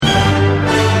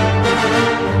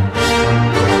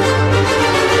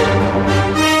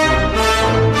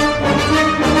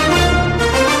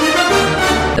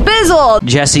Bizzle.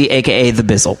 Jesse, a.k.a. The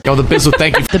Bizzle. Oh, the Bizzle,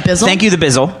 thank you. The Bizzle? Thank you, The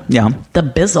Bizzle. Yeah. The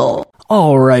Bizzle.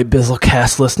 All right,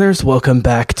 Bizzlecast listeners, welcome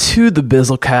back to the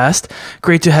Bizzlecast.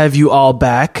 Great to have you all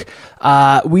back.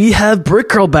 We have Brick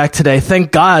Girl back today,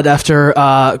 thank God, after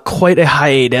quite a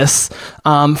hiatus.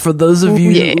 For those of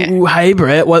you who, hi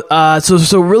Britt,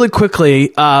 so really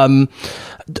quickly,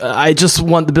 I just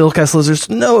want the Bizzlecast listeners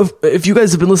to know, if you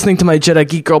guys have been listening to my Jedi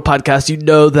Geek Girl podcast, you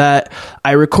know that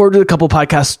I recorded a couple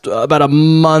podcasts about a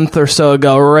month or so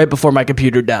ago, right before my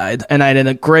computer died. And I did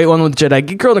a great one with Jedi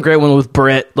Geek Girl and a great one with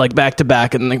Britt, like back to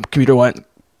back, and the computer went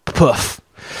poof.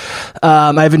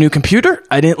 I have a new computer.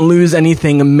 I didn't lose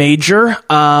anything major,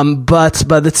 but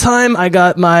by the time I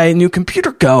got my new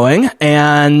computer going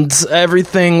and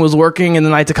everything was working, and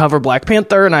then I had to cover Black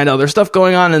Panther and I had other stuff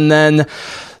going on, and then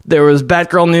there was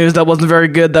Batgirl news that wasn't very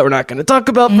good that we're not going to talk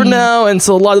about for now. And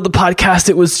so a lot of the podcast,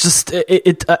 it was just,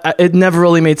 it never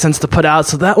really made sense to put out.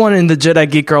 So that one and the Jedi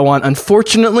Geek Girl one,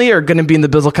 unfortunately, are going to be in the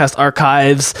Bizzlecast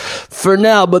archives for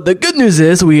now. But the good news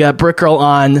is we got Brick Girl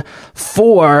on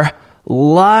for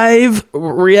live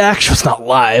reaction. It's not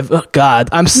live. Oh, God,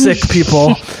 I'm sick,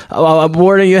 people. I'm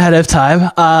warning you ahead of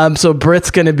time. So Britt's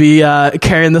going to be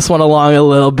carrying this one along a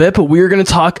little bit, but we're going to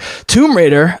talk Tomb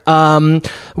Raider.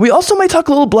 We also might talk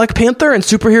a little Black Panther and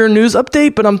superhero news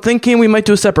update, but I'm thinking we might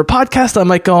do a separate podcast. I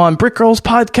might go on Brick Girl's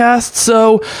podcast.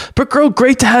 So Brick Girl,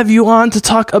 great to have you on to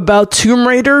talk about Tomb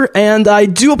Raider. And I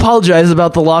do apologize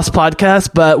about the lost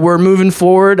podcast, but we're moving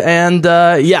forward, and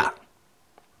yeah.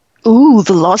 Ooh,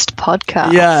 the Lost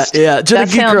Podcast. Yeah.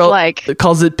 Jedi Geek Girl like,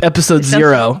 calls it episode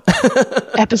 0.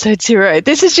 Episode 0.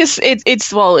 This is just,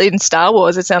 it's well, in Star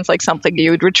Wars, it sounds like something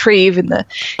you would retrieve in the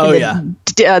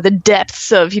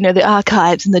depths of, the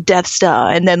archives and the Death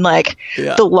Star, and then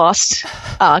the Lost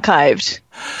archived.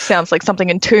 Sounds like something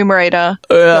in Tomb Raider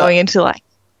going into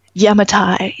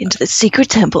Yamatai into the secret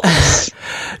temples.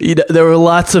 There were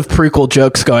lots of prequel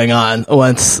jokes going on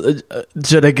once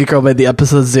Jedi Geek Girl made the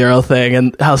episode 0 thing,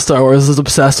 and how Star Wars is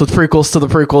obsessed with prequels to the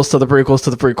prequels to the prequels to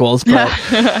the prequels.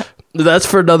 But that's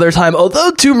for another time.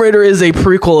 Although Tomb Raider is a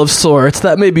prequel of sorts,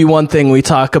 that may be one thing we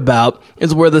talk about,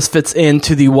 is where this fits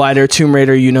into the wider Tomb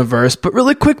Raider universe. But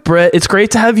really quick, Britt, it's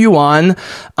great to have you on.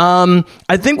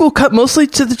 I think we'll cut mostly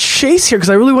to the chase here, because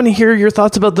I really want to hear your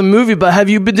thoughts about the movie. But have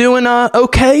you been doing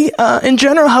okay in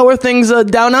general? How are things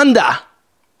down under?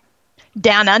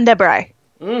 Down under, bro.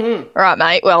 Mm-hmm. All right,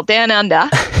 mate. Well, down under.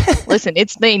 Listen,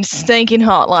 it's been stinking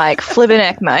hot, like flipping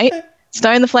heck, mate.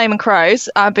 Stone the Flaming Crows.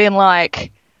 I've been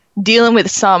dealing with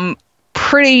some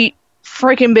pretty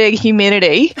freaking big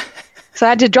humidity. So I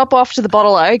had to drop off to the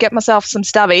bottle-o, get myself some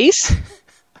stubbies,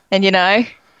 and,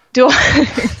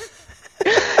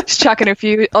 just chucking a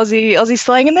few Aussie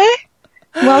slang in there.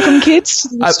 Welcome, kids,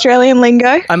 to the Australian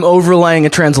lingo. I'm overlaying a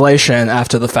translation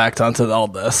after the fact onto all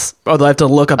this. Although I have to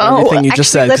look up everything you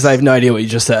just said, because I have no idea what you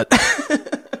just said.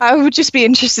 I would just be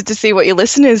interested to see what your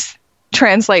listeners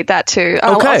translate that to.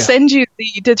 I'll send you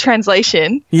the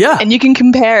translation. Yeah. And you can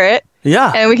compare it.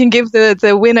 Yeah. And we can give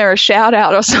the winner a shout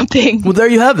out or something. Well, there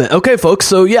you have it. Okay, folks.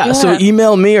 So, so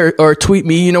email me or tweet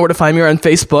me. You know where to find me, or on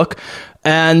Facebook.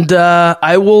 And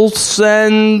I will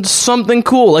send something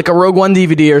cool, like a Rogue One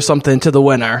DVD or something, to the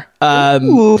winner.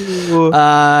 You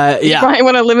might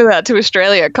want to limit that to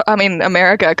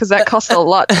America, because that costs a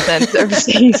lot to send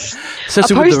overseas. A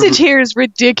postage here is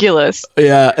ridiculous.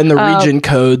 Yeah, and the region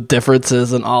code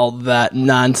differences and all that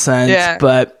nonsense. Yeah.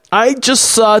 But I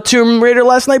just saw Tomb Raider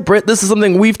last night, Britt. This is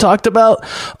something we've talked about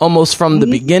almost from the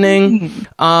beginning.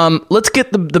 Let's get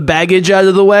the baggage out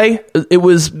of the way. It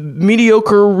was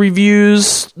mediocre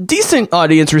reviews, decent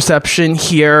audience reception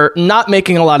here, not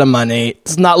making a lot of money.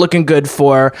 It's not looking good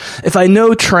for, if I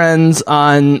know trends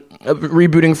on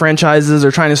rebooting franchises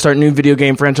or trying to start new video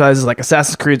game franchises like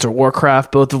Assassin's Creed or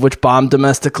Warcraft, both of which bombed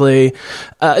domestically.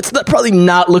 It's probably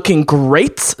not looking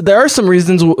great. There are some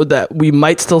reasons that we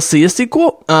might still see a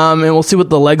sequel, and we'll see what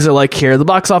the legs are like here. The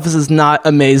box office is not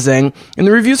amazing, and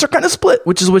the reviews are kind of split,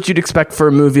 which is what you'd expect for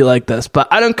a movie like this, but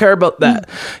I don't care about that.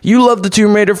 You love the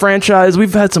Tomb Raider franchise.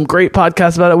 We've had some great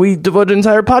podcasts about it. We devoted an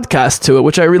entire podcast to it,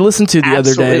 which I re-listened to the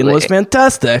other day, and it was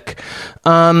fantastic.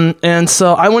 And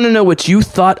so I want to know what you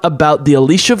thought about the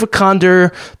Alicia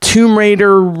Vikander Tomb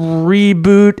Raider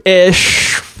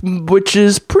reboot-ish, which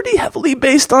is pretty heavily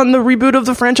based on the reboot of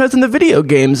the franchise in the video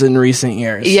games in recent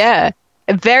years. Yeah,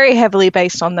 very heavily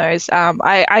based on those.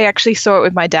 I actually saw it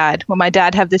with my dad. When my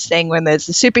dad had this thing, when there's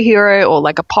a superhero or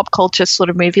like a pop culture sort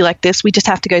of movie like this, we just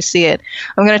have to go see it.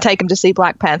 I'm going to take him to see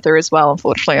Black Panther as well.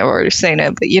 Unfortunately, I've already seen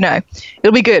it, but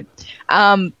it'll be good.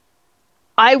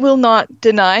 I will not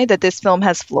deny that this film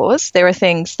has flaws. There are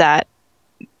things that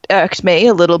irked me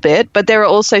a little bit, but there are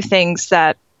also things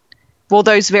that well,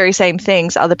 those very same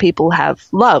things other people have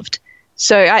loved.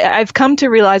 So I've come to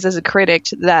realize as a critic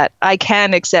that I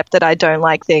can accept that I don't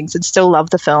like things and still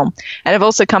love the film. And I've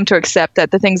also come to accept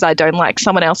that the things I don't like,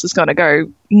 someone else is going to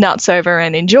go nuts over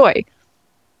and enjoy.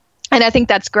 And I think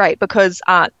that's great because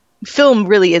film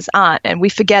really is art, and we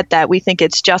forget that. We think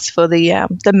it's just for the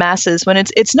masses, when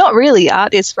it's not really.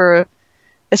 Art is for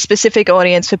a specific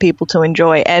audience, for people to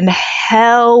enjoy. And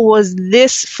hell was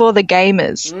this for the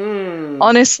gamers.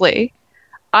 Honestly,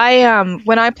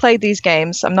 when I played these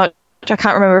games, I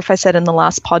can't remember if I said in the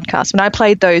last podcast, when I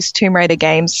played those Tomb Raider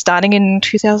games starting in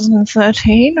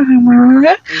 2013,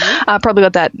 I probably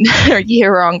got that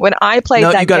year wrong. When I played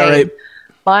that game, right.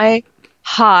 My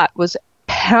heart was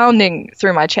pounding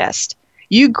through my chest.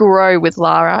 You grow with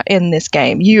Lara in this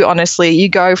game. You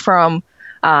go from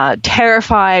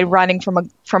terrified, running from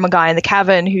a guy in the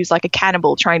cavern who's like a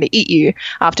cannibal trying to eat you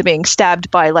after being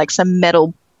stabbed by like some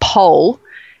metal pole,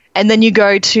 and then you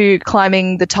go to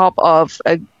climbing the top of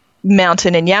a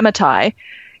mountain in Yamatai,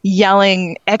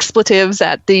 yelling expletives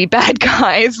at the bad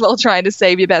guys while trying to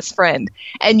save your best friend.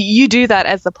 And you do that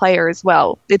as the player as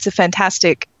well. It's a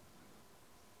fantastic,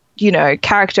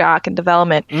 character arc and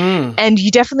development. And you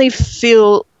definitely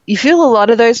feel a lot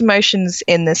of those emotions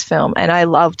in this film, and I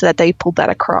loved that they pulled that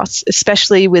across,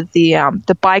 especially with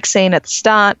the bike scene at the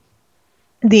start.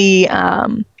 The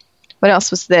what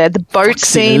else was there? The boat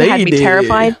scene had me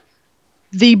terrified.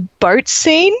 The boat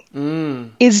scene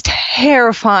is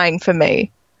terrifying for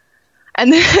me.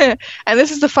 And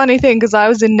this is the funny thing, because I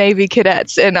was in Navy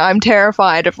cadets and I'm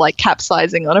terrified of like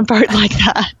capsizing on a boat like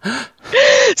that.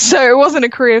 So it wasn't a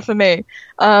career for me.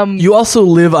 You also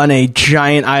live on a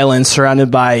giant island surrounded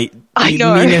by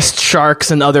the meanest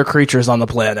sharks and other creatures on the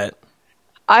planet.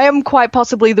 I am quite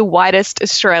possibly the whitest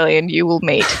Australian you will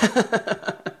meet.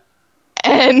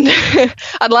 And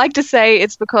I'd like to say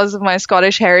it's because of my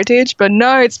Scottish heritage, but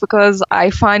no, it's because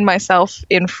I find myself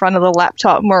in front of the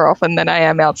laptop more often than I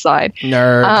am outside.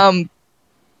 Nerd.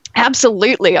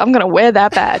 Absolutely. I'm going to wear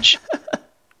that badge.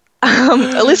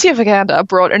 Alicia Vikander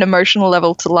brought an emotional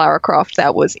level to Lara Croft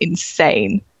that was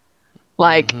insane.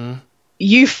 Like,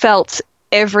 you felt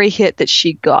every hit that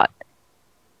she got.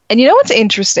 And you know what's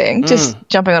interesting? Just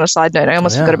jumping on a side note, I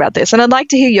almost forgot about this. And I'd like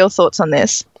to hear your thoughts on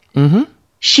this.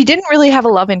 She didn't really have a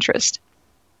love interest.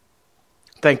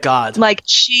 Thank God. Like,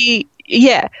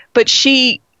 but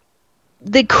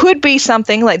there could be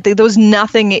something, like there was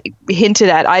nothing hinted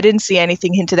at. I didn't see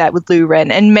anything hinted at with Lu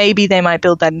Ren, and maybe they might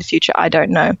build that in the future. I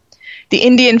don't know. The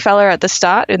Indian fella at the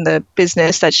start in the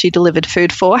business that she delivered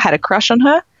food for had a crush on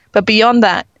her, but beyond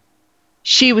that,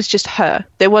 she was just her.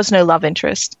 There was no love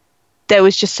interest. There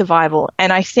was just survival,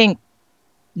 and I think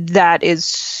that is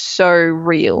so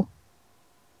real.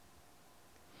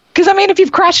 Because, I mean, if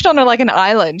you've crashed on like an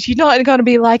island, you're not going to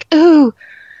be like, ooh,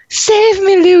 save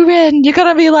me, Lu Ren. You're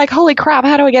going to be like, holy crap,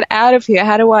 how do I get out of here?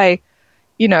 How do I,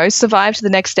 survive to the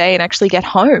next day and actually get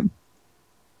home?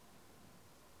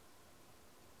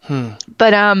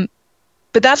 But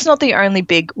that's not the only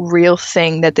big real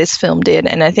thing that this film did.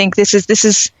 And I think this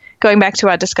is going back to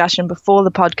our discussion before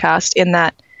the podcast, in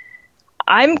that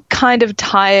I'm kind of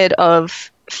tired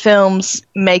of films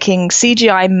making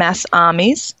CGI mass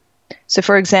armies. So,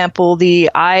 for example, the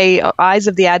Eyes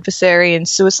of the Adversary in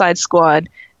Suicide Squad,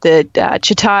 the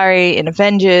Chitauri in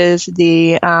Avengers,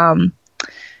 the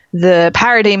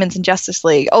Parademons in Justice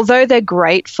League. Although they're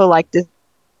great for like this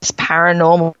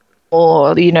paranormal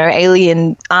or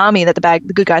alien army that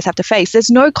the good guys have to face, there's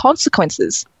no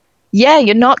consequences. Yeah,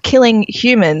 you're not killing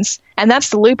humans, and that's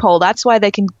the loophole. That's why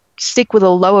they can stick with a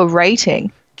lower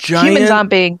rating. Humans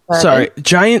aren't being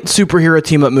giant superhero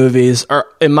team-up movies are,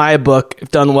 in my book,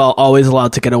 if done well, always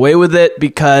allowed to get away with it,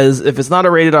 because if it's not a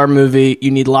rated R movie,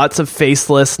 you need lots of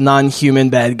faceless,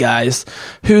 non-human bad guys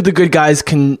who the good guys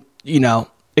can,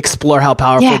 explore how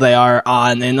powerful they are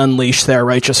on and unleash their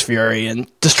righteous fury and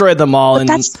destroy them all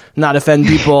and not offend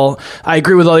people. I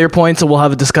agree with all your points, and we'll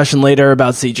have a discussion later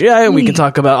about CGI, and we can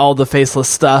talk about all the faceless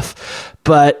stuff.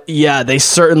 But yeah, they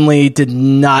certainly did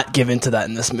not give into that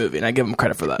in this movie, and I give them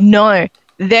credit for that. No,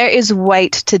 there is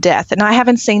weight to death, and I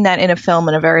haven't seen that in a film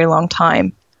in a very long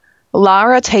time.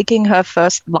 Lara taking her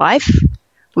first life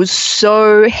was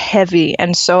so heavy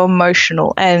and so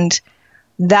emotional, and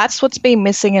that's what's been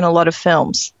missing in a lot of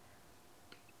films.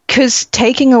 Because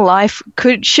taking a life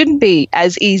shouldn't be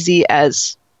as easy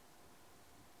as,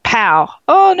 pow,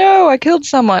 oh no, I killed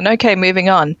someone, okay, moving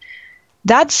on.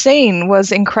 That scene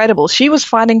was incredible. She was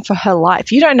fighting for her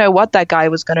life. You don't know what that guy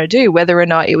was going to do, whether or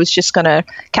not it was just going to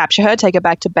capture her, take her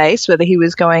back to base, whether he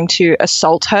was going to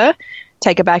assault her,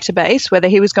 take her back to base, whether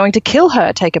he was going to kill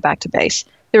her, take her back to base.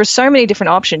 There are so many different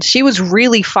options. She was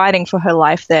really fighting for her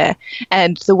life there.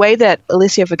 And the way that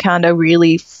Alicia Vikander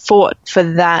really fought for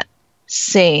that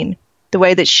scene, the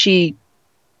way that she,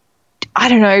 I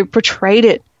don't know, portrayed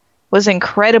it was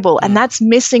incredible. And that's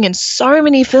missing in so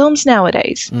many films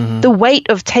nowadays. The weight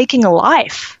of taking a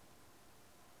life.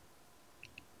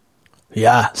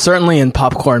 Yeah, certainly in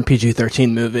popcorn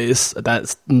PG-13 movies,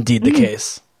 that's indeed the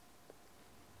case.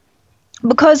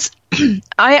 Because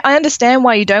I understand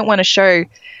why you don't want to show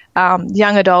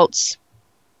young adults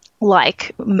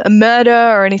like murder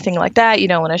or anything like that. You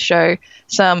don't want to show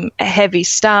some heavy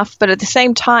stuff. But at the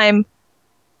same time,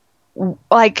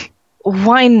 like,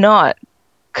 why not?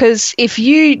 Because if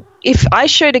I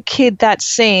showed a kid that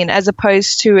scene as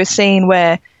opposed to a scene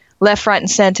where left, right,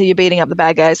 and center you're beating up the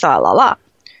bad guys, la la la,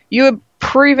 you're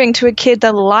proving to a kid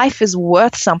that life is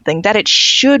worth something, that it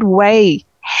should weigh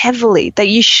heavily, that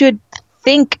you should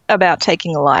think about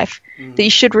taking a life, that you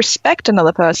should respect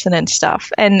another person and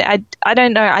stuff. And I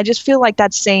don't know, I just feel like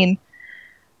that scene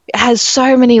has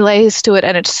so many layers to it,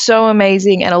 and it's so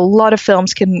amazing, and a lot of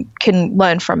films can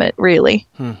learn from it, really.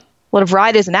 A lot of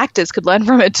writers and actors could learn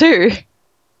from it too.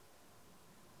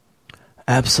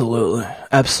 Absolutely.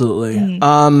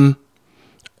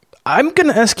 I'm going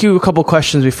to ask you a couple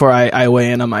questions before I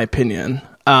weigh in on my opinion,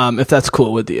 if that's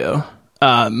cool with you.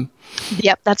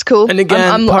 Yep, that's cool. And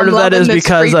again, part of that is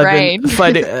because I've been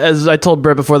fighting, as I told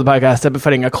Britt before the podcast, I've been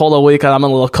fighting a cold all week. I'm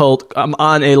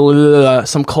on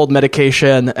some cold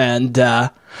medication, and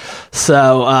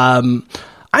so I'm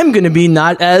going to be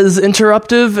not as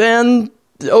interruptive and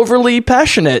overly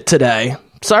passionate today.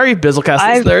 Sorry,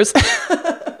 Bizzlecast listeners.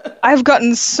 I've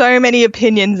gotten so many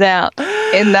opinions out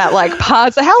in that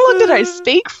part. So how long did I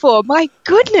speak for? My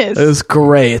goodness. It was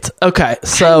great. Okay,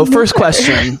 so first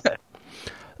question.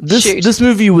 This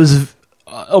movie was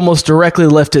almost directly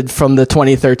lifted from the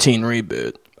 2013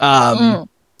 reboot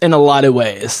in a lot of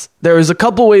ways. There was a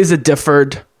couple ways it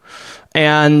differed,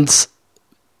 and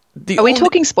are we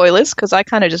talking spoilers? Because I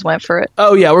kind of just went for it.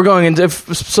 Oh yeah, we're going into.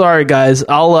 Sorry guys,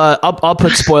 I'll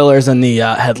put spoilers in the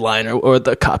headline or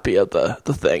the copy of the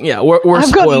thing. Yeah, we're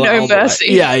I've got no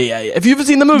mercy. Yeah. If you haven't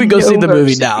seen the movie, go see the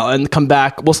movie now and come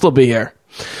back. We'll still be here.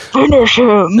 Finish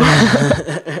him.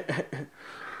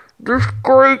 This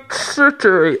great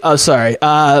city. Oh, sorry.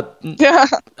 Oh,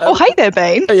 hey there,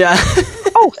 Bane. Yeah.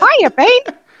 Oh, hiya, Bane.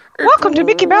 Welcome to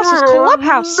Mickey Mouse's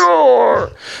Clubhouse.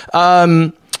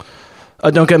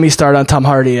 Don't get me started on Tom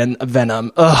Hardy and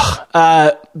Venom.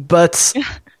 But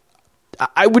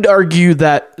I would argue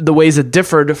that the ways it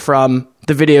differed from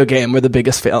the video game were the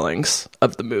biggest failings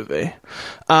of the movie.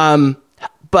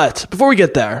 But before we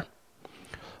get there,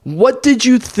 what did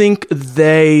you think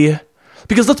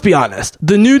because let's be honest,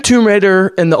 the new Tomb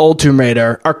Raider and the old Tomb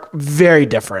Raider are very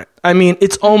different. I mean,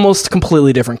 it's almost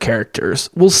completely different characters.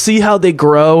 We'll see how they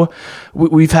grow.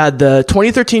 We've had the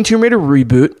 2013 Tomb Raider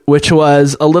reboot, which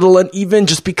was a little uneven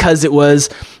just because it was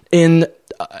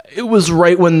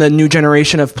right when the new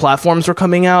generation of platforms were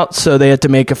coming out, so they had to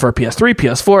make it for PS3,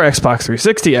 PS4, Xbox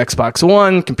 360, Xbox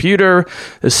One, computer,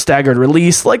 a staggered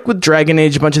release, like with Dragon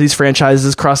Age, a bunch of these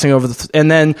franchises crossing over to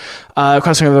the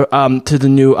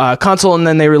new console, and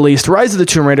then they released Rise of the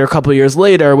Tomb Raider a couple of years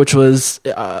later, which was,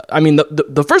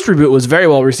 the first reboot was very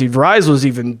well received. Rise was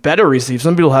even better received.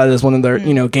 Some people had it as one of their,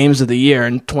 games of the year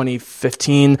in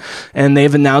 2015, and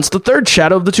they've announced the third,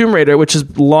 Shadow of the Tomb Raider, which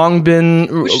has long been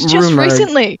rumored. Just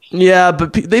recently. Yeah,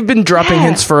 but they've been dropping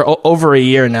hints for over a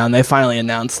year now, and they finally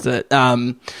announced it.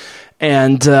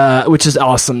 Which is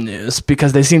awesome news,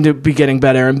 because they seem to be getting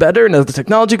better and better, and as the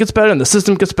technology gets better and the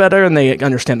system gets better and they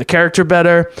understand the character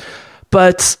better.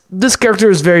 But this character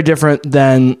is very different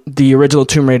than the original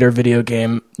Tomb Raider video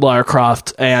game, Lara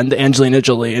Croft, and the Angelina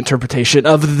Jolie interpretation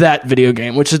of that video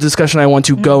game, which is a discussion I want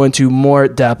to go into more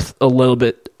depth a little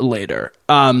bit later.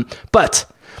 But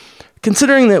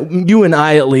considering that you and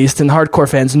I, at least, and hardcore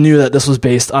fans knew that this was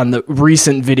based on the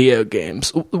recent video games,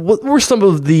 what were some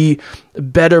of the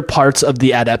better parts of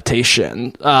the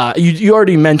adaptation? You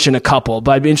already mentioned a couple,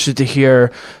 but I'd be interested to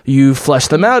hear you flesh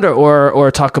them out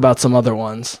or talk about some other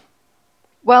ones.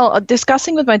 Well,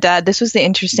 discussing with my dad, this was the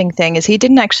interesting thing, is he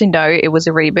didn't actually know it was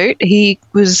a reboot. He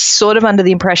was sort of under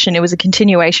the impression it was a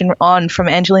continuation on from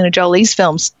Angelina Jolie's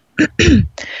films.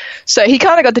 So he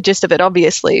kind of got the gist of it,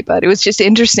 obviously, but it was just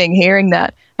interesting hearing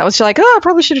that. I was like, I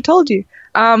probably should have told you.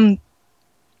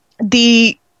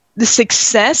 The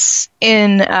success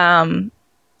in the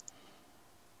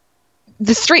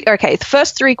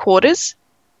first 3 quarters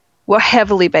were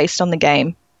heavily based on the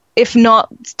game. If not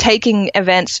taking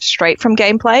events straight from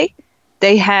gameplay,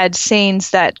 they had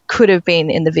scenes that could have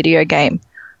been in the video game.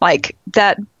 Like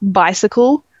that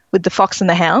bicycle with the fox and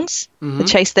the hounds, the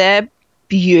chase there,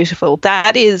 beautiful.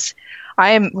 That's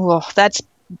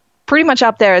pretty much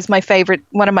up there as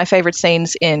one of my favorite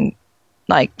scenes in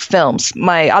like films.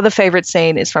 My other favorite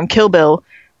scene is from Kill Bill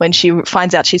when she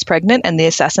finds out she's pregnant and the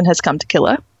assassin has come to kill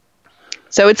her.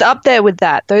 So it's up there with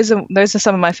that. Those are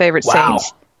some of my favorite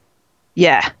scenes.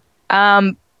 Yeah.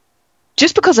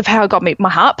 Just because of how it got my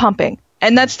heart pumping.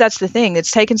 And that's the thing.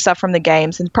 It's taken stuff from the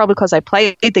games, and probably because I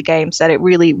played the games that it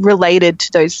really related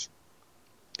to those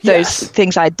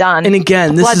things I'd done. And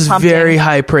again, this is very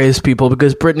high praise, people,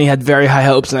 because Brittany had very high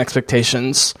hopes and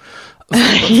expectations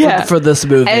for this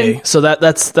movie. And so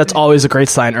that's always a great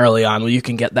sign early on when you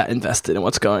can get that invested in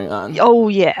what's going on. Oh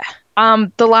yeah.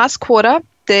 The last quarter,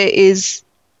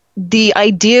 the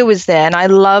idea was there, and I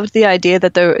loved the idea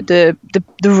that the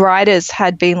writers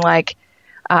had been like,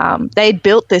 they'd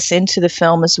built this into the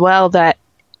film as well, that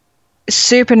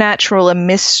supernatural and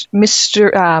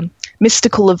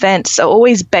mystical events are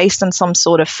always based on some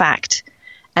sort of fact.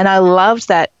 And I loved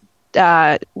that.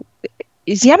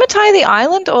 Is Yamatai the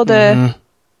island or the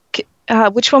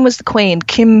which one was the queen?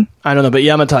 Kim? I don't know, but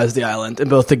Yamatai is the island in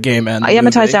both the game and the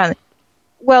Yamatai's island.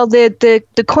 Well, the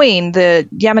queen, the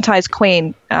Yamatai's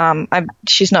queen,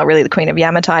 she's not really the queen of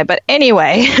Yamatai, but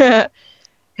anyway,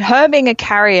 her being a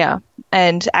carrier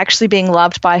and actually being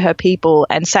loved by her people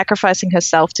and sacrificing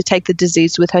herself to take the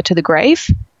disease with her to the grave,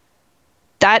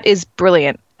 that is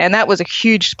brilliant. And that was a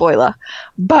huge spoiler.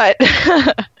 But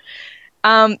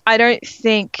I don't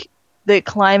think the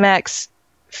climax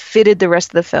fitted the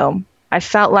rest of the film. I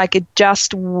felt like it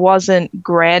just wasn't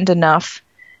grand enough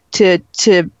to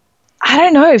I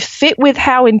don't know, fit with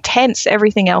how intense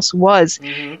everything else was.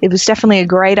 Mm-hmm. It was definitely a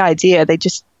great idea. They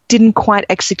just didn't quite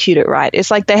execute it right. It's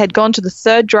like they had gone to the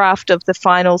third draft of the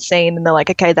final scene and they're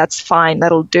like, okay, that's fine,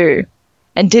 that'll do.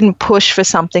 And didn't push for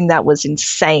something that was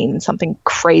insane, something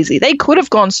crazy. They could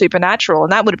have gone supernatural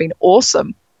and that would have been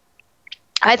awesome.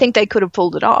 I think they could have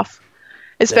pulled it off.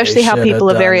 Especially how people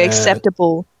are very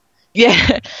acceptable.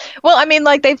 Yeah. Well, I mean,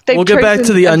 like they've we'll get back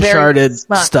to the Uncharted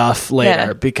stuff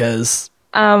later because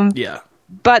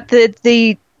But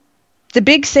the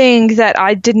big thing that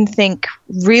I didn't think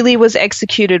really was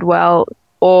executed well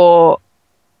or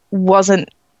wasn't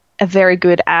a very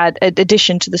good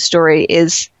addition to the story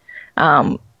is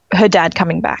her dad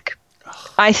coming back.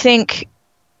 I think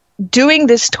doing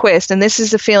this twist, and this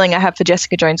is a feeling I have for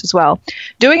Jessica Jones as well,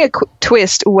 doing a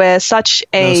twist where such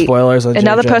a no spoilers on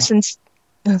another JJ.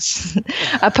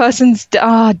 person's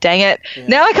oh dang it,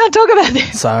 now I can't talk about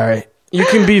this. Sorry. You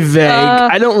can be vague.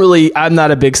 I'm not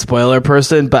a big spoiler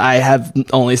person, but I have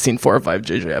only seen 4 or 5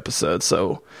 JJ episodes,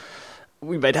 so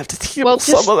we might have to table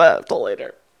some of that till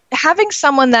later. Having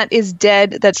someone that is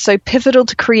dead that's so pivotal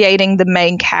to creating the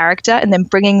main character and then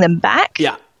bringing them back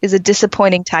is a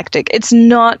disappointing tactic. It's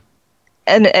not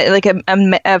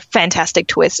a fantastic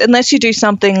twist unless you do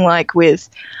something like with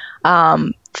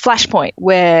Flashpoint,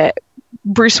 where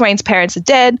Bruce Wayne's parents are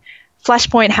dead.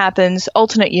 Flashpoint happens,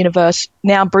 alternate universe,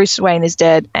 now Bruce Wayne is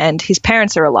dead and his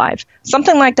parents are alive.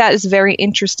 Something like that is very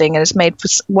interesting and it's made for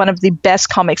one of the best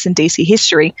comics in DC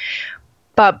history.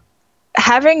 But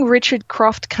having Richard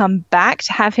Croft come back,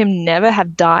 to have him never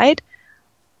have died,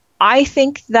 I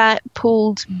think that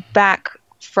pulled back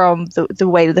from the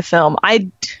weight of the film.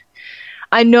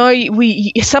 I know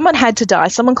someone had to die.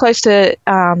 Someone close to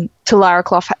Lara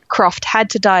Croft had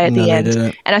to die at the end.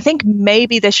 Didn't. And I think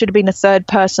maybe there should have been a third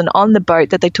person on the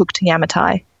boat that they took to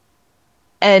Yamatai.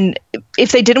 And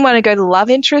if they didn't want to go the love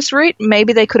interest route,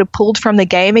 maybe they could have pulled from the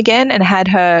game again and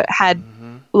had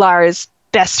Lara's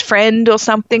best friend or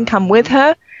something come with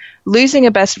her. Losing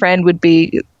a best friend would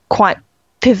be quite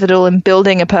pivotal in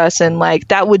building a person. Like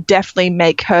that would definitely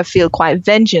make her feel quite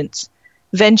vengeant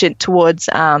towards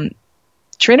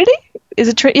Trinity? Is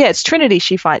it it's Trinity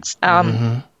she fights.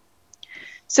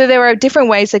 So there are different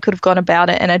ways they could have gone about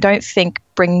it, and I don't think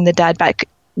bringing the dad back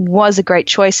was a great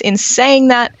choice. In saying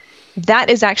that, that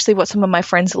is actually what some of my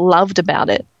friends loved about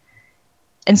it.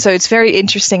 And so it's very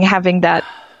interesting having that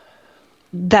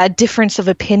difference of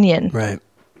opinion. Right.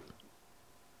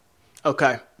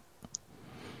 Okay.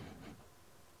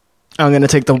 I'm going to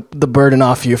take the burden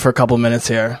off you for a couple minutes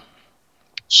here.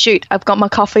 Shoot, I've got my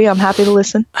coffee. I'm happy to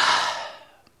listen.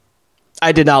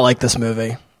 I did not like this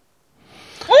movie.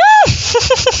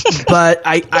 But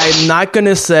I'm not going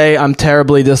to say I'm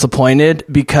terribly disappointed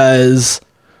because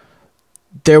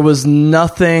there was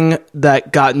nothing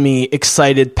that got me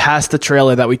excited past the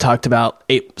trailer that we talked about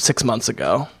 6 months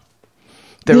ago.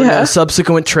 There were no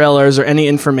subsequent trailers or any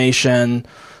information.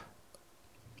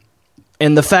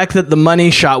 And the fact that the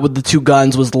money shot with the 2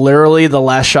 guns was literally the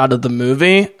last shot of the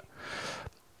movie,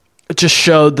 it just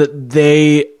showed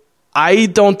that I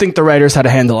don't think the writers had a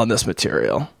handle on this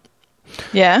material.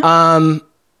 Yeah.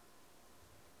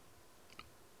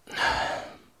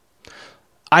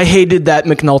 I hated that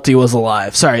McNulty was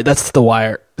alive. Sorry, that's the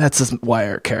Wire. That's his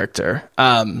Wire character.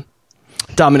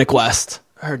 Dominic West,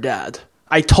 her dad.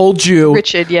 I told you,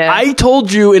 Richard. Yeah. I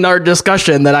told you in our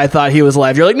discussion that I thought he was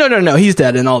alive. You're like, no, he's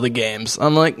dead in all the games.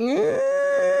 I'm like,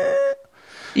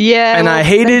 yeah. And I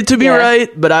hated to be right,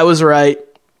 but I was right.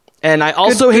 And I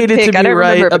also hated to be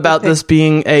right about this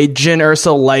being a Jyn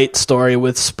Erso light story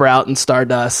with Sprout and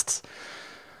Stardust.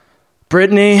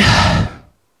 Brittany,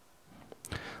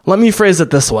 let me phrase it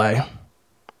this way.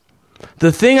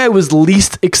 The thing I was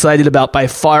least excited about by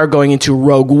far going into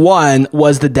Rogue One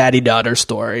was the daddy-daughter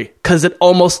story, because it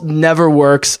almost never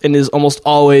works and is almost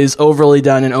always overly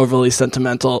done and overly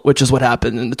sentimental, which is what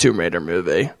happened in the Tomb Raider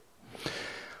movie.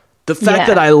 The fact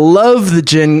that I love the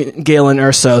Jyn Galen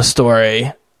Erso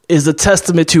story is a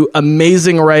testament to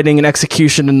amazing writing and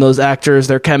execution in those actors,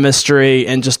 their chemistry,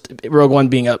 and just Rogue One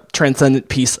being a transcendent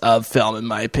piece of film, in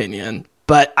my opinion.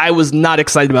 But I was not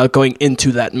excited about going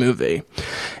into that movie.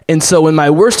 And so when my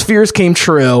worst fears came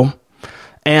true,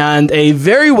 and a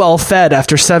very well-fed,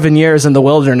 after 7 years in the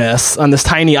wilderness on this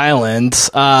tiny island,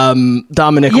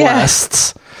 Dominic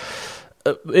West,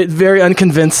 very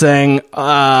unconvincing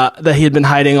that he had been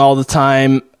hiding all the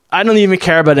time. I don't even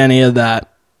care about any of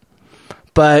that.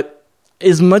 But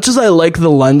as much as I like the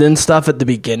London stuff at the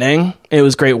beginning, it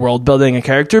was great world building and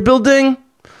character building.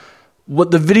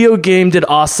 What the video game did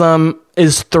awesome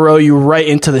is throw you right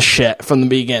into the shit from the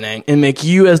beginning and make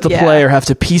you as the player have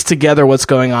to piece together what's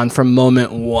going on from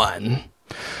moment one.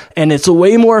 And it's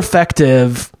way more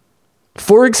effective.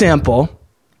 For example,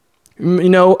 maybe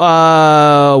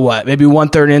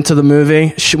 1/3 into the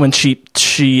movie, when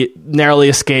she narrowly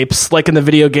escapes, like in the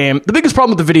video game. The biggest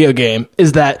problem with the video game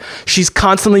is that she's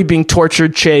constantly being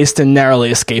tortured, chased, and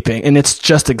narrowly escaping, and it's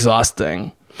just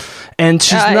exhausting. And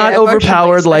she's not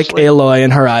overpowered like Aloy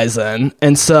in Horizon.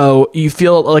 And so you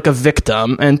feel like a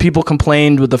victim. And people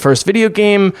complained with the first video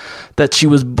game that she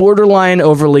was borderline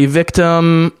overly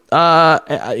victim,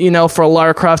 for a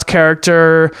Lara Croft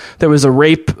character. There was a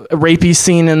rapey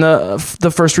scene in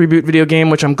the first reboot video game,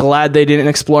 which I'm glad they didn't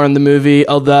explore in the movie.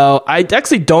 Although I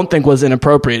actually don't think was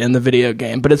inappropriate in the video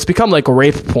game. But it's become like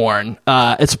rape porn.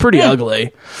 It's pretty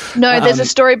ugly. No, there's a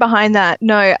story behind that.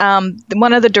 No,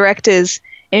 one of the directors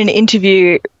in an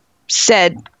interview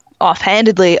said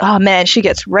offhandedly, "Oh man, she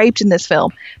gets raped in this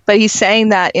film," but he's saying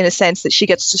that in a sense that she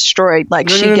gets destroyed, like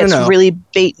she gets really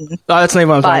beaten. Oh, that's not even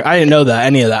what I'm talking. I didn't know that,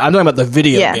 any of that. I'm talking about the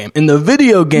video game. In the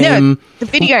video game,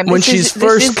 when she's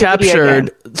first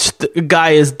captured, the guy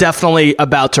is definitely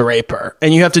about to rape her,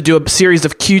 and you have to do a series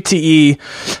of QTE,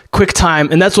 quick time,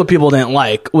 and that's what people didn't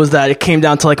like, was that it came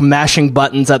down to like mashing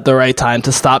buttons at the right time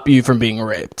to stop you from being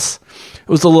raped. It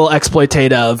was a little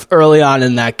exploitative early on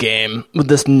in that game with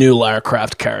this new Lara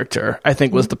Croft character, I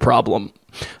think was the problem.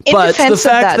 But the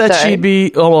fact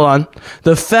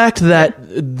the fact that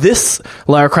this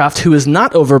Lara Croft, who is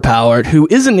not overpowered, who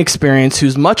isn't experienced,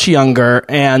 who's much younger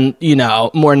and,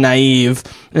 more naive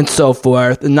and so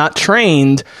forth, and not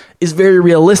trained, is very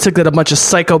realistic that a bunch of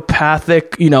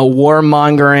psychopathic,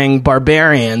 warmongering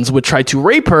barbarians would try to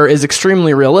rape her is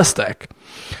extremely realistic.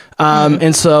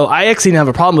 And so I actually didn't have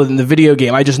a problem with it in the video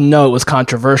game. I just know it was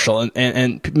controversial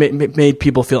and made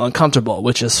people feel uncomfortable,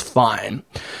 which is fine.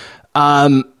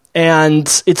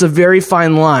 And it's a very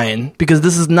fine line, because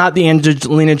this is not the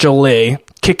Angelina Jolie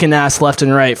kicking ass left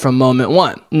and right from moment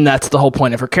one. And that's the whole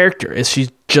point of her character, is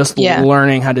she's just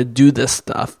learning how to do this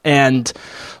stuff. And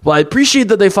while I appreciate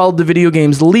that they followed the video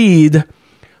game's lead,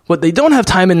 what they don't have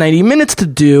time in 90 minutes to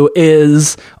do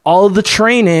is all of the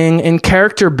training and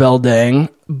character building,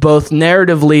 both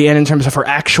narratively and in terms of her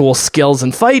actual skills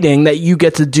and fighting, that you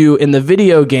get to do in the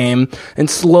video game and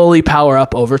slowly power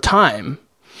up over time.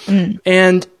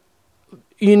 And,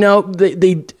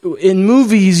 they in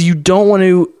movies, you don't want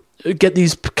to get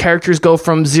these characters go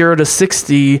from 0 to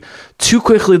 60 too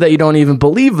quickly that you don't even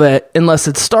believe it, unless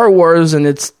it's Star Wars and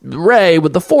it's Rey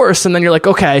with the Force, and then you're like,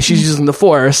 okay, she's using the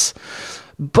Force.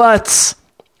 But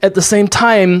at the same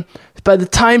time, by the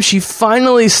time she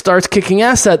finally starts kicking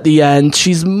ass at the end,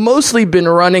 she's mostly been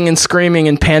running and screaming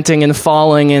and panting and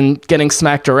falling and getting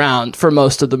smacked around for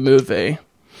most of the movie.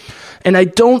 And I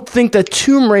don't think that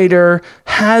Tomb Raider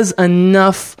has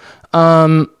enough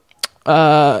depth,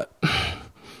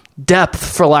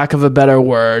 for lack of a better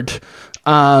word.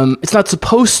 It's not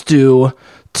supposed to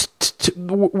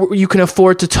you can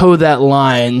afford to toe that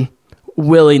line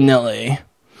willy-nilly.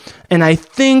 And I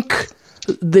think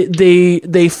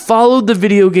they followed the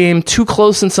video game too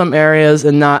close in some areas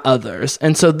and not others.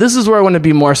 And so this is where I want to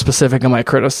be more specific in my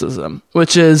criticism,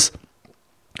 which is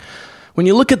when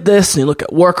you look at this and you look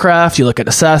at Warcraft, you look at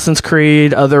Assassin's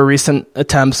Creed, other recent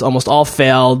attempts almost all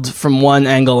failed from one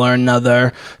angle or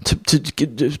another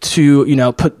to you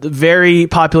know, put very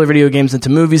popular video games into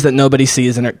movies that nobody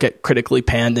sees and get critically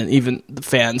panned, and even the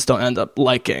fans don't end up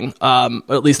liking,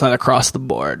 at least not across the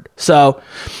board. So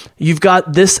you've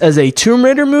got this as a Tomb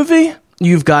Raider movie,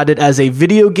 you've got it as a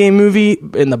video game movie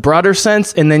in the broader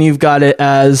sense, and then you've got it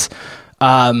as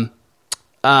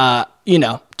you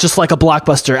know, just like a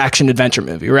blockbuster action adventure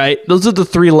movie, right? Those are the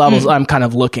three levels I'm kind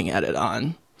of looking at it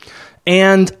on.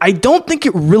 And I don't think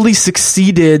it really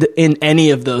succeeded in any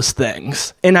of those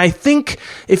things. And I think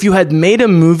if you had made a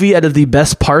movie out of the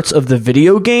best parts of the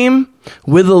video game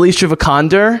with Alicia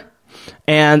Vikander,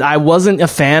 and I wasn't a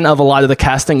fan of a lot of the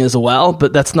casting as well,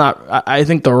 but that's not, I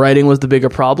think the writing was the bigger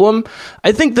problem.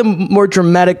 I think the more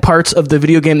dramatic parts of the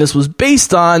video game this was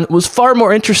based on was far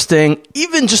more interesting,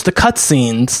 even just the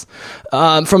cutscenes,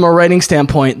 from a writing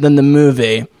standpoint than the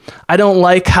movie. I don't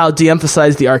like how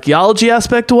de-emphasized the archaeology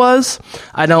aspect was.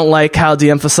 I don't like how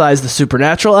de-emphasized the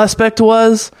supernatural aspect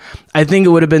was. I think it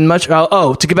would have been much...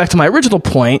 to get back to my original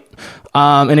point,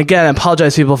 and again, I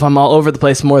apologize, people, if I'm all over the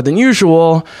place more than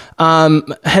usual.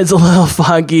 Head's a little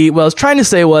foggy. What I was trying to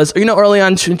say was, you know, early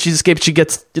on when she escapes, she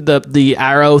gets the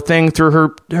arrow thing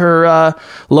through her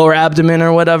lower abdomen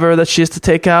or whatever that she has to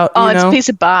take out. Oh, it's a piece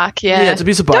of bark, yeah. Yeah, it's a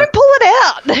piece of bark. Don't pull it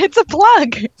out. It's a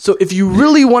plug. So if you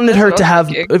really wanted her to have...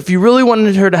 If you really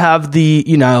wanted her to have the,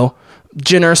 you know,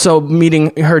 Jyn Erso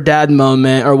meeting her dad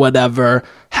moment or whatever,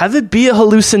 have it be a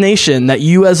hallucination that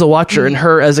you as a watcher and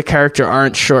her as a character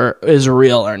aren't sure is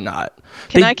real or not.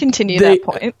 Can I continue that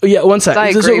point? Yeah, one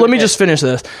second. So let me just finish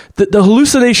this. The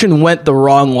hallucination went the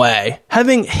wrong way.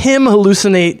 Having him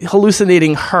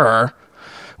hallucinating her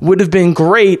would have been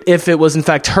great if it was in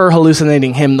fact her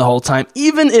hallucinating him the whole time,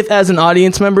 even if as an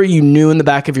audience member you knew in the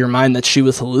back of your mind that she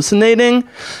was hallucinating.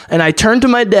 And I turned to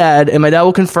my dad, and my dad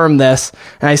will confirm this,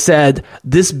 and I said,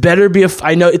 this better be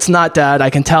I know it's not, Dad, I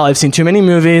can tell, I've seen too many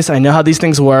movies, I know how these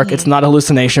things work, It's not a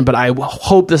hallucination, but I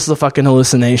hope this is a fucking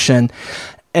hallucination.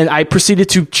 And I proceeded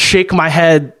to shake my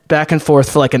head back and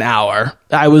forth for like an hour.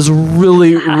 I was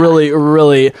really, really,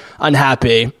 really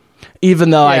unhappy,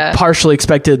 even though I partially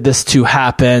expected this to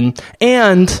happen.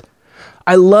 And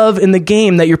I love in the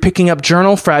game that you're picking up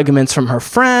journal fragments from her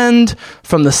friend,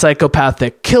 from the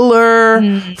psychopathic killer,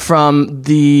 from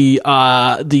the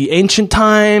ancient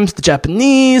times, the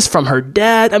Japanese, from her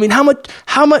dad. I mean,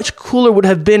 how much cooler would it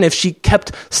have been if she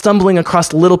kept stumbling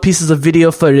across little pieces of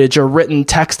video footage or written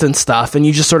text and stuff, and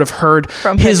you just sort of heard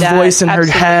from his voice in her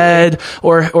head,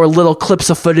 or little clips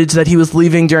of footage that he was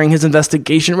leaving during his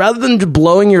investigation, rather than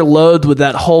blowing your load with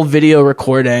that whole video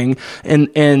recording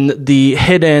in the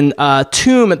hidden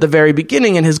tomb at the very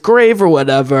beginning in his grave or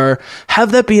whatever.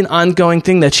 Have that be an ongoing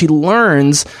thing that she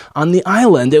learns on the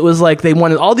island. It was like they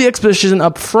wanted all the exposition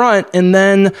up front, and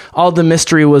then all the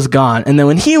mystery was gone. And then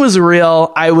when he was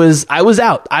real, I was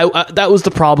out. That was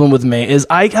the problem with me, is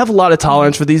I have a lot of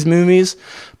tolerance for these movies,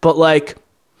 but like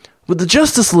with the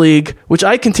Justice League, which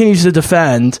I continue to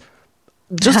defend,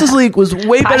 Justice League was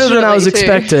way better than I was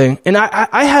expecting. And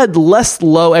I had less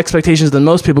low expectations than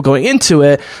most people going into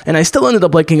it, and I still ended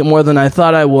up liking it more than I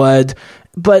thought I would.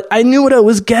 But I knew what I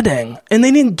was getting, and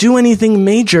they didn't do anything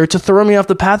major to throw me off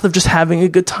the path of just having a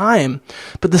good time.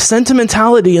 But the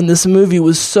sentimentality in this movie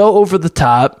was so over the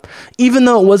top, even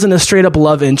though it wasn't a straight up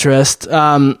love interest. Look.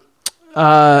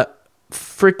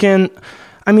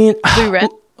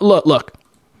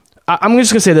 I'm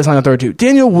just going to say this on the third too.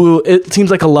 Daniel Wu, it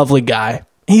seems like a lovely guy.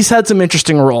 He's had some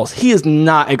interesting roles. He is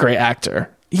not a great actor.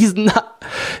 He's not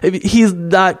going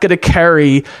to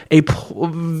carry a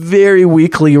very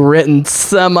weakly written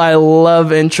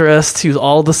semi-love interest who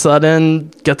all of a sudden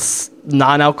gets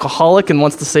non-alcoholic and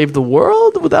wants to save the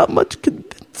world without much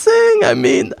convincing. I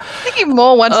mean, I think he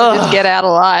more wants to just get out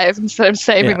alive instead of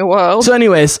saving the world. So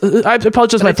anyways, I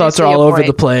apologize. My thoughts are all over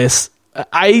the place.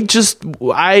 I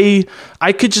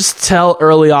could just tell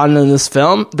early on in this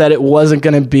film that it wasn't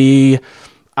going to be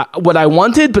what I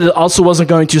wanted, but it also wasn't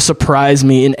going to surprise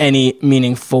me in any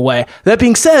meaningful way. That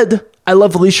being said, I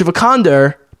love Alicia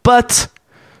Vikander, but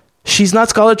she's not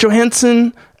Scarlett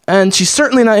Johansson, and she's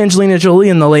certainly not Angelina Jolie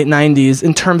in the late 90s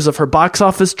in terms of her box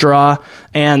office draw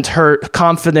and her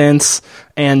confidence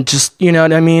and just, you know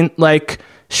what I mean? Like,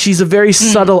 she's a very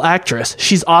subtle actress.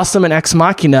 She's awesome in Ex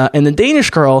Machina, and the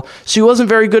Danish Girl, she wasn't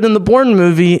very good in the Bourne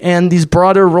movie, and these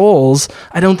broader roles,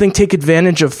 I don't think take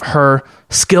advantage of her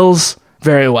skills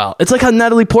very well. It's like how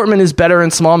Natalie Portman is better in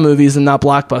small movies and not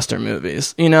blockbuster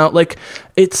movies. You know, like,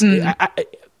 it's...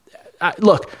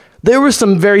 look, there were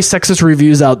some very sexist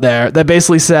reviews out there that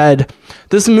basically said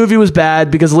this movie was bad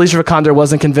because Alicia Vikander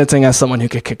wasn't convincing as someone who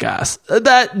could kick ass.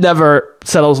 That never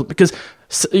settles because,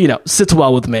 sits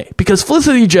well with me. Because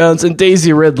Felicity Jones and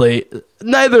Daisy Ridley,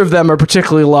 neither of them are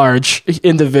particularly large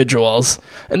individuals,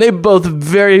 and they both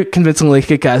very convincingly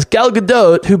kick ass. Gal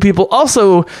Gadot, who people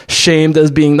also shamed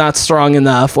as being not strong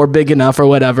enough or big enough or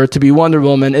whatever to be Wonder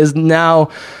Woman, is now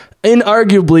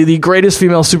inarguably the greatest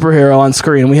female superhero on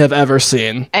screen we have ever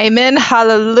seen. Amen.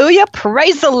 Hallelujah.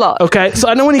 Praise the Lord. Okay, so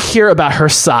I don't want to hear about her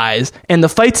size. And the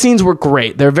fight scenes were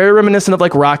great. They're very reminiscent of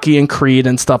like Rocky and Creed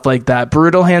and stuff like that.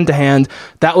 Brutal hand to hand.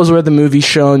 That was where the movie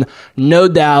shone, no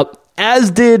doubt.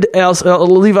 As did, I'll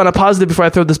leave on a positive before I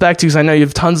throw this back to you because I know you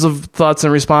have tons of thoughts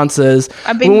and responses.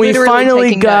 When we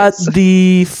finally got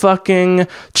the fucking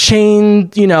chain,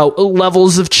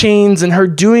 levels of chains and her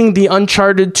doing the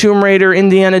Uncharted Tomb Raider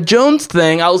Indiana Jones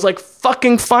thing, I was like,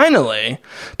 fucking finally.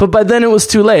 But by then it was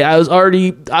too late. I was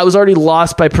already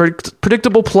lost by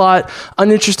predictable plot,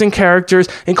 uninteresting characters,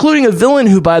 including a villain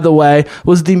who, by the way,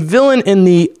 was the villain in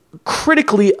the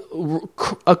critically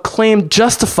acclaimed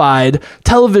Justified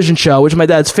television show, which is my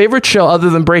dad's favorite show other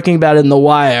than Breaking Bad and The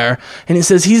Wire, and he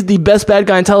says he's the best bad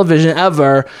guy in television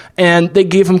ever, and they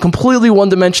gave him completely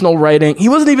one-dimensional writing. He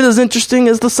wasn't even as interesting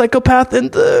as the psychopath in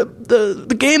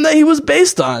the game that he was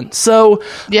based on. So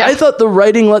yeah. I thought the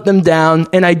writing let them down,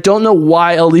 and I don't know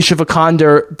why Alicia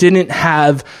Vikander didn't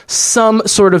have some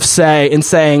sort of say in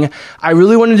saying, I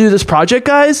really want to do this project,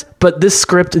 guys, but this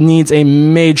script needs a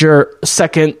major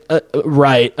second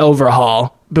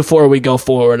overhaul before we go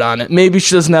forward on it. Maybe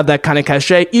she doesn't have that kind of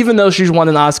cachet, even though she's won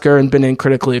an Oscar and been in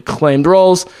critically acclaimed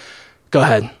roles. Go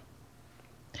ahead.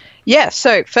 Yeah,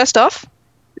 so first off,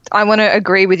 I want to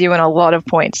agree with you on a lot of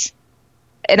points.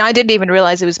 And I didn't even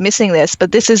realize it was missing this,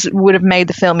 but this would have made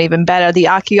the film even better. The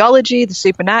archaeology, the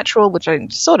supernatural, which I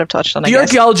sort of touched on, The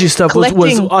archaeology stuff was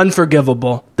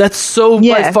unforgivable. That's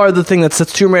by far the thing that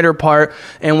sets Tomb Raider apart,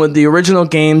 and with the original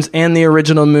games and the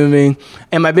original movie.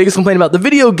 And my biggest complaint about the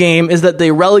video game is that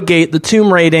they relegate the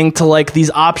tomb raiding to like these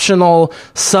optional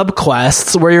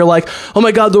subquests where you're like, oh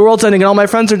my god, the world's ending and all my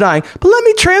friends are dying, but let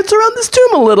me trance around this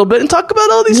tomb a little bit and talk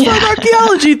about all these fun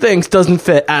archaeology things. Doesn't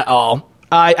fit at all.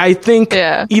 I think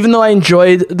even though I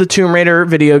enjoyed the Tomb Raider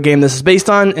video game this is based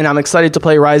on, and I'm excited to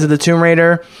play Rise of the Tomb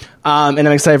Raider, and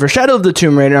I'm excited for Shadow of the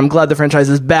Tomb Raider, I'm glad the franchise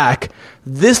is back.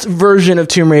 This version of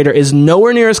Tomb Raider is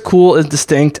nowhere near as cool as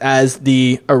distinct as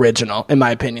the original, in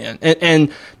my opinion.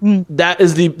 And that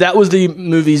was the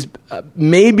movie's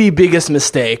maybe biggest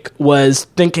mistake, was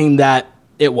thinking that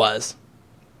it was.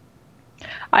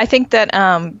 I think that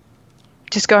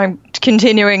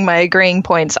continuing my agreeing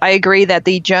points, I agree that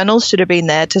the journals should have been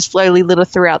there to slowly little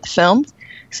throughout the film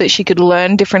so that she could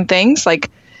learn different things. Like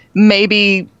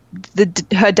maybe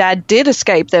her dad did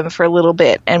escape them for a little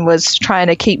bit and was trying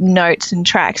to keep notes and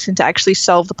tracks and to actually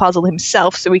solve the puzzle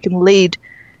himself so we can lead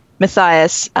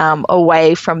Matthias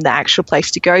away from the actual place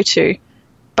to go to.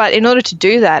 But in order to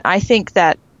do that, I think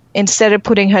that instead of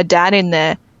putting her dad in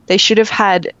there, they should have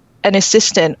had an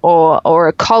assistant or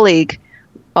a colleague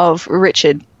of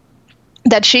Richard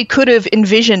that she could have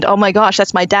envisioned, oh my gosh,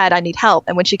 that's my dad, I need help.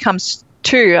 And when she comes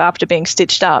to after being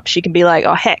stitched up, she can be like,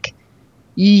 oh heck,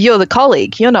 you're the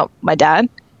colleague, you're not my dad.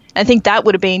 I think that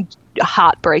would have been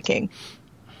heartbreaking.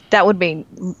 That would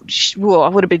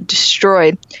have been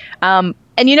destroyed. And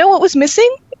you know what was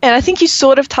missing? And I think you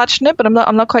sort of touched on it, but I'm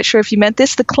not quite sure if you meant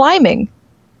this. The climbing.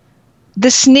 The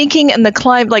sneaking and the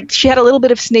climb, like she had a little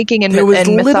bit of sneaking and there was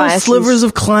little slivers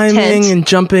of climbing and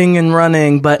jumping and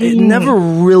running, but it never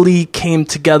really came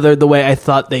together the way I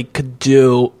thought they could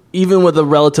do, even with a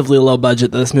relatively low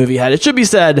budget that this movie had. It should be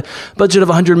said, budget of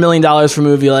 $100 million for a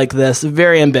movie like this,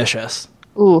 very ambitious.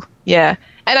 Ooh, yeah.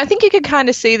 And I think you could kind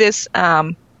of see this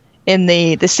in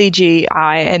the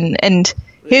CGI. And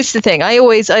here's the thing, I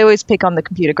always pick on the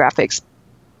computer graphics,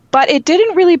 but it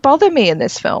didn't really bother me in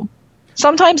this film.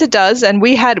 Sometimes it does, and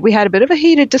we had a bit of a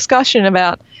heated discussion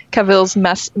about Cavill's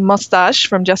mustache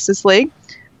from Justice League,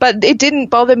 but it didn't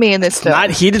bother me in this film. Not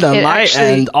heated on my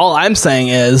end. All I'm saying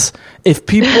is, if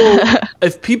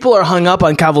people are hung up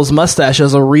on Cavill's mustache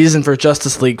as a reason for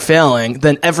Justice League failing,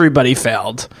 then everybody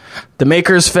failed. The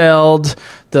makers failed,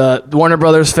 the Warner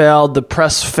Brothers failed, the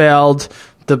press failed,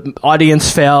 the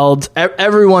audience failed,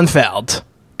 everyone failed.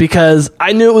 Because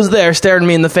I knew it was there, staring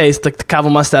me in the face, like the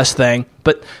Cavill mustache thing.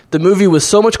 But the movie was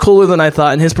so much cooler than I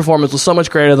thought, and his performance was so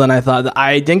much greater than I thought, that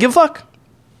I didn't give a fuck.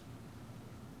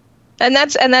 And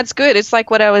that's good. It's like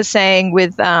what I was saying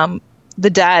with the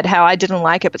dad, how I didn't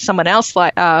like it, but someone else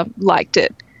liked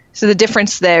it. So the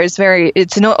difference there is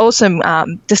it's an awesome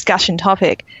discussion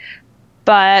topic.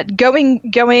 But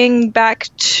going back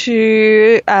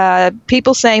to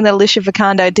people saying that Alicia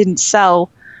Vikander didn't sell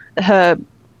her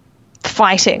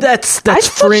fighting. That's fringe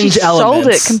fringe elements. Sold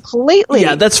it completely.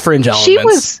 Yeah, that's fringe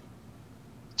elements.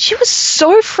 She was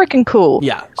so freaking cool.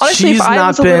 Yeah, honestly, if I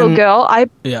was a little girl,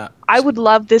 yeah. I would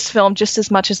love this film just as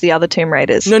much as the other Tomb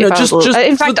Raiders. No, just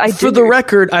in fact, for the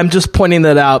record, I'm just pointing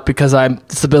that out because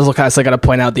it's the Bizzlecast. I got to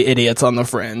point out the idiots on the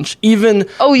fringe. Even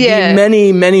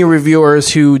the many reviewers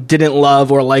who didn't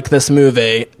love or like this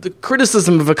movie, the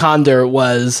criticism of Vikander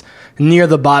was near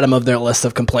the bottom of their list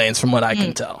of complaints, from what I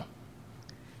can tell.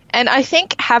 And I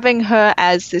think having her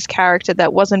as this character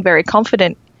that wasn't very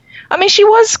confident. I mean, she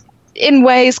was in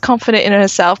ways confident in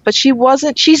herself, but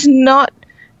she's not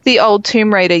the old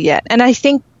Tomb Raider yet. And I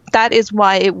think that is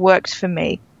why it worked for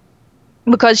me.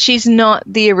 Because she's not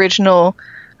the original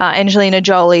Angelina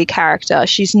Jolie character.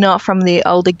 She's not from the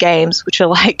older games, which are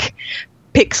like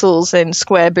pixels and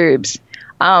square boobs.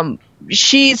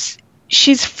 She's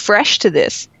fresh to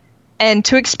this. And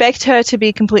to expect her to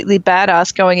be completely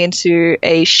badass going into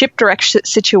a shipwreck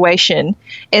situation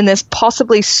in this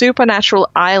possibly supernatural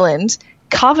island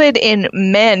covered in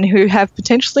men who have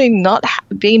potentially not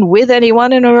been with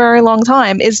anyone in a very long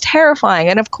time is terrifying.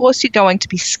 And of course you're going to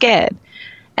be scared.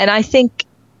 And I think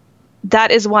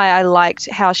that is why I liked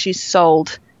how she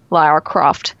sold Lara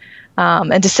Croft.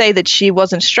 And to say that she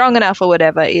wasn't strong enough or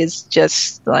whatever is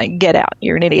just like, get out.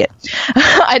 You're an idiot.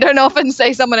 I don't often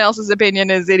say someone else's opinion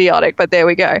is idiotic, but there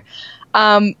we go.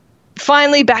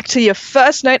 Finally, back to your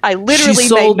first note. I literally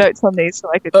made notes on these so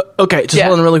I could... okay, just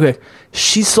hold on really quick.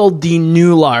 She sold the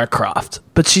new Lara Croft,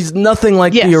 but she's nothing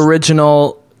like the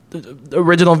original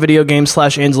video game /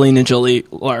 Angelina Jolie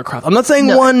Lara Croft. I'm not saying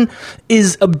one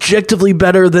is objectively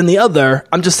better than the other.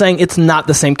 I'm just saying it's not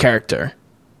the same character.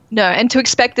 No, and to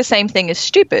expect the same thing is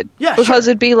stupid. Yeah, because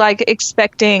it'd be like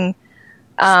expecting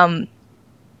someone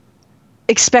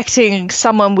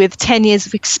with 10 years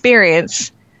of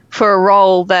experience for a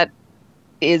role that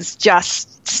is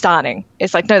just starting.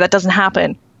 It's like, no, that doesn't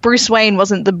happen. Bruce Wayne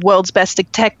wasn't the world's best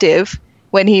detective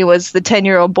when he was the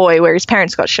 10-year-old boy where his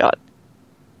parents got shot.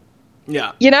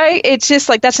 Yeah. You know, it's just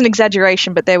like, that's an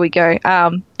exaggeration, but there we go.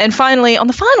 And finally, on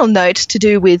the final note to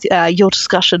do with your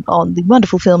discussion on the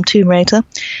wonderful film Tomb Raider,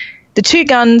 the two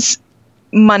guns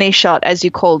money shot, as you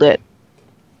called it,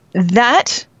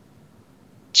 that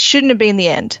shouldn't have been the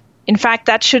end. In fact,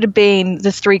 that should have been the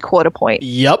 3/4 point.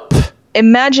 Yep.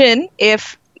 Imagine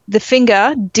if the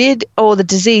finger did, or the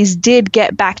disease did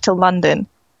get back to London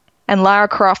and Lara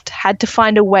Croft had to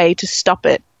find a way to stop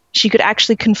it. She could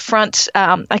actually confront,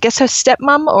 I guess, her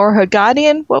stepmom or her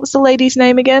guardian. What was the lady's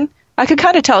name again? I could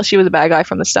kind of tell she was a bad guy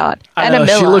from the start. I know,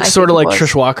 she looks sort of like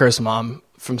Trish Walker's mom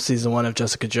from season 1 of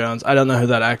Jessica Jones. I don't know who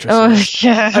that actress is.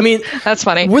 Yeah. I mean, that's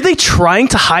funny. Were they trying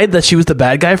to hide that she was the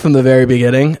bad guy from the very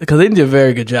beginning? Because they didn't do a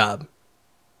very good job.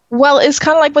 Well, it's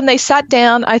kind of like when they sat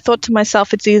down, I thought to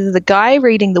myself, it's either the guy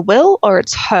reading the will or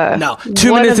it's her. No,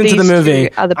 2 minutes into the movie,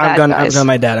 I'm going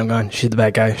my dad. I'm going, she's the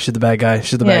bad guy. She's the bad guy.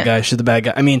 She's the bad guy. She's the bad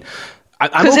guy. I mean,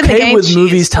 I'm okay with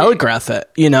movies telegraph it,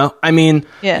 you know? I mean,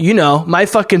 you know, my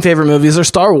fucking favorite movies are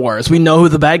Star Wars. We know who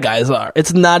the bad guys are.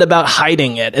 It's not about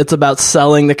hiding it. It's about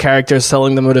selling the characters,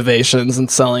 selling the motivations, and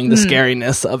selling the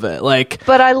scariness of it.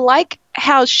 But I like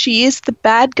how she is the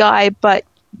bad guy, but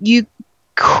you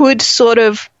could sort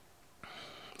of...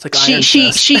 Like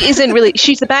she isn't really...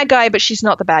 She's the bad guy, but she's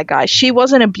not the bad guy. She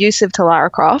wasn't abusive to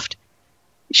Lara Croft.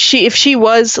 If she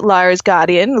was Lara's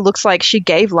guardian, it looks like she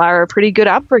gave Lara a pretty good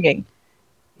upbringing.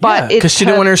 But because she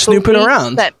didn't want her snooping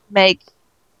around. But I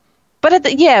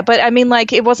mean,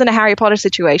 like, it wasn't a Harry Potter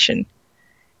situation.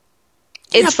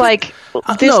 It's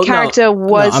this character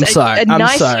was a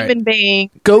nice human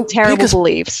being with terrible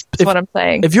beliefs. That's what I'm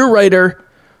saying. If you're a writer,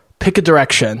 pick a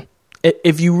direction.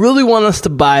 If you really want us to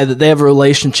buy that they have a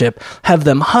relationship, have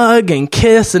them hug and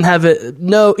kiss and have it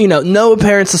no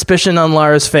apparent suspicion on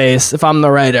Lara's face. If I'm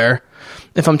the writer,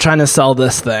 if I'm trying to sell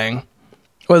this thing,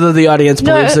 whether the audience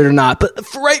believes it or not. But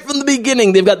right from the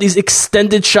beginning, they've got these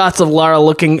extended shots of Lara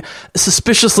looking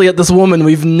suspiciously at this woman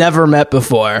we've never met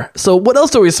before. So what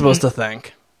else are we supposed to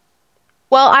think?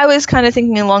 Well, I was kind of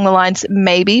thinking along the lines,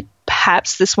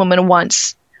 perhaps this woman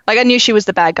once, like, I knew she was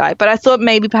the bad guy, but I thought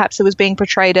maybe perhaps it was being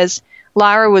portrayed as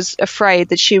Lara was afraid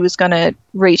that she was going to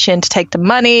reach in to take the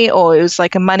money, or it was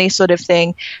like a money sort of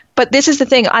thing. But this is the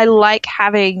thing. I like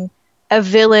having a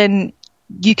villain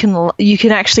you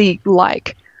can actually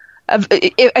like.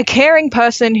 A caring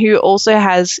person who also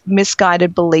has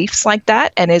misguided beliefs like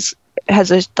that and has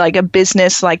a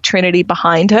business like Trinity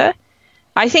behind her.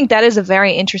 I think that is a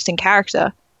very interesting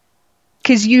character,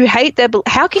 because you hate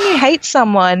how can you hate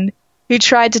someone who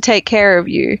tried to take care of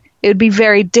you it would be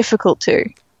very difficult to.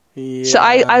 Yeah. So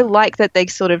I like that they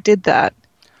sort of did that.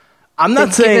 I'm not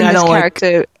They've saying given I this don't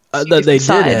character like that they did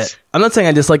sides. it. I'm not saying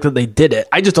I dislike that they did it.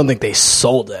 I just don't think they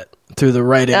sold it through the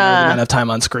writing or the amount of time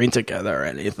on screen together or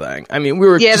anything. I mean, we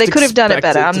were Yeah, just they could have done it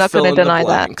better. expected I'm to not fill going to in the deny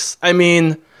that. blanks. I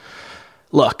mean,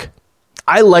 look,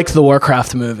 I like the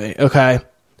Warcraft movie, okay?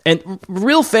 And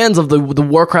real fans of the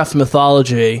Warcraft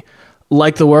mythology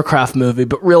like the Warcraft movie,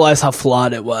 but realize how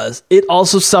flawed it was. It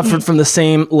also suffered from the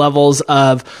same levels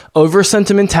of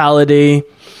over-sentimentality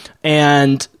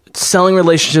and selling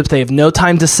relationships they have no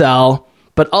time to sell,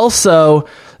 but also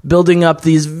building up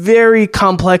these very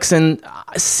complex and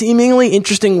seemingly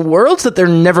interesting worlds that they're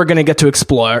never going to get to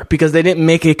explore because they didn't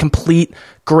make a complete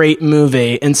great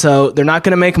movie, and so they're not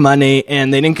going to make money,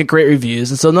 and they didn't get great reviews,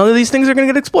 and so none of these things are going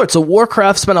to get explored. So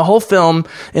Warcraft spent a whole film,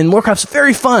 and Warcraft's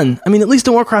very fun. I mean, at least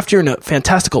in Warcraft you're in a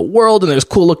fantastical world, and there's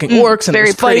cool looking orcs, and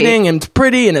there's fighting, and it's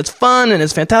pretty, and it's fun, and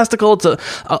it's fantastical. It's a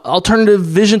alternative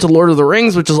vision to Lord of the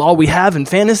Rings, which is all we have in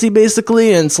fantasy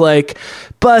basically, and it's like,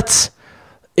 but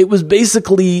it was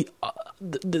basically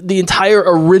the entire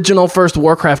original first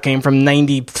Warcraft game from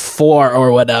 94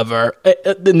 or whatever,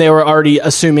 and they were already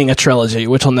assuming a trilogy,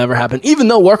 which will never happen. Even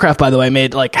though Warcraft, by the way,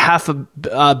 made like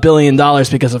 $500 million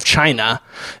because of China,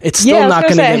 it's still not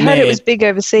going to get made. I heard it was big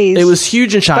overseas. It was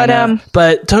huge in China,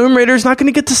 but Tomb Raider's not going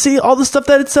to get to see all the stuff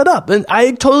that it set up. And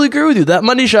I totally agree with you. That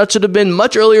money shot should have been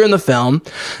much earlier in the film,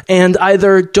 and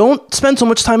either don't spend so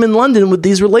much time in London with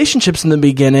these relationships in the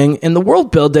beginning and the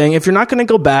world building if you're not going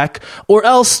to go back, or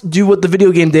else do what the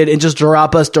video game did and just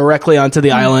drop us directly onto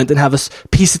the island and have us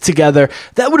piece it together.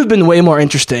 That would have been way more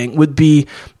interesting. Would be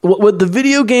what the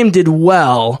video game did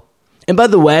well. And by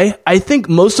the way, I think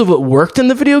most of what worked in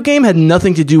the video game had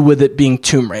nothing to do with it being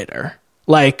Tomb Raider.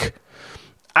 Like,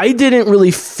 I didn't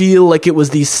really feel like it was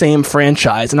the same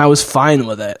franchise, and I was fine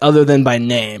with it, other than by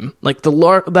name. Like the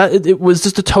lore, it was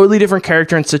just a totally different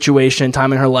character and situation,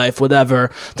 time in her life,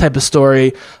 whatever type of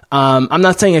story. I'm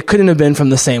not saying it couldn't have been from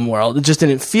the same world. It just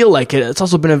didn't feel like it. It's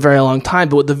also been a very long time.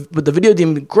 But what the video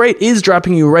game did great is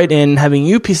dropping you right in, having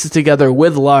you piece it together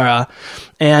with Lara,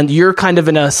 and you're kind of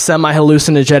in a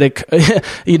semi-hallucinogenic,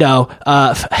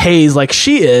 haze like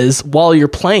she is while you're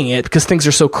playing it, because things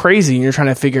are so crazy and you're trying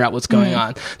to figure out what's going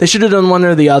on. They should have done one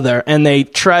or the other, and they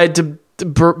tried to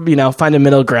find a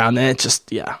middle ground, and it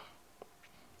just, yeah.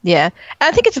 Yeah,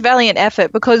 I think it's a valiant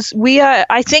effort because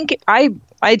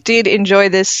I did enjoy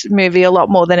this movie a lot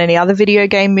more than any other video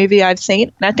game movie I've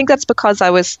seen, and I think that's because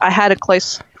I had a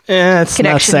close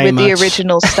connection with the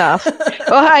original stuff.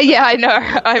 Well, yeah, I know.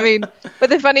 I mean,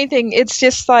 but the funny thing, it's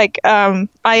just like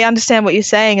I understand what you're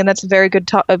saying, and that's a very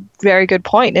good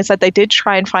point. Is that they did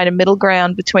try and find a middle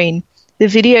ground between the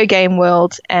video game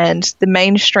world and the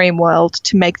mainstream world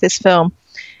to make this film.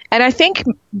 And I think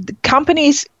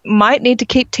companies might need to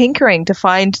keep tinkering to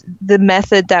find the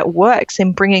method that works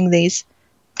in bringing these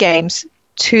games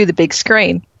to the big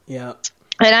screen. Yeah.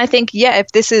 And I think,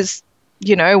 if this is,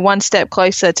 one step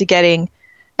closer to getting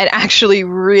an actually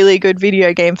really good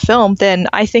video game film, then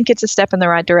I think it's a step in the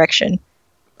right direction.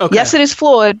 Okay. Yes, it is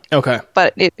flawed. Okay.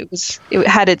 But it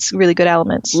had its really good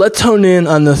elements. Let's hone in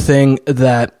on the thing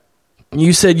that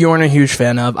you said you weren't a huge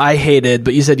fan of. I hated,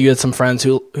 but you said you had some friends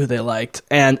who they liked.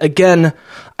 And again,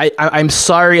 I'm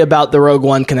sorry about the Rogue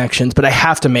One connections, but I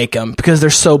have to make them because they're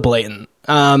so blatant.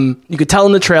 You could tell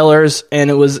in the trailers, and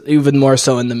it was even more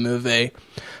so in the movie.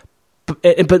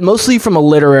 But mostly from a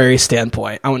literary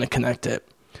standpoint, I want to connect it.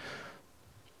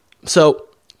 So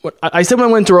I said when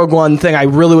I went to Rogue One, thing I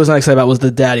really was not excited about was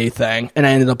the daddy thing, and I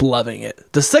ended up loving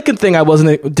it. The second thing I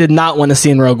did not want to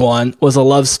see in Rogue One was a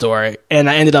love story, and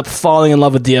I ended up falling in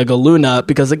love with Diego Luna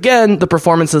because, again, the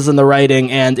performances and the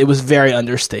writing, and it was very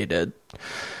understated.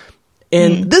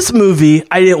 In this movie,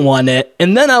 I didn't want it,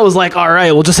 and then I was like, all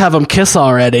right, we'll just have them kiss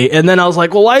already. And then I was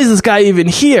like, well, why is this guy even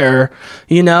here?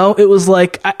 It was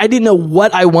like, I didn't know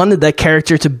what I wanted that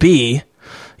character to be.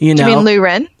 Do you mean Lu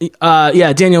Ren?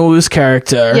 Yeah, Daniel Wu's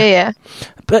character. Yeah.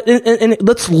 But and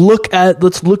let's look at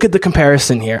the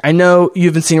comparison here. I know you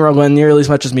haven't seen Rogue One nearly as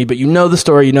much as me, but you know the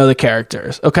story, you know the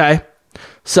characters. Okay,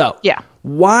 so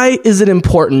why is it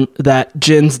important that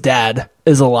Jin's dad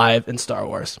is alive in Star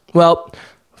Wars? Well,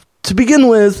 to begin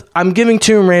with, I'm giving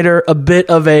Tomb Raider a bit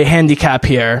of a handicap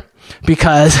here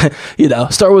because,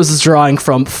 Star Wars is drawing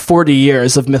from 40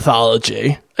 years of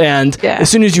mythology. And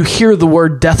as soon as you hear the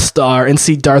word Death Star and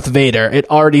see Darth Vader, it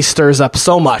already stirs up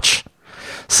so much.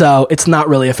 So it's not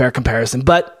really a fair comparison,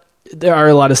 but there are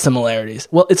a lot of similarities.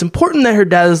 Well, it's important that her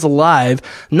dad is alive,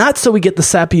 not so we get the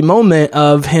sappy moment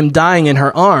of him dying in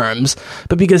her arms,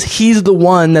 but because he's the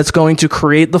one that's going to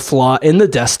create the flaw in the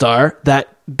Death Star that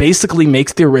basically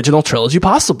makes the original trilogy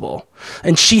possible.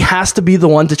 And she has to be the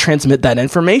one to transmit that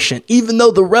information, even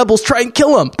though the rebels try and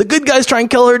kill him. The good guys try and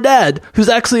kill her dad, who's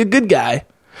actually a good guy.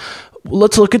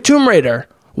 Let's look at Tomb Raider.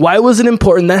 Why was it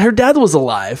important that her dad was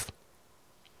alive?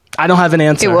 I don't have an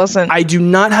answer. It wasn't. I do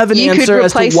not have an You could answer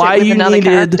as to replace it why with you another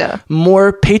needed character.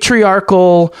 more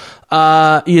patriarchal,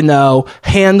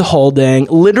 hand holding,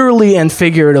 literally and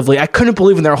figuratively. I couldn't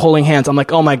believe when they were holding hands. I'm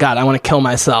like, oh my God, I want to kill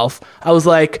myself. I was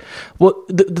like, well,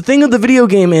 the thing of the video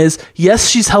game is, yes,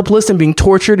 she's helpless and being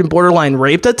tortured and borderline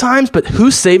raped at times, but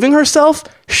who's saving herself?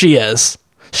 She is.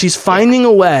 She's finding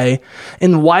a way.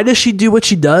 And why does she do what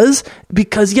she does?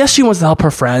 Because yes, she wants to help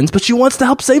her friends, but she wants to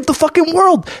help save the fucking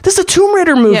world. This is a Tomb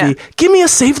Raider movie. Yeah. Give me a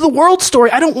save the world story.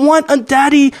 I don't want a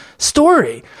daddy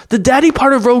story. The daddy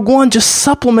part of Rogue One just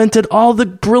supplemented all the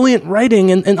brilliant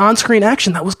writing and on-screen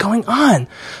action that was going on.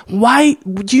 Why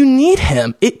do you need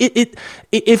him?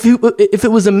 If it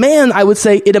was a man, I would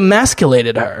say it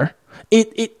emasculated her.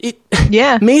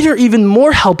 It made her even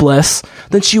more helpless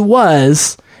than she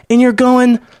was. And you're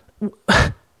going,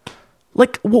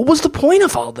 like, what was the point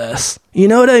of all this? You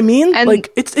know what I mean? And,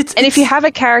 like, it's if you have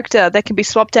a character that can be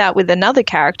swapped out with another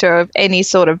character of any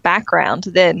sort of background,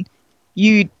 then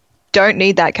you don't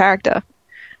need that character.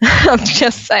 I'm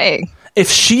just saying. If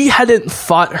she hadn't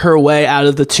fought her way out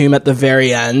of the tomb at the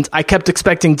very end, I kept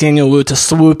expecting Daniel Wu to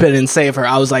swoop in and save her.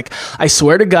 I was like, I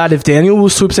swear to God, if Daniel Wu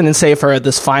swoops in and save her at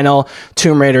this final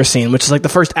Tomb Raider scene, which is like the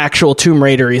first actual Tomb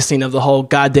Raider-y scene of the whole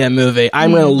goddamn movie,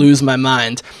 I'm going to lose my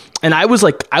mind. And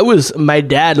my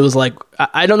dad was like,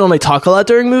 I don't normally talk a lot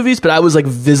during movies, but I was like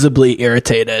visibly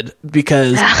irritated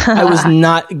because I was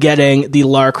not getting the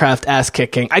Lara Croft ass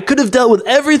kicking. I could have dealt with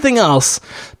everything else,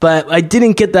 but I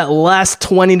didn't get that last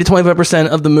 20 to 25%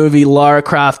 of the movie. Lara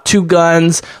Croft, 2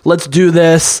 guns, let's do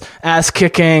this, ass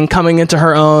kicking, coming into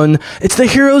her own. It's the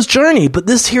hero's journey, but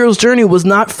this hero's journey was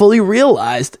not fully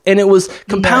realized. And it was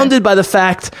compounded by the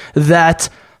fact that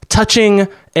touching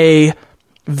a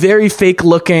very fake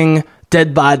looking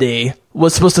dead body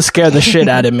was supposed to scare the shit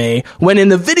out of me, when in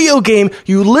the video game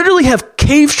you literally have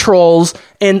cave trolls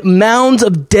and mounds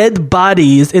of dead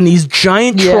bodies and these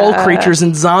giant troll creatures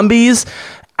and zombies.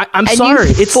 I'm sorry,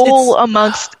 it's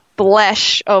amongst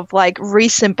flesh of like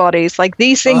recent bodies. Like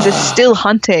these things are still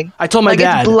hunting. I told my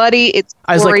dad, it's bloody, it's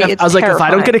gory, I was like, if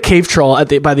I don't get a cave troll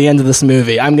by the end of this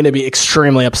movie, I'm going to be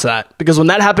extremely upset, because when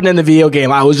that happened in the video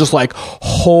game, I was just like,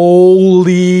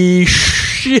 holy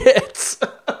shit.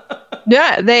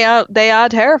 Yeah, they are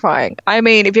terrifying. I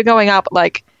mean, if you're going up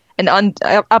like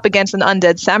up against an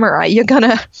undead samurai, you're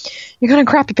gonna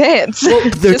crap your pants. Well,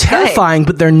 they're terrifying,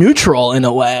 but they're neutral in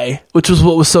a way, which was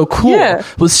what was so cool. Yeah.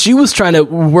 Was she was trying to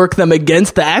work them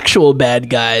against the actual bad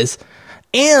guys.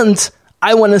 And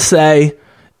I want to say,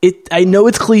 I know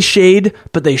it's cliched,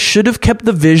 but they should have kept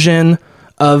the vision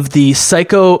of the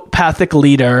psychopathic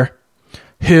leader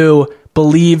who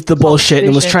believed the bullshit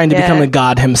and was trying to become a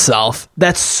god himself.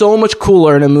 That's so much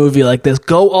cooler in a movie like this.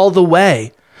 Go all the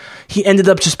way. He ended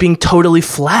up just being totally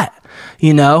flat,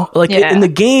 you know? Like in the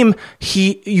game,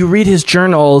 you read his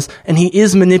journals and he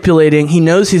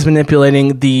knows he's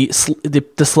manipulating the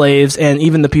slaves and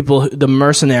even the people, the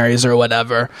mercenaries or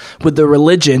whatever, with the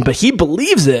religion, but he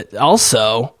believes it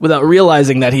also without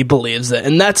realizing that he believes it.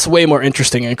 And that's way more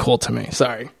interesting and cool to me.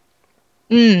 Sorry.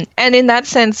 And in that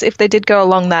sense, if they did go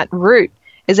along that route,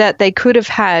 is that they could have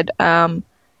had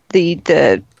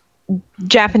the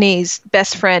Japanese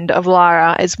best friend of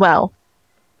Lara as well,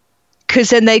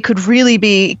 because then they could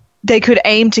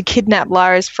aim to kidnap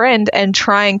Lara's friend and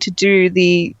trying to do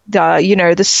the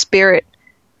spirit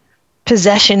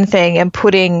possession thing and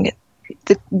putting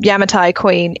the Yamatai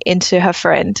queen into her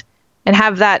friend. And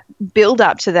have that build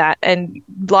up to that, and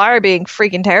Lara being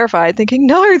freaking terrified, thinking,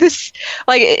 no, this,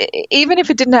 like, even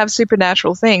if it didn't have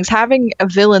supernatural things, having a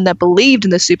villain that believed in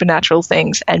the supernatural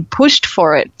things and pushed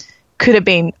for it could have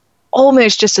been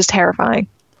almost just as terrifying.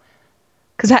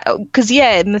 Because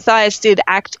Matthias did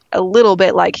act a little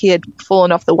bit like he had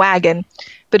fallen off the wagon,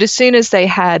 but as soon as they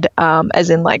had,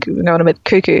 as in, like, going a bit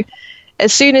cuckoo,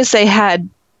 as soon as they had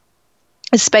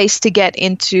a space to get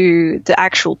into the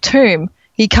actual tomb,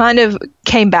 he kind of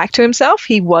came back to himself.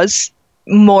 He was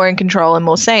more in control and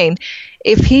more sane.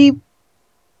 If he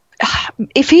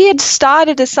had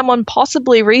started as someone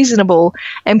possibly reasonable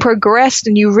and progressed,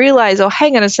 and you realize, oh,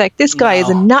 hang on a sec, this guy is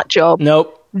a nut job.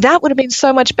 Nope. That would have been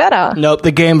so much better. Nope.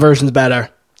 The game version's better.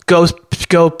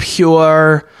 Go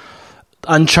pure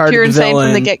Uncharted pure and villain. Sane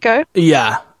from the get-go?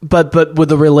 Yeah. But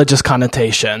with a religious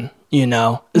connotation, you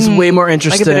know? It's way more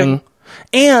interesting.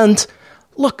 And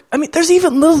look, I mean, there's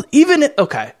even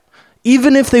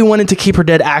if they wanted to keep her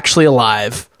dead actually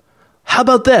alive, how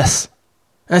about this?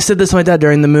 And I said this to my dad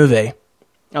during the movie.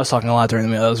 I was talking a lot during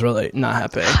the movie. I was really not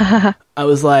happy. I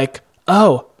was like,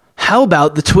 oh, how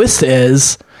about the twist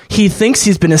is he thinks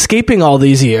he's been escaping all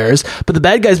these years, but the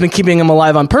bad guy's been keeping him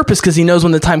alive on purpose because he knows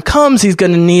when the time comes, he's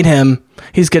going to need him.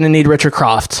 He's going to need Richard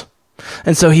Croft.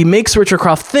 And so he makes Richard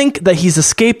Croft think that he's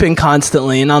escaping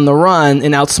constantly and on the run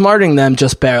and outsmarting them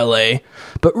just barely.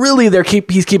 But really,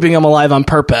 he's keeping him alive on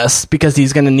purpose because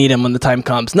he's going to need him when the time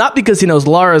comes. Not because he knows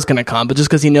Laura's going to come, but just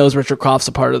because he knows Richard Croft's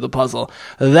a part of the puzzle.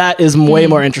 That is way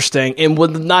more interesting and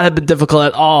would not have been difficult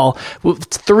at all. With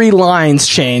 3 lines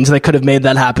changed, they could have made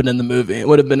that happen in the movie. It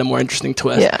would have been a more interesting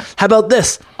twist. Yeah. How about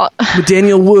this? With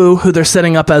Daniel Wu, who they're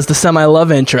setting up as the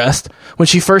semi-love interest, when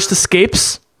she first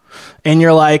escapes... and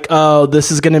you're like, oh, this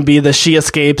is going to be the she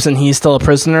escapes and he's still a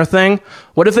prisoner thing.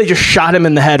 What if they just shot him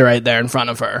in the head right there in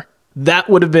front of her? That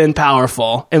would have been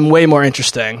powerful and way more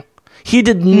interesting. He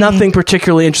did nothing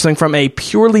particularly interesting from a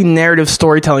purely narrative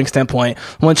storytelling standpoint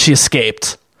once she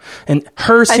escaped. And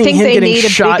her seeing him getting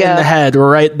shot in the head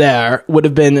right there would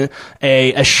have been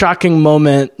a shocking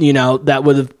moment, you know, that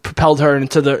would have propelled her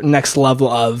into the next level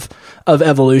of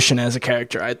evolution as a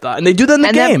character, I thought. And they do that in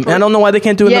the game. I don't know why they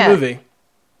can't do it in the movie.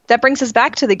 That brings us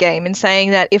back to the game and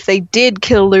saying that if they did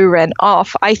kill Lu Ren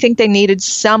off, I think they needed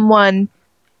someone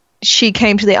she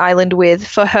came to the island with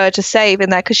for her to save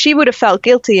in that, because she would have felt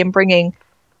guilty in bringing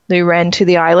Lu Ren to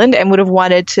the island and would have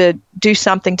wanted to do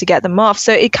something to get them off.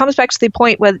 So it comes back to the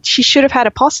point where she should have had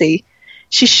a posse.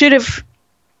 She should have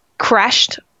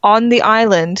crashed on the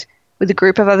island with a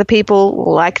group of other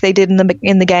people like they did in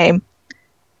the game.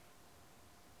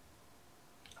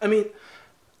 I mean,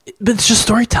 but it's just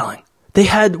storytelling. They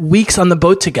had weeks on the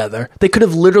boat together. They could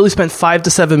have literally spent 5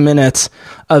 to 7 minutes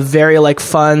of very like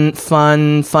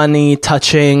funny,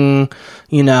 touching,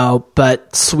 you know,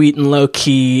 but sweet and low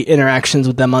key interactions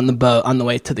with them on the boat on the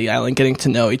way to the island, getting to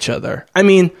know each other. I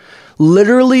mean,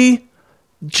 literally,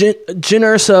 Jyn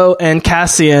Erso and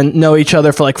Cassian know each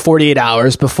other for like 48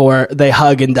 hours before they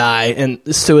hug and die in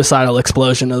the suicidal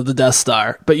explosion of the Death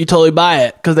Star. But you totally buy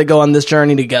it because they go on this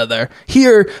journey together.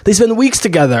 Here, they spend weeks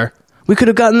together. We could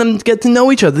have gotten them to get to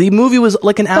know each other. The movie was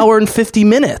like an hour and 50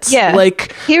 minutes. Yeah.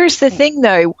 Like, here's the thing,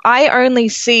 though. I only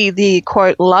see the,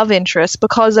 quote, love interest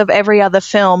because of every other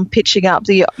film pitching up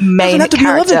the main character. Be a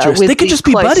love interest. They could just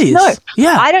be buddies. No.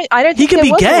 Yeah. I don't think he can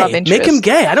be was gay. A love interest. Make him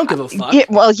gay. I don't give a fuck. Yeah,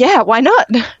 well, yeah, why not?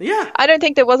 Yeah. I don't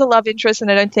think there was a love interest,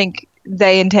 and I don't think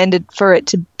they intended for it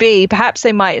to be. Perhaps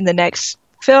they might in the next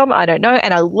film. I don't know.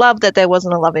 And I love that there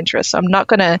wasn't a love interest, so I'm not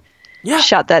going to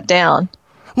shut that down.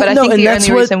 But I think the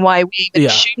only reason why we even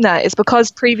assume that is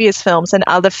because previous films and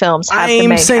other films have the main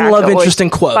character. I'm saying love interest in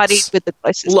quotes. Buddied with the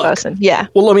closest person. Yeah.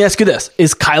 Well, let me ask you this.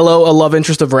 Is Kylo a love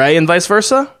interest of Rey and vice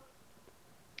versa?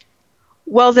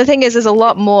 Well, the thing is, there's a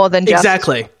lot more than just...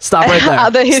 Exactly. Stop right there.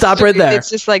 Other history. Stop right there. It's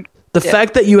just like... The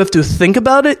fact that you have to think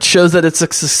about it shows that it's a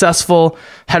successful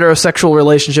heterosexual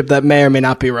relationship that may or may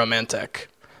not be romantic.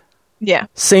 Yeah.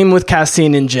 Same with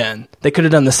Cassian and Jyn. They could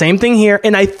have done the same thing here,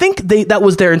 and I think that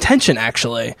was their intention,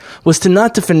 actually, was to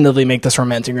not definitively make this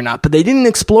romantic or not, but they didn't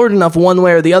explore it enough one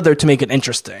way or the other to make it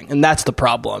interesting, and that's the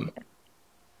problem.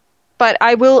 But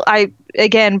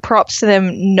again, props to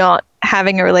them not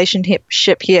having a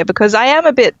relationship here, because I am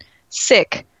a bit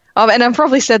sick of, and I've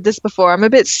probably said this before, I'm a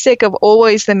bit sick of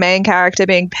always the main character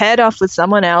being paired off with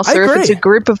someone else, or if it's a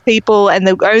group of people and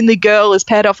the only girl is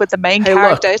paired off with the main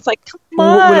character. Look, it's like, come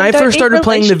on, when I first started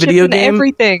playing the video game,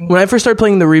 everything. When I first started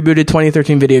playing the rebooted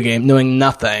 2013 video game, knowing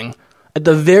nothing, at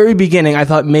the very beginning, I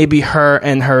thought maybe her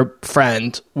and her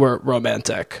friend were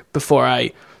romantic before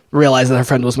I realized that her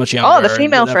friend was much younger. Oh, the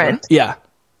female friend? Yeah.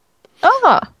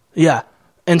 Oh. Yeah.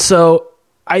 And so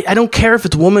I don't care if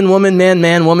it's woman,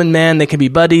 man, woman, man. They can be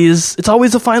buddies. It's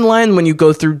always a fine line when you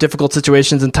go through difficult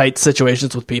situations and tight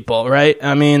situations with people, right?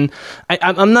 I mean,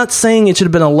 I'm not saying it should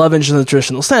have been a love interest in the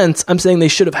traditional sense. I'm saying they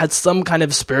should have had some kind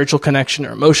of spiritual connection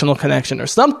or emotional connection or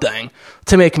something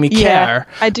to make me care.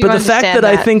 I do but the fact that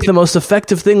I think the most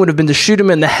effective thing would have been to shoot him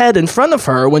in the head in front of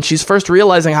her when she's first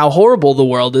realizing how horrible the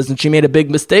world is and she made a big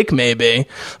mistake, maybe,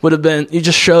 would have been, it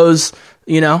just shows,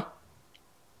 you know.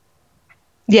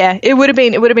 Yeah, it would have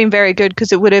been very good,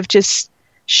 because it would have just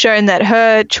shown that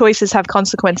her choices have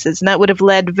consequences, and that would have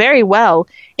led very well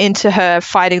into her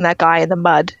fighting that guy in the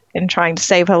mud and trying to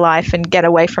save her life and get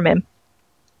away from him.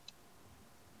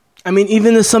 I mean,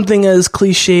 even as something as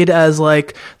cliched as,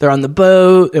 like, they're on the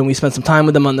boat, and we spent some time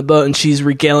with them on the boat, and she's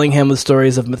regaling him with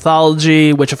stories of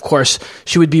mythology, which, of course,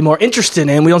 she would be more interested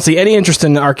in. We don't see any interest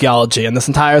in archaeology in this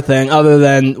entire thing, other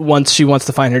than once she wants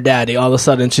to find her daddy, all of a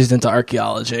sudden she's into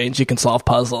archaeology, and she can solve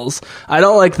puzzles. I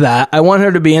don't like that. I want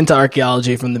her to be into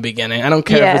archaeology from the beginning. I don't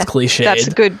care if it's cliched. That's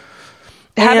good.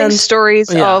 having And-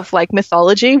 stories yeah. of like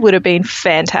mythology would have been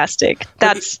fantastic.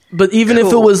 But even if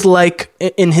it cool. was like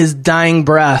in his dying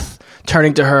breath,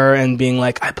 turning to her and being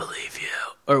like, "I believe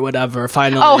you," or whatever.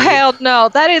 Finally, oh hell no,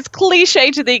 that is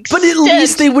cliche to the extent. But at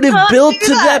least they would have Can't built do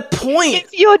to that point. If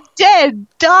you're dead,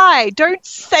 die. Don't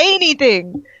say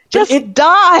anything. Just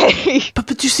die.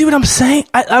 But you see what I'm saying?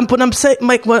 What I'm saying,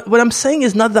 Mike. What I'm saying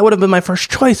is not that would have been my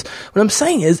first choice. What I'm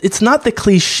saying is it's not the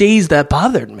cliches that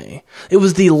bothered me. It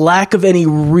was the lack of any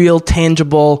real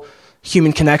tangible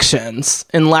human connections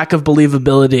and lack of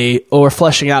believability or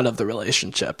fleshing out of the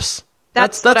relationships.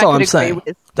 That's what I all could I'm agree saying.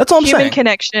 with. That's all I'm Human saying.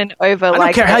 connection over I don't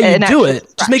like care how you an do actual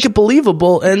it. Just make it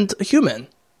believable and human.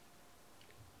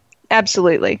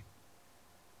 Absolutely.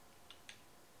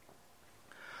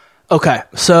 Okay,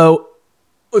 so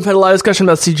we've had a lot of discussion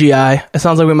about CGI. It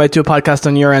sounds like we might do a podcast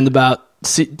on your end about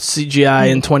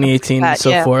CGI in 2018 and so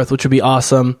yeah. forth, which would be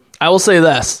awesome. I will say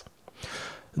this.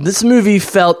 This movie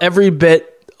felt every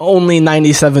bit only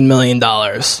 $97 million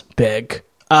big.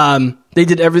 They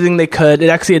did everything they could. It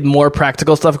actually had more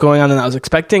practical stuff going on than I was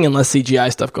expecting and less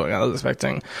CGI stuff going on than I was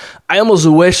expecting. I almost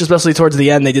wish, especially towards the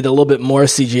end, they did a little bit more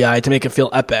CGI to make it feel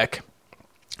epic.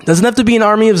 Doesn't have to be an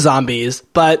army of zombies,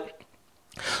 but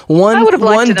I would have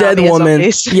liked one an dead army of woman.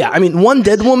 zombies. Yeah, I mean, one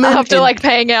dead woman. After like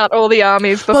paying out all the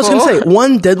armies before. I was going to say,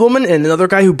 one dead woman and another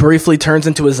guy who briefly turns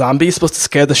into a zombie is supposed to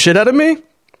scare the shit out of me.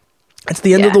 It's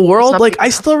the end of the world. Like, I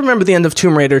still remember the end of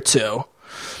Tomb Raider 2,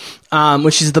 when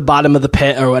she's at the bottom of the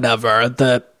pit or whatever,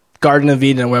 the Garden of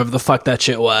Eden or whatever the fuck that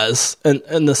shit was,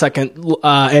 in the second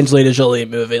Angelina Jolie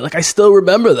movie. Like, I still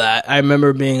remember that. I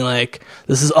remember being like,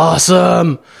 this is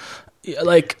awesome.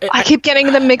 Like, I keep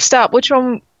getting them mixed up. Which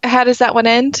one? How does that one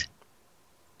end?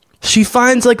 she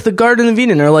finds like the Garden of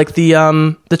Eden or like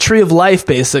the Tree of Life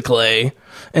basically,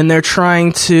 and they're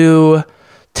trying to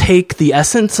take the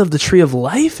essence of the Tree of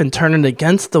Life and turn it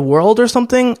against the world or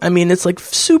something. I mean, it's like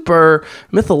super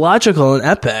mythological and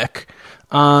epic.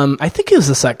 I think it was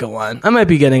the second one. I might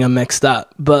be getting them mixed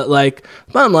up, but like,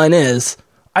 bottom line is,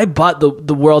 I bought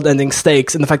the world-ending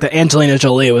stakes and the fact that Angelina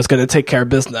Jolie was going to take care of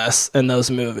business in those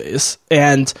movies.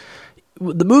 And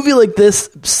the movie like this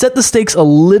set the stakes a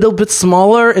little bit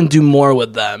smaller and do more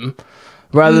with them.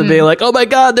 Rather than being like, oh my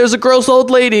god, there's a gross old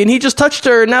lady and he just touched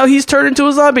her and now he's turned into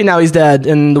a zombie. Now he's dead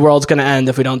and the world's going to end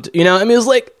if we don't, you know? I mean, it was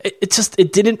like,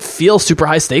 it didn't feel super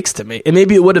high stakes to me. And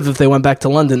maybe it would have if they went back to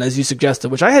London, as you suggested,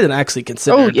 which I hadn't actually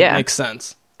considered. Oh, yeah. It makes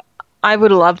sense. I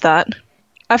would have loved that.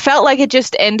 I felt like it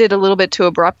just ended a little bit too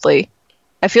abruptly.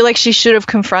 I feel like she should have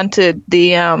confronted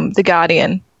the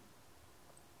Guardian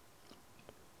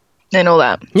and all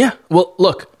that. Yeah. Well,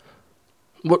 look,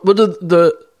 what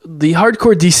the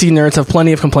hardcore DC nerds have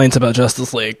plenty of complaints about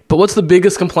Justice League, but what's the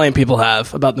biggest complaint people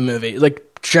have about the movie?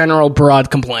 Like, general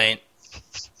broad complaint.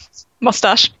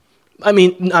 Mustache. I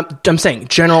mean, I'm saying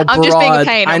general broad. I'm just being a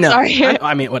pain. I I'm know. sorry.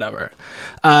 I mean, whatever.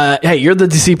 Hey, you're the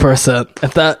DC person.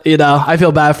 If that, you know, I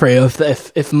feel bad for you.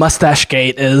 If Mustache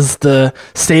Gate is the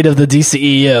state of the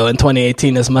DCEU in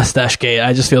 2018 is Mustache Gate,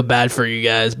 I just feel bad for you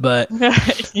guys. But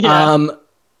Yeah.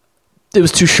 it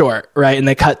was too short, right? And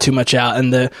they cut too much out.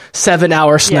 And the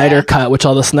 7-hour Snyder cut, which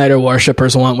all the Snyder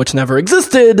worshippers want, which never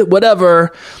existed,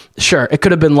 whatever. Sure, it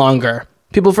could have been longer.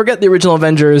 People forget the original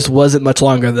Avengers wasn't much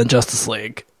longer than Justice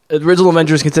League. The original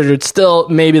Avengers is considered still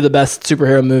maybe the best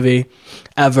superhero movie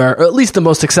ever, or at least the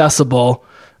most accessible.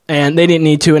 And they didn't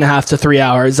need 2.5 to 3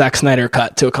 hours Zack Snyder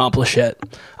cut to accomplish it.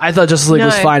 I thought Justice League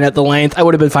was fine at the length. I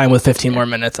would have been fine with 15 more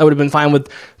minutes. I would have been fine with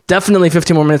definitely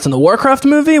 15 more minutes in the Warcraft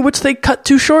movie, which they cut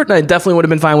too short. And I definitely would have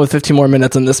been fine with 15 more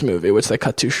minutes in this movie, which they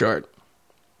cut too short.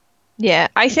 Yeah,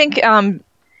 I think, and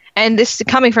this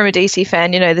coming from a DC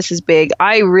fan, you know, this is big.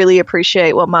 I really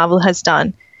appreciate what Marvel has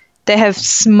done. They have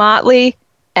smartly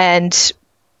and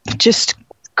just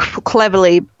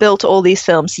cleverly built all these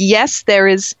films. Yes, there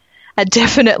is a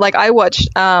definite, like, I watched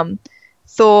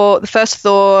Thor, the first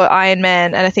Thor, Iron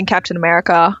Man, and I think Captain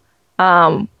America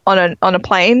on a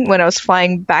plane when I was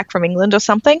flying back from England or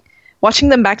something. Watching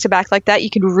them back to back like that, you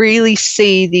can really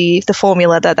see the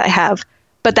formula that they have.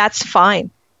 But that's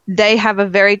fine. They have a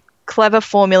very clever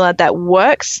formula that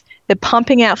works. They're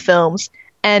pumping out films.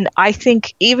 And I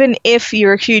think even if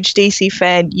you're a huge DC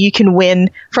fan, you can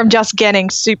win from just getting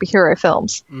superhero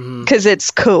films because it's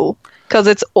cool, because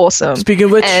it's awesome. Speaking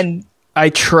of which, I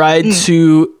tried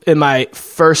to, in my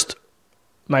first,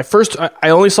 I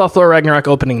only saw Thor Ragnarok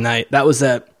opening night. That was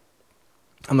it.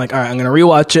 I'm like, all right, I'm going to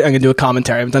rewatch it. I'm going to do a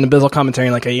commentary. I haven't done a Bizzle commentary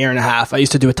in like a year and a half. I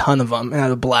used to do a ton of them and I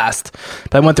had a blast.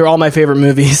 But I went through all my favorite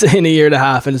movies in a year and a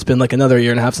half, and it's been like another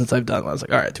year and a half since I've done it. I was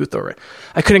like, all right, do Thor.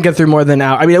 I couldn't get through more than an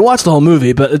hour. I mean, I watched the whole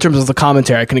movie, but in terms of the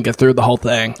commentary, I couldn't get through the whole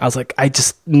thing. I was like, I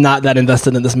just not that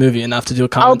invested in this movie enough to do a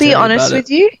commentary. I'll be honest with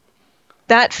you.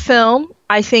 That film,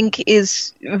 I think,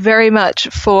 is very much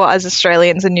for us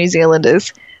Australians and New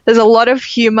Zealanders. There's a lot of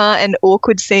humor and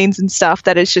awkward scenes and stuff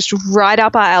that is just right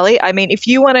up our alley. I mean, if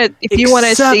you want to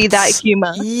see that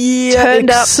humor turned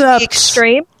up to the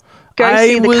extreme, go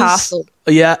see The Castle.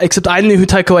 Yeah, except I knew who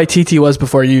Taika Waititi was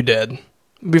before you did.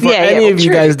 Before any of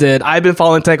you guys did. I've been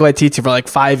following Taika Waititi for like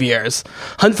 5 years.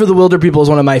 Hunt for the Wilder People is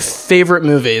one of my favorite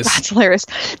movies. That's hilarious.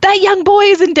 That young boy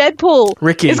is in Deadpool.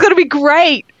 Ricky. It's going to be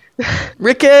great.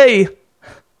 Ricky.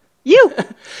 You.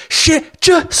 Shit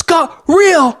just got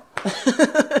real. But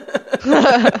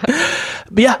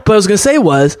I was gonna say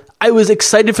I was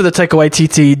excited for the Taika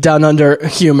Waititi Down Under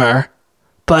humor,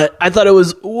 but I thought it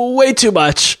was way too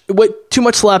much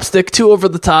slapstick, too over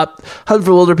the top. Hunt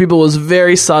for Wilder People was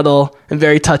very subtle and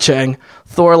very touching.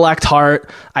 Thor lacked heart.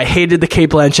 I hated the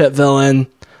Cate Blanchett villain.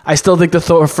 I still think the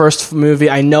Thor first movie,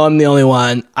 I know I'm the only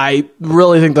one, I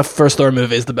really think the first Thor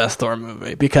movie is the best Thor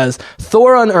movie, because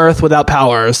Thor on Earth without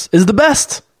powers is the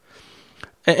best.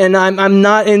 And I'm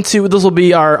not into, this will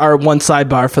be our one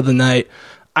sidebar for the night,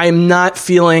 I'm not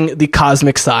feeling the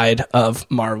cosmic side of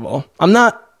Marvel.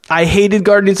 I hated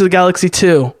Guardians of the Galaxy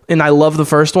 2, and I love the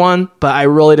first one, but I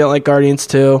really didn't like Guardians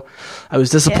 2. I was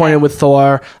disappointed with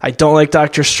Thor. I don't like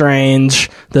Doctor Strange.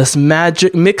 This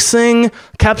magic, mixing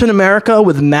Captain America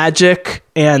with magic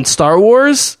and Star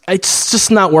Wars, it's just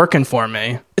not working for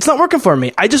me. It's not working for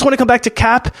me. I just want to come back to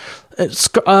Cap,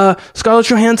 Scarlett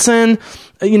Johansson,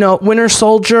 Winter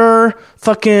Soldier,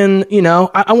 fucking,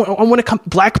 I want to come,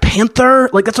 Black Panther,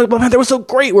 like, that's why Black Panther was so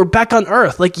great. We're back on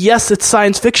Earth. Like, yes, it's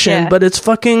science fiction, but it's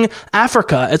fucking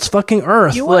Africa. It's fucking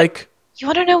Earth. You want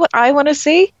to know what I want to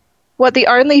see? What the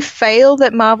only fail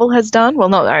that Marvel has done? Well,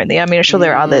 not only. I mean, I'm sure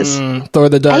there are others. Thor: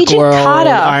 The Dark Agent World, Carter.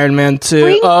 Iron Man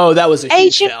 2. That was a huge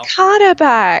Agent fail. Carter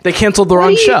back. They canceled the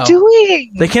wrong show. What are you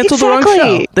doing? They canceled the wrong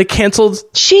show. They canceled.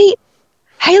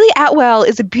 Hayley Atwell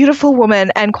is a beautiful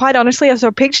woman, and quite honestly, I saw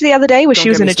a picture the other day where she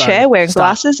was in a chair wearing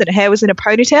glasses and her hair was in a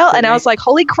ponytail, and I was like,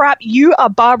 holy crap, you are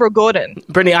Barbara Gordon.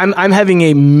 Brittany, I'm having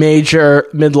a major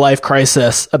midlife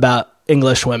crisis about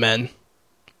English women.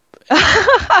 You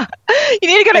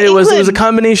need to go to England. It was a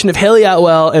combination of Hayley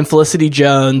Atwell and Felicity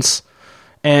Jones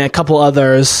and a couple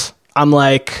others. I'm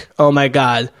like, oh my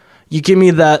God, you give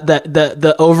me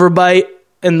the overbite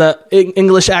and the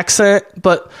English accent,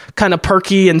 but kind of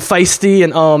perky and feisty,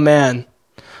 and oh man,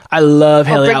 I love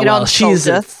Hayley Atwell. She's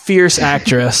a fierce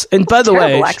actress. And by the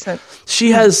way,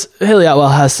 Hayley Atwell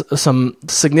has some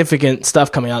significant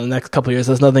stuff coming out in the next couple of years.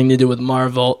 That's nothing to do with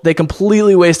Marvel. They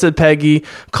completely wasted Peggy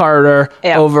Carter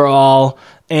overall,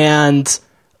 and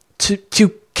to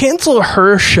cancel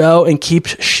her show and keep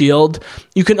S.H.I.E.L.D.,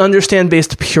 you can understand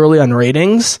based purely on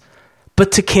ratings.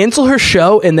 But to cancel her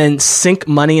show and then sink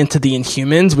money into the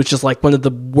Inhumans, which is like one of the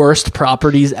worst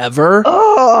properties ever,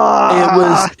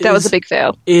 that was a big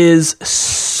fail. Is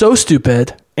so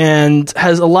stupid and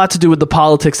has a lot to do with the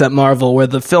politics at Marvel, where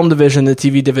the film division and the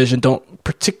TV division don't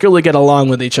particularly get along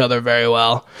with each other very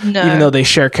well, even though they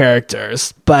share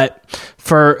characters. But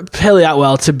for Hayley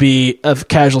Atwell to be a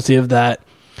casualty of that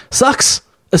sucks,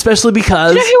 especially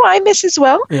because... Do you know who I miss as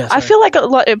well? Yeah, I feel like a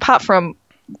lot, apart from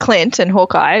Clint and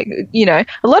Hawkeye, a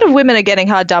lot of women are getting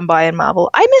hard done by in Marvel.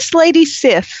 I miss Lady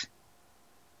Sif.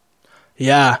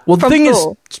 Yeah. Well, the thing is,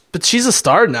 but she's a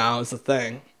star now, is the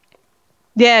thing.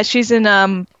 Yeah, she's in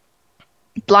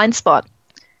Blind Spot.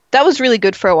 That was really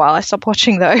good for a while. I stopped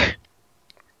watching, though.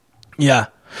 Yeah.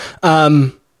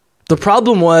 The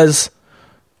problem was,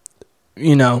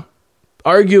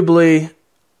 arguably,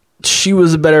 she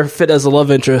was a better fit as a love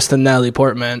interest than Natalie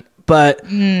Portman. But,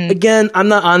 again, I'm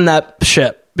not on that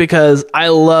ship, because I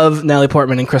love Natalie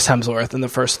Portman and Chris Hemsworth in the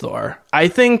first Thor. I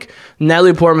think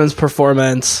Natalie Portman's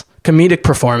comedic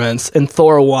performance in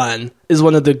Thor 1 is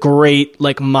one of the great,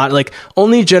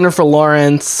 only Jennifer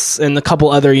Lawrence and a couple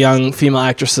other young female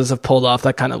actresses have pulled off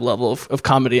that kind of level of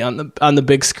comedy on the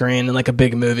big screen and like a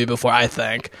big movie before, I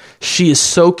think. She is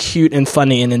so cute and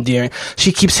funny and endearing.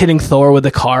 She keeps hitting Thor with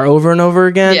the car over and over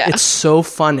again. Yeah. It's so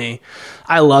funny.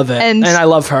 I love it. And I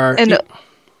love her. And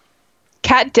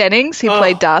Kat Dennings, who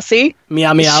played Darcy.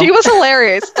 Meow meow. She was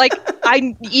hilarious.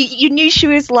 You knew she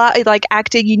was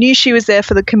acting. You knew she was there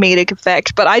for the comedic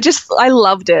effect. But I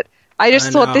loved it. I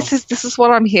just thought this is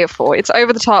what I'm here for. It's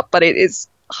over the top, but it is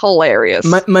hilarious.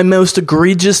 My most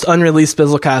egregious unreleased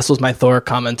Bizzlecast was my Thor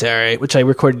commentary, which I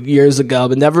recorded years ago,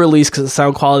 but never released because the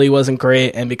sound quality wasn't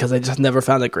great and because I just never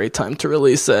found a great time to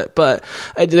release it. But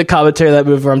I did a commentary of that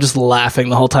movie where I'm just laughing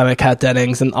the whole time at Kat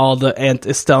Dennings and all the Aunt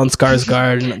Estelle and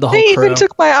Skarsgård and the whole They crew. even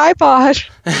took my iPod.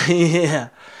 Yeah,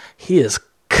 he is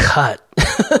cut.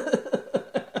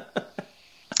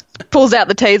 Pulls out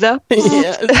the taser.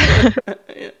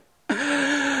 Yeah.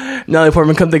 Natalie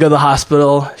Portman comes to go to the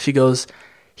hospital. She goes,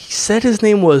 he said his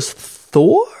name was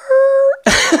Thor?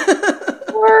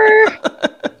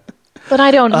 But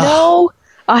I don't know.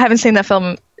 I haven't seen that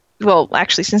film, well,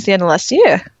 actually, since the end of last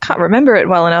year. Can't remember it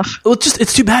well enough. Well,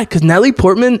 it's too bad because Natalie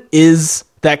Portman is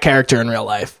that character in real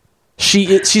life.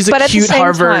 She's a But at the cute same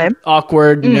Harvard, time-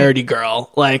 awkward, nerdy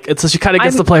girl. Like, so she kind of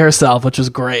gets to play herself, which is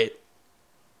great.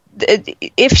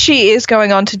 If she is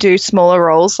going on to do smaller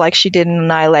roles like she did in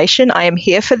Annihilation, I am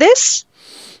here for this.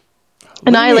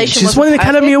 Annihilation. She's wasn't won an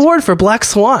Academy perfect, Award for Black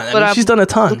Swan. I mean, I'm she's done a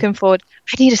ton. Looking forward.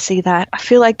 I need to see that. I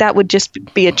feel like that would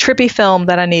just be a trippy film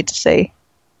that I need to see.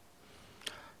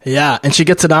 Yeah, and she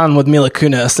gets it on with Mila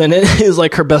Kunis, and it is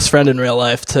like her best friend in real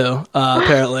life too,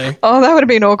 apparently. Oh, that would have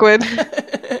been awkward.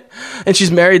 And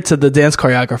she's married to the dance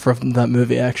choreographer from that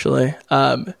movie, actually.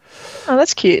 Oh,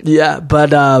 that's cute. Yeah,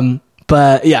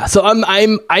 but yeah, so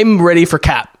I'm ready for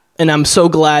Cap, and I'm so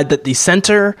glad that the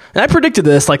center. And I predicted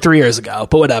this like 3 years ago,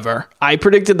 but whatever. I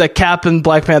predicted that Cap and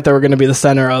Black Panther were going to be the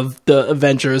center of the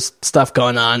Avengers stuff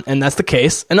going on, and that's the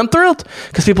case. And I'm thrilled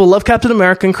because people love Captain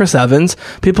America and Chris Evans.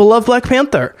 People love Black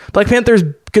Panther. Black Panther's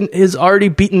has already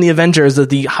beaten the Avengers as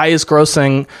the highest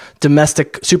grossing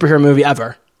domestic superhero movie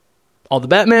ever. All the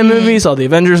Batman movies, all the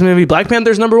Avengers movie, Black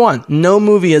Panther's number one. No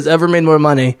movie has ever made more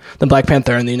money than Black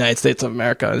Panther in the United States of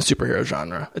America in the superhero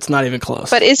genre. It's not even close.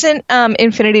 But isn't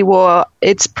Infinity War,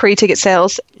 its pre-ticket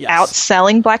sales,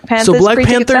 outselling Black Panther's So Black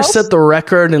pre-ticket Panther sales? set the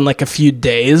record in like a few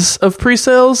days of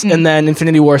pre-sales, and then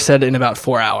Infinity War set it in about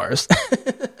 4 hours.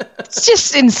 It's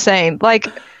just insane. Like,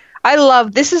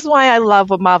 this is why I love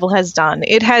what Marvel has done.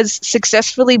 It has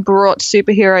successfully brought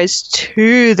superheroes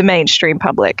to the mainstream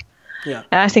public. Yeah.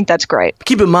 And I think that's great.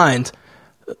 Keep in mind,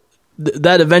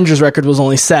 that Avengers record was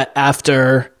only set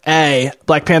after,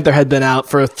 Black Panther had been out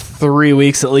for 3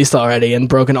 weeks at least already and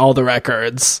broken all the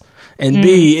records. And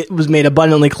B, it was made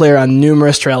abundantly clear on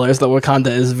numerous trailers that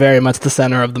Wakanda is very much the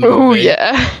center of the movie. Oh,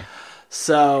 yeah.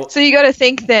 So you got to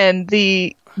think then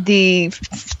the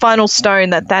final stone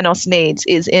that Thanos needs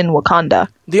is in Wakanda.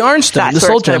 the Orange Stone, That's the where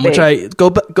Soul it's gonna Gem, which be.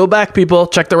 I go back, people,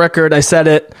 check the record. I said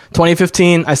it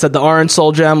 2015. I said the Orange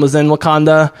Soul Gem was in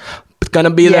Wakanda. It's gonna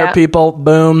be there, Yeah. people.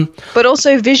 Boom. But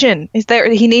also Vision is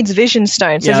there. He needs Vision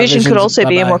Stone, so Yeah, Vision could Vision's also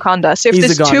be in bye-bye. Wakanda. So if He's a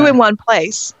there's two goner. in one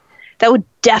place, that would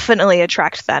definitely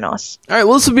attract Thanos. All right,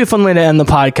 well, this would be a fun way to end the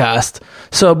podcast.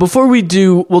 So before we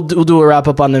do, we'll do a wrap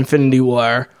up on Infinity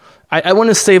War. I want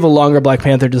to save a longer Black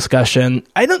Panther discussion.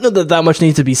 I don't know that much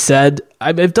needs to be said.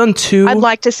 I've done two. I'd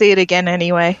like to see it again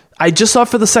anyway. I just saw it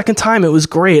for the second time. It was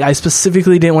great. I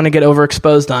specifically didn't want to get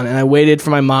overexposed on it, and I waited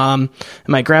for my mom. And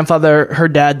my grandfather, her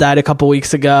dad died a couple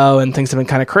weeks ago, and things have been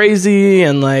kind of crazy,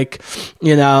 and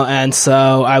and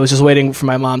so I was just waiting for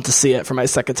my mom to see it for my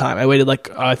second time. I waited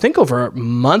I think over a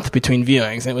month between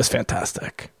viewings, and it was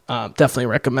fantastic. Definitely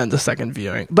recommend the second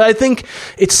viewing. But I think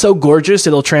it's so gorgeous,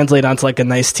 it'll translate onto like a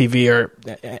nice TV or,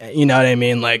 you know what I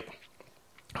mean, like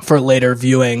for later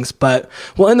viewings. But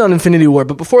we'll end on Infinity War.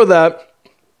 But before that,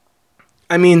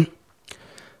 I mean,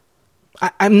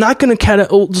 I'm not going to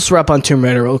we'll just wrap on Tomb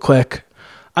Raider real quick.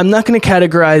 I'm not going to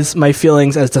categorize my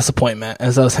feelings as disappointment,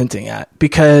 as I was hinting at,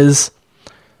 because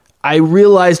I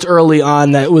realized early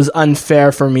on that it was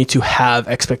unfair for me to have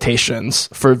expectations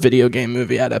for a video game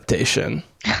movie adaptation.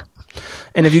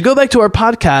 And if you go back to our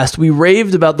podcast, we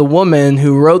raved about the woman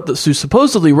who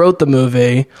supposedly wrote the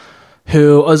movie,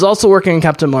 who was also working on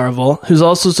Captain Marvel, who's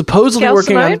also supposedly Gail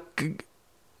working Simone? on...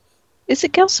 Is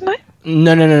it Gail Simone?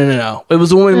 No. It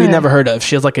was a woman we never heard of.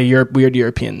 She has like a weird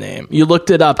European name. You looked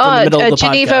it up in the middle of the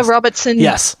Geneva podcast. Robertson.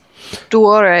 Yes.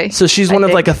 Duore. So she's one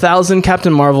of like 1,000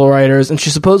 Captain Marvel writers, and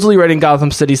she's supposedly writing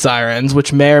Gotham City Sirens,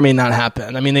 which may or may not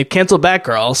happen. I mean, they canceled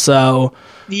Batgirl, so...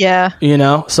 Yeah.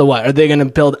 So what? Are they going to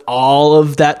build all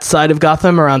of that side of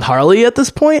Gotham around Harley at this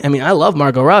point? I mean, I love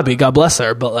Margot Robbie, God bless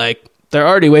her, but they're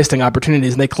already wasting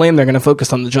opportunities, and they claim they're going to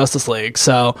focus on the Justice League.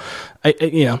 So,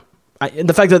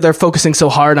 the fact that they're focusing so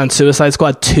hard on Suicide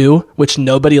Squad 2, which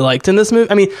nobody liked in this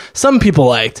movie. I mean, some people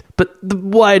liked, but the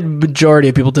wide majority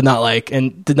of people did not like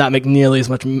and did not make nearly as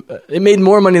much. It made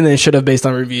more money than it should have based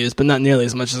on reviews, but not nearly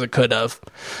as much as it could have.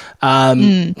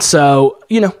 So,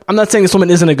 I'm not saying this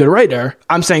woman isn't a good writer.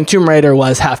 I'm saying Tomb Raider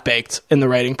was half-baked in the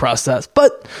writing process.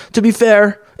 But to be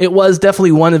fair, it was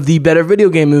definitely one of the better video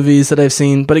game movies that I've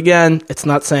seen. But again, it's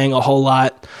not saying a whole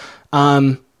lot.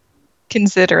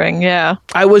 Considering, yeah.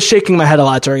 I was shaking my head a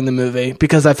lot during the movie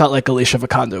because I felt like Alicia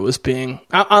Vikander was being...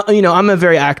 I'm a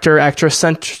very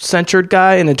actress-centered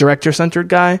guy and a director-centered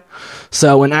guy.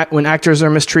 So when actors are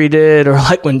mistreated, or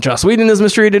like when Joss Whedon is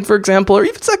mistreated, for example, or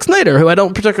even Zack Snyder, who I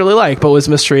don't particularly like, but was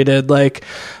mistreated, I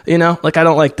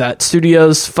don't like that.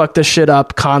 Studios fuck this shit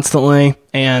up constantly,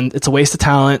 and it's a waste of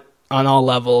talent on all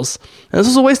levels. And this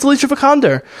was a waste of Alicia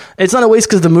Vikander. It's not a waste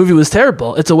because the movie was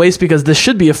terrible. It's a waste because this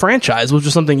should be a franchise, which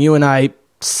is something you and I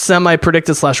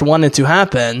semi-predicted / wanted to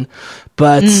happen.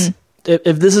 But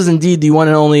if this is indeed the one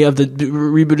and only of the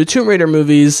rebooted Tomb Raider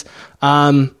movies,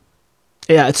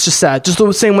 it's just sad. Just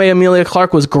the same way Emilia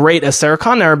Clarke was great as Sarah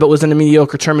Connor, but was in a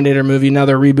mediocre Terminator movie. Now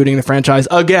they're rebooting the franchise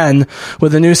again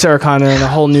with a new Sarah Connor and a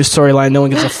whole new storyline. No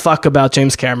one gives a fuck about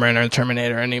James Cameron or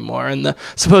Terminator anymore. And the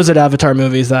supposed Avatar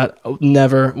movies that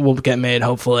never will get made,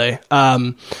 hopefully.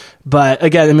 But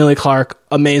again, Emilia Clarke,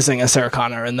 amazing as Sarah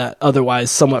Connor in that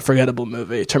otherwise somewhat forgettable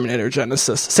movie, Terminator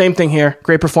Genesis. Same thing here.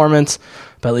 Great performance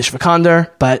by Alicia Vikander,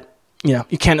 but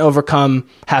you can't overcome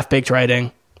half-baked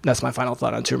writing. That's my final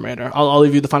thought on Tomb Raider. I'll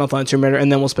leave you the final thought on Tomb Raider,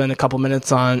 and then we'll spend a couple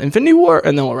minutes on Infinity War,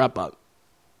 and then we'll wrap up.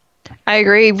 I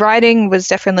agree. Writing was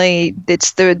definitely...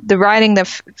 It's the writing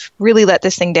that really let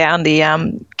this thing down, the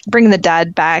bringing the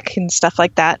dad back and stuff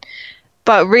like that.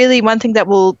 But really, one thing that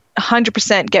will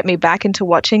 100% get me back into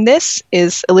watching this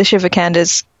is Alicia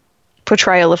Vikander's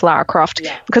portrayal of Lara Croft.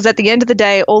 Yeah. Because at the end of the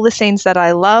day, all the scenes that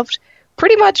I loved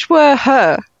pretty much were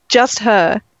her, just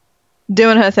her,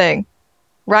 doing her thing.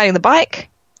 Riding the bike,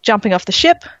 jumping off the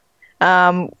ship,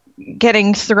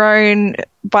 getting thrown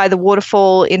by the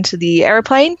waterfall into the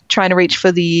airplane, trying to reach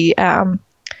for the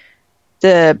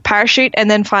parachute, and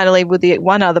then finally with the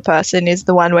one other person is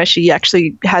the one where she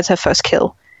actually has her first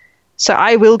kill. So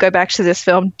I will go back to this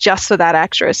film just for that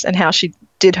actress and how she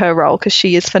did her role, because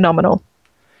she is phenomenal.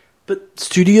 But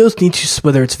studios need to,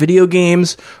 whether it's video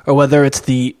games or whether it's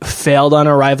the failed on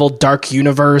arrival Dark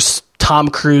Universe Tom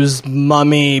Cruise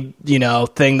mummy,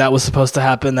 thing that was supposed to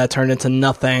happen that turned into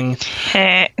nothing.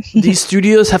 These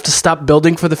studios have to stop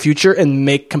building for the future and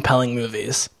make compelling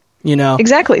movies.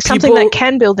 Exactly. Something that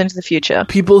can build into the future.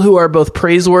 People who are both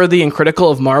praiseworthy and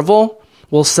critical of Marvel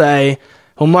will say,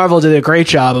 well, Marvel did a great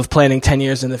job of planning 10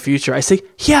 years in the future. I say,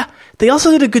 yeah, they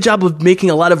also did a good job of making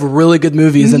a lot of really good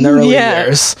movies in their early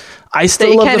years. I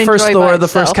still love the first Thor, the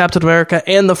first Captain America,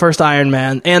 and the first Iron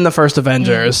Man, and the first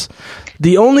Avengers.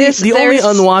 The only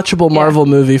unwatchable Marvel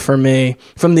movie for me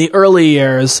from the early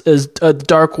years is A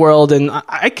Dark World, and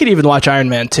I could even watch Iron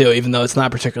Man 2, even though it's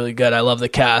not particularly good. I love the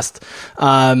cast.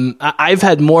 I've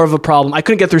had more of a problem. I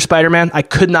couldn't get through Spider-Man. I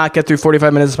could not get through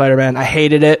 45 minutes of Spider-Man. I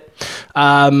hated it.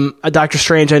 Doctor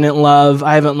Strange I didn't love.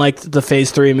 I haven't liked the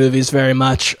Phase 3 movies very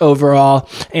much overall.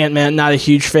 Ant-Man, not a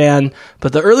huge fan.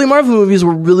 But the early Marvel movies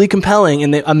were really compelling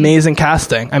and amazing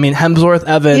casting. I mean, Hemsworth,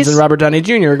 Evans, and Robert Downey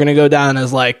Jr. are going to go down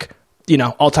as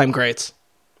all-time greats.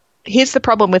 Here's the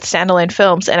problem with standalone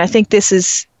films, and I think this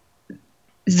is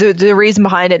the reason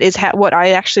behind it is what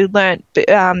I actually learned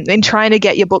in trying to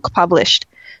get your book published.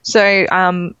 So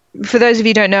for those of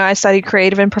you who don't know, I studied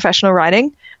creative and professional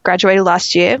writing, graduated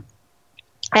last year,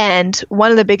 and one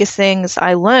of the biggest things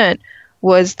I learned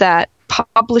was that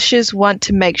publishers want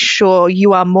to make sure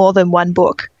you are more than one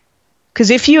book. Because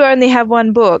if you only have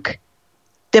one book,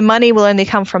 the money will only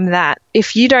come from that.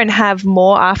 If you don't have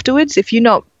more afterwards, if you're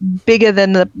not bigger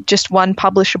than just one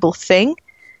publishable thing,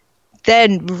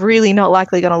 they're really not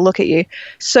likely going to look at you.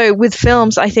 So with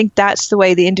films, I think that's the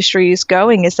way the industry is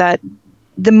going, is that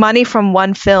the money from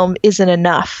one film isn't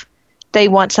enough. They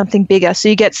want something bigger. So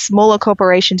you get smaller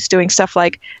corporations doing stuff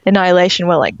like Annihilation,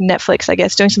 well, like Netflix, I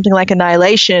guess, doing something like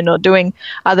Annihilation or doing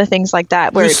other things like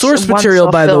that. Where the source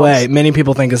material, by the way, many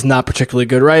people think is not particularly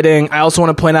good writing. I also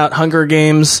want to point out Hunger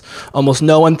Games. Almost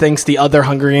no one thinks the other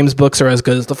Hunger Games books are as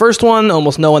good as the first one.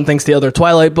 Almost no one thinks the other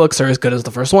Twilight books are as good as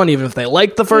the first one, even if they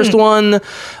like the first one.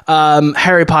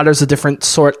 Harry Potter's a different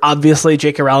sort. Obviously,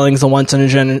 J.K. Rowling's a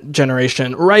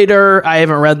once-in-a-generation writer. I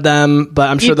haven't read them, but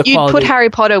I'm sure the quality... You'd put Harry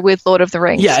Potter with Lord of the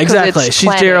Rings. Yeah, exactly. She's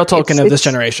J.R.R. Tolkien of this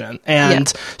generation.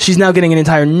 And she's now getting an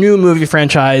entire new movie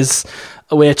franchise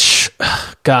which,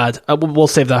 God, we'll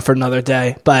save that for another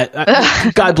day. But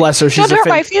God bless her. She's Don't hurt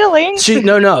my feelings.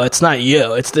 No, it's not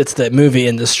you. It's the movie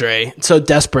industry. It's so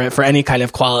desperate for any kind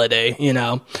of quality, you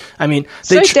know. I mean,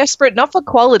 desperate, not for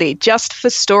quality, just for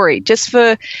story, just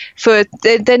for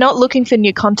they're not looking for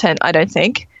new content. I don't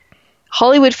think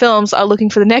Hollywood films are looking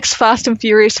for the next Fast and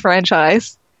Furious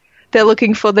franchise. They're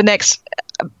looking for the next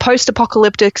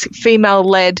post-apocalyptic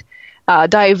female-led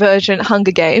divergent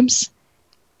Hunger Games.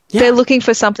 Yeah. They're looking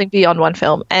for something beyond one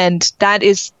film, and that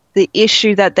is the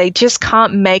issue, that they just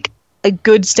can't make a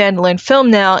good standalone film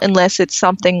now unless it's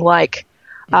something like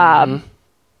the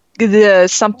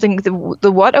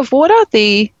what of water,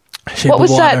 the Shape of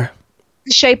Water. That?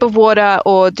 The Shape of Water,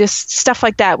 or just stuff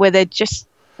like that, where they're just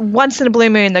once in a blue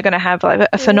moon they're going to have like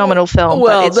a phenomenal film.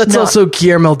 Well, that's also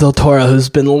Guillermo del Toro, who's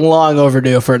been long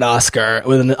overdue for an Oscar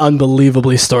with an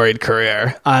unbelievably storied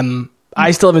career.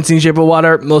 I still haven't seen Shape of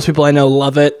Water. Most people I know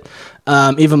love it.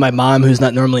 Even my mom, who's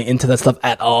not normally into that stuff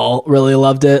at all, really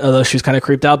loved it, although she was kind of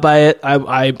creeped out by it.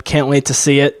 I can't wait to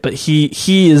see it. But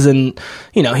he is in,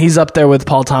 you know, he's up there with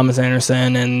Paul Thomas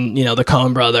Anderson and, you know, the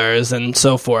Coen brothers and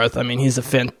so forth. I mean, he's a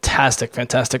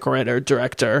fantastic writer,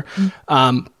 director.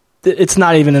 It's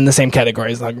not even in the same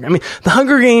category as The Hunger Games. I mean, The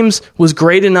Hunger Games was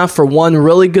great enough for one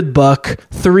really good book,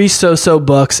 3 so-so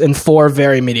books, and 4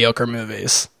 very mediocre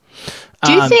movies.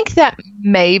 Do you think that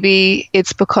maybe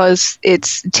it's because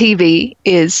it's TV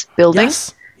is building?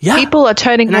 Yes. Yeah. People are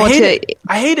turning and more I to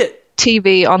hate it.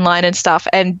 TV online and stuff,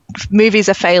 and movies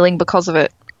are failing because of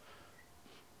it.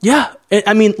 Yeah.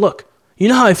 I mean, look, you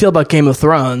know how I feel about Game of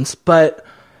Thrones, but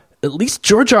at least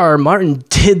George R.R. Martin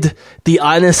did the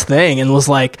honest thing and was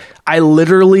like, I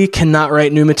literally cannot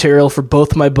write new material for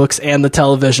both my books and the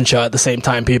television show at the same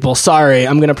time, people. Sorry,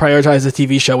 I'm going to prioritize the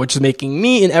TV show, which is making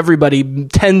me and everybody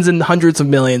tens and hundreds of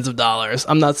millions of dollars.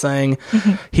 I'm not saying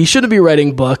he shouldn't be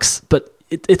writing books, but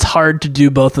it's hard to do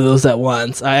both of those at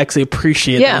once. I actually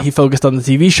appreciate that he focused on the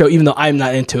TV show, even though I'm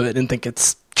not into it and think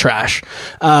it's trash.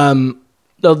 The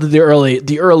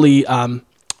early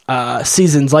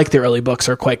seasons, like the early books,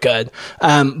 are quite good.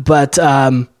 But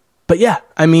yeah,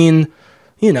 I mean,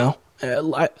 you know,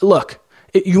 look,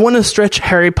 you want to stretch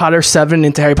Harry Potter 7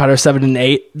 into Harry Potter 7 and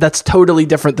 8, that's totally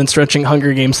different than stretching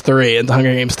Hunger Games 3 into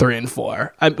Hunger Games 3 and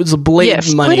 4. It was a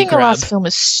blatant money grab. Splitting the last film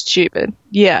is stupid.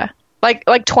 Yeah.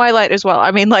 Like Twilight as well.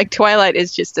 I mean, like, Twilight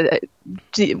is just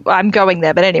I'm going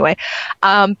there, but anyway.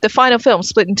 The final film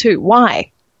split in 2.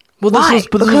 Why? Well,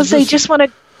 because they just want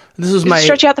to this is my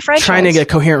stretch out the franchise. Trying to get a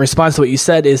coherent response to what you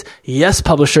said is, yes,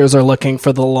 publishers are looking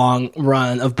for the long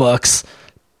run of books,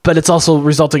 but it's also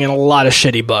resulting in a lot of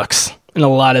shitty books and a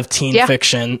lot of teen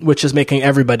fiction, which is making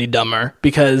everybody dumber,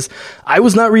 because I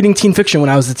was not reading teen fiction when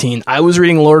I was a teen. I was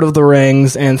reading Lord of the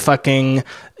Rings and fucking,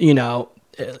 you know,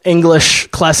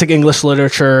 classic English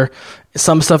literature,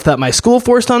 some stuff that my school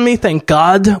forced on me, thank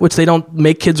God, which they don't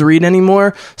make kids read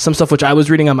anymore. Some stuff which I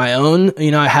was reading on my own.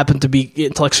 You know, I happen to be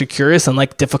intellectually curious and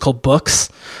like difficult books.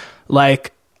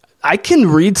 Like, I can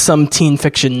read some teen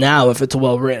fiction now if it's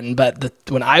well written, but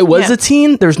when I was a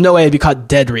teen, there's no way I'd be caught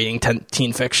dead reading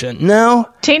teen fiction. No.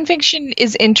 Teen fiction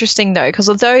is interesting though, because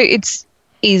although it's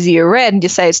easier read, and you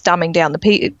say it's dumbing down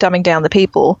the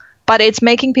people, but it's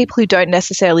making people who don't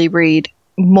necessarily read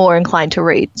more inclined to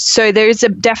read. So there's a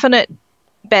definite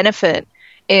benefit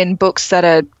in books that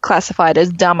are classified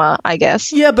as dumber, I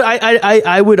guess. Yeah, but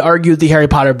I would argue the Harry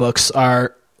Potter books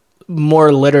are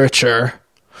more literature,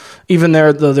 even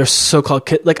though they're so-called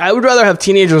kid. Like, I would rather have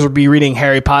teenagers be reading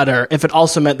Harry Potter if it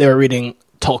also meant they were reading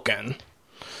Tolkien.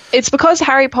 It's because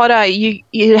Harry Potter,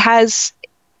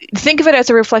 think of it as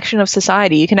a reflection of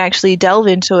society. You can actually delve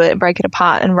into it and break it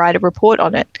apart and write a report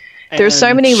on it. There's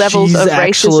so many levels of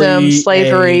racism,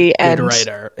 slavery, and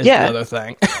writer is the other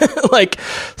thing. Like,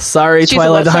 sorry,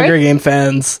 Twilight the Hunger Game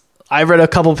fans. I've read a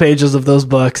couple pages of those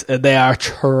books, and they are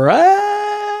trash.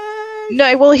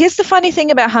 No, well, here's the funny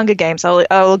thing about Hunger Games.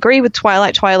 I'll agree with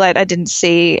Twilight. Twilight, I didn't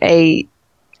see a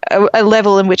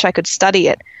level in which I could study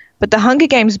it. But the Hunger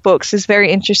Games books is very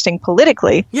interesting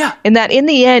politically. Yeah. In that, in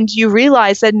the end, you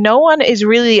realize that no one is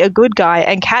really a good guy,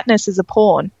 and Katniss is a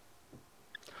pawn.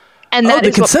 And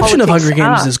the conception of Hunger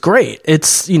Games is great.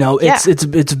 It's, you know,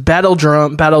 it's battle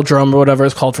drum or whatever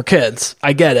it's called for kids.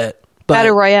 I get it. But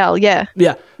Battle Royale, yeah.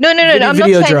 Yeah. No. I'm not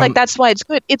saying like that's why it's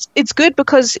good. It's good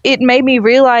because it made me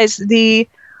realize the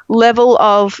level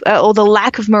of or the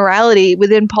lack of morality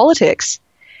within politics.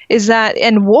 Is that,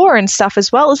 and war and stuff as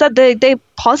well, is that they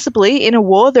possibly, in a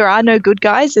war, there are no good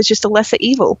guys. There's just a lesser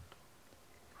evil.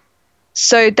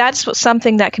 So that's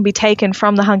something that can be taken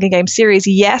from the Hunger Games series.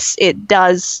 Yes, it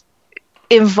does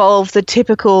involve the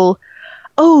typical,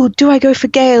 oh, do I go for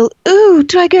Gale? Ooh,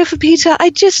 do I go for Peter? I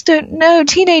just don't know.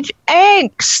 Teenage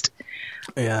angst.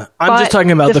 Yeah, I'm just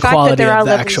talking about the quality of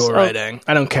the actual writing.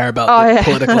 I don't care about the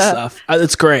political stuff.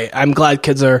 It's great. I'm glad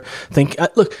kids are thinking.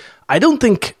 Look, I don't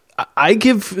think I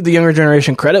give the younger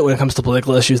generation credit when it comes to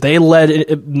political issues. They led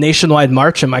a nationwide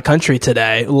march in my country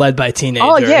today, led by teenagers.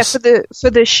 Oh yeah,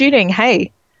 for the shooting.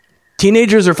 Hey,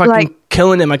 teenagers are fucking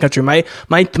killing it in my country. My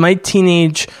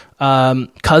teenage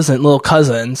little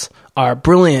cousins are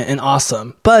brilliant and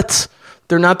awesome, but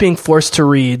they're not being forced to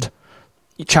read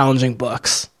challenging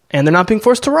books. And they're not being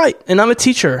forced to write. And I'm a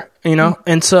teacher,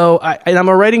 and so I'm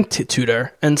a writing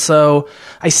tutor. And so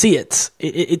I see it.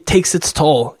 It takes its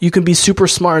toll. You can be super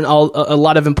smart in a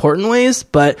lot of important ways,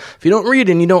 but if you don't read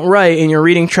and you don't write and you're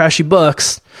reading trashy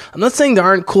books, I'm not saying there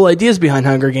aren't cool ideas behind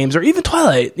Hunger Games or even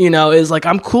Twilight, is like,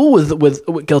 I'm cool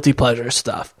with guilty pleasure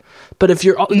stuff. But if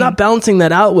you're not balancing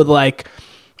that out with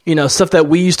stuff that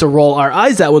we used to roll our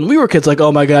eyes at when we were kids, like,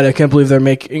 oh my God, I can't believe they're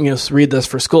making us read this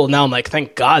for school. Now I'm like,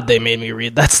 thank God they made me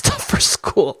read that stuff for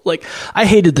school. Like, I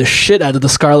hated the shit out of the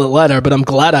Scarlet Letter, but I'm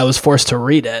glad I was forced to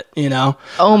read it,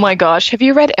 Oh my gosh. Have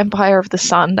you read Empire of the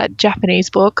Sun, that Japanese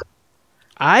book?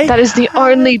 That is the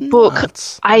only book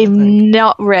I've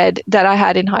not read that I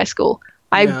had in high school.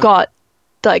 I've got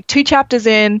like 2 chapters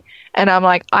in, and I'm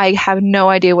like, I have no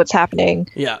idea what's happening.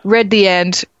 Yeah. Read the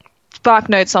end. Spark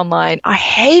Notes online. I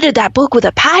hated that book with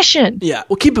a passion. Yeah.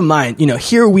 Well, keep in mind,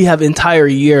 here we have entire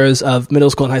years of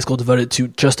middle school and high school devoted to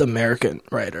just American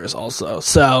writers also.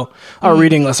 So our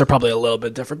reading lists are probably a little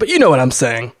bit different, but you know what I'm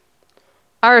saying.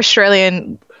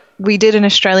 We did an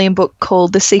Australian book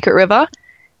called The Secret River.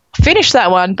 Finished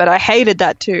that one, but I hated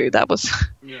that too. That was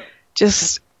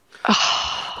just...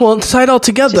 well, to tie it all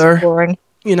together, boring.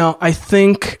 I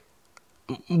think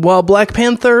while Black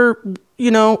Panther,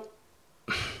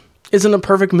 isn't a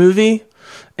perfect movie,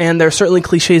 and there are certainly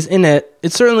cliches in it,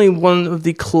 it's certainly one of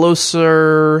the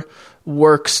closer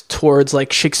works towards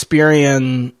like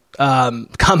Shakespearean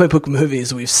comic book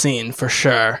movies we've seen, for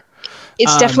sure.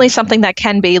 It's definitely something that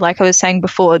can be, like I was saying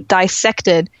before,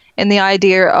 dissected in the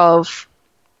idea of,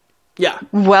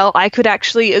 well, I could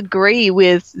actually agree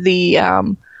with the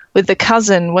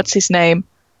cousin, what's his name,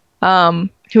 who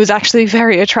was actually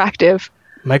very attractive.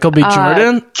 Michael B.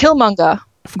 Jordan? Killmonger.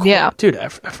 Yeah, dude,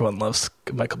 everyone loves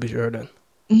Michael B. Jordan.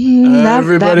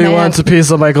 Everybody wants a piece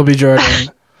of Michael B.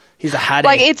 Jordan. He's a hattie.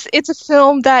 Like, it's a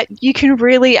film that you can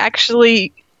really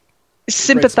actually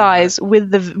sympathize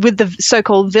with the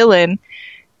so-called villain,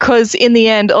 because in the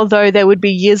end, although there would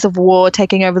be years of war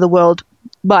taking over the world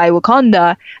by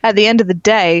Wakanda, at the end of the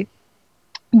day,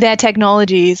 their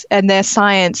technologies and their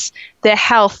science, their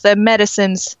health, their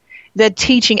medicines, their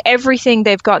teaching, everything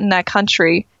they've got in that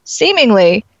country,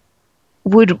 seemingly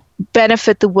would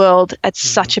benefit the world at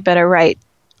such a better rate.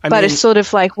 But it's sort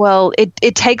of like, well,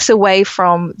 it takes away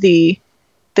from the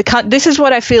this is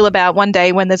what I feel about one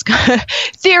day when there's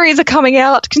theories are coming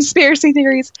out, conspiracy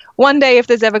theories. One day, if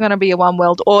there's ever going to be a one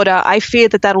world order, I fear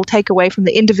that will take away from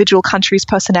the individual countries'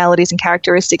 personalities and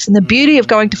characteristics, and the beauty of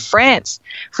going to France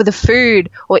for the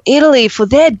food, or Italy for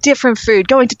their different food,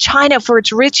 going to China for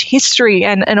its rich history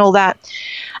and all that.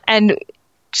 And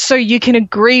so you can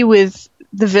agree with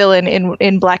the villain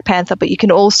in Black Panther, but you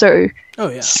can also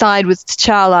side with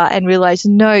T'Challa and realize,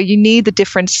 no, you need the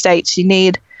different states. You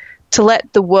need to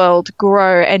let the world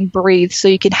grow and breathe so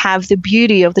you can have the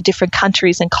beauty of the different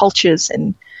countries and cultures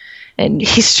and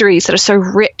histories that are so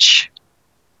rich.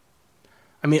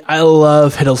 I mean, I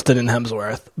love Hiddleston and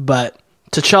Hemsworth, but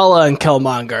T'Challa and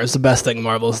Killmonger is the best thing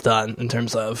Marvel's done in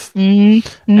terms of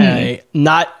a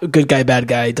not good guy, bad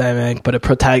guy dynamic, but a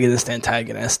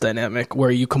protagonist-antagonist dynamic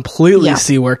where you completely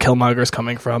see where Killmonger's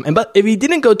coming from. But if he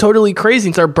didn't go totally crazy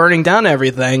and start burning down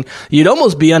everything, you'd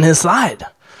almost be on his side.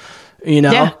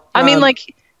 Yeah. I mean,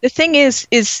 like, the thing is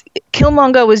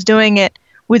Killmonger was doing it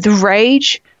with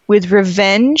rage, with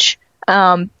revenge.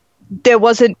 There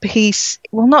wasn't peace.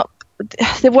 Well,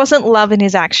 there wasn't love in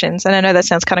his actions, and I know that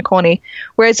sounds kind of corny.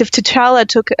 Whereas if T'Challa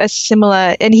took a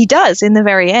similar, and he does in the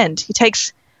very end, he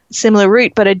takes a similar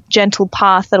route, but a gentle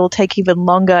path that'll take even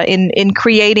longer in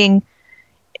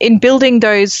building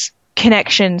those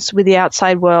connections with the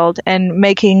outside world and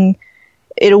making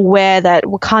it aware that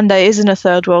Wakanda isn't a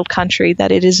third world country,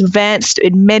 that it is advanced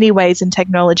in many ways in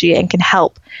technology and can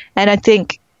help. And I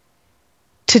think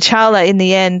T'Challa, in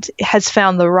the end, has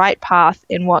found the right path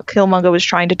in what Killmonger was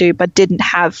trying to do, but didn't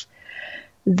have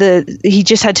he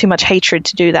just had too much hatred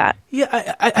to do that.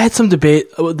 Yeah, I had some debate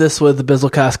with this with the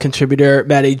Bizzlecast contributor,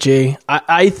 Matty G.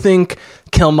 I think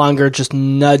Killmonger just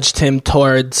nudged him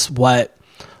towards what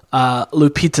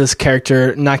Lupita's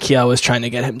character, Nakia, was trying to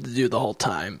get him to do the whole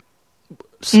time.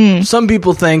 Some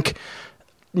people think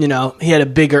he had a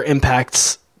bigger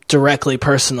impact directly,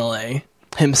 personally,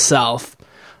 himself.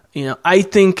 I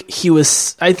think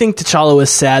T'Challa was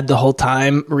sad the whole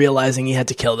time, realizing he had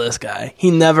to kill this guy.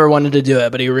 He never wanted to do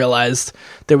it, but he realized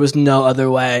there was no other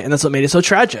way, and that's what made it so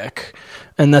tragic.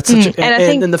 And that's such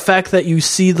and the fact that you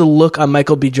see the look on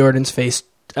Michael B. Jordan's face,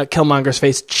 Killmonger's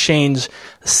face, change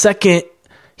the second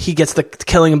he gets the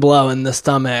killing blow in the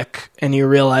stomach, and he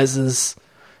realizes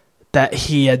that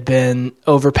he had been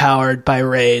overpowered by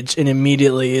rage and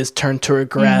immediately is turned to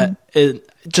regret. It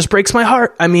just breaks my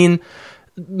heart. I mean,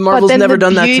 Marvel's never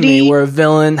done that to me, where a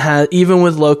villain has, even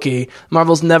with Loki,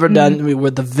 Marvel's never done to me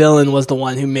where the villain was the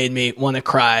one who made me want to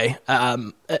cry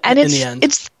in the end.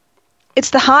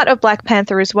 It's the heart of Black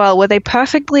Panther as well, where they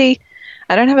perfectly,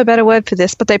 I don't have a better word for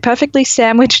this, but they perfectly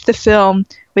sandwiched the film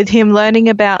with him learning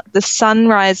about the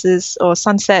sunrises or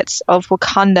sunsets of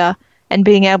Wakanda and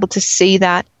being able to see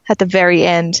that at the very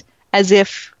end, as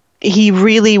if he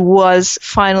really was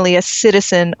finally a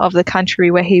citizen of the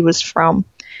country where he was from.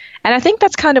 And I think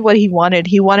that's kind of what he wanted.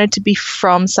 He wanted to be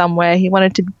from somewhere. He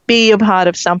wanted to be a part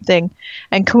of something.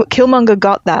 And Killmonger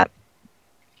got that.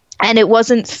 And it was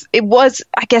this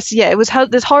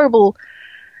horrible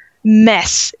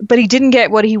mess, but he didn't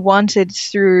get what he wanted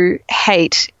through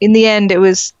hate. In the end, it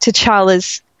was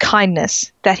T'Challa's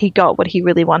kindness that he got what he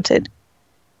really wanted.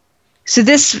 So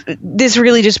this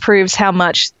really just proves how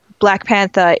much Black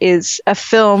Panther is a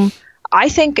film, I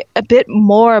think, a bit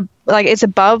more like it's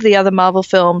above the other Marvel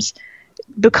films,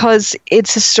 because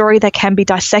it's a story that can be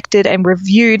dissected and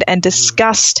reviewed and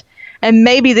discussed. And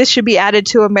maybe this should be added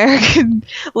to American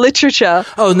literature.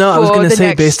 Oh, no, I was going to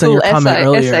say, based on your comment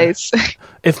earlier,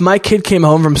 if my kid came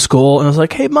home from school and was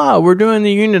like, hey, Ma, we're doing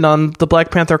the unit on the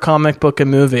Black Panther comic book and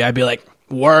movie, I'd be like,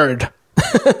 word.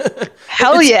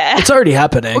 Hell yeah. It's already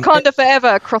happening. Wakanda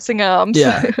forever, crossing arms.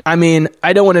 Yeah. I mean,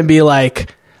 I don't want to be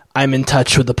like, I'm in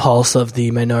touch with the pulse of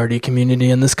the minority community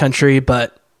in this country,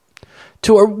 but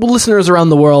to our listeners around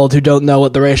the world who don't know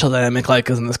what the racial dynamic like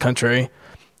is in this country,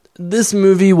 this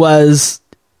movie was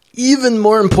even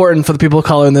more important for the people of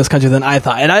color in this country than I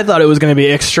thought. And I thought it was going to be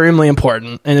extremely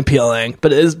important and appealing,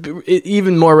 but it is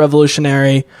even more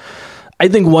revolutionary. I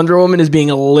think Wonder Woman is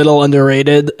being a little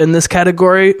underrated in this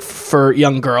category for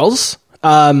young girls.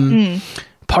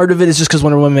 Part of it is just because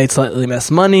Wonder Woman made slightly less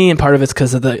money, and part of it's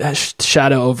because of the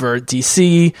shadow over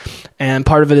DC, and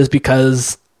part of it is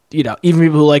because, even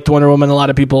people who liked Wonder Woman, a lot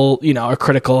of people, are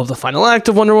critical of the final act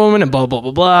of Wonder Woman and blah, blah,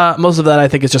 blah, blah. Most of that, I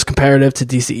think, is just comparative to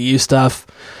DCEU stuff.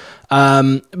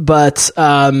 But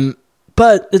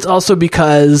it's also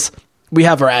because we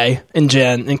have Rey and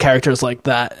Jen and characters like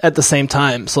that at the same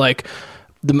time. So, like,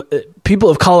 the people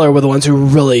of color were the ones who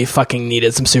really fucking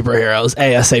needed some superheroes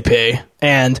ASAP.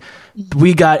 And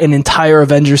we got an entire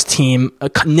Avengers team,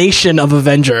 a nation of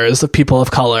Avengers of people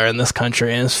of color in this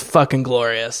country, and it's fucking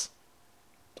glorious.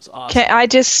 It's awesome. Okay,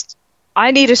 I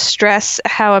need to stress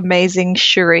how amazing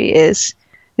Shuri is.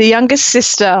 The youngest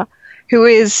sister who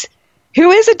is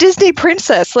a Disney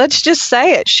princess. Let's just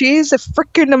say it. She is a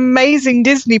freaking amazing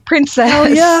Disney princess.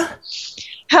 Hell yeah.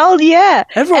 Hell yeah.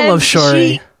 Everyone loves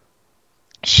Shuri.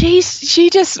 She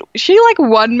like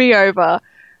won me over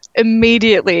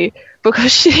immediately,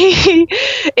 because she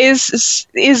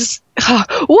is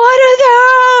what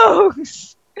are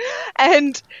those?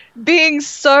 And being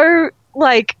so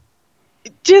like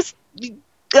just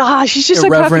she's just irreverent.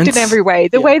 So perfect in every way.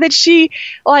 The way that she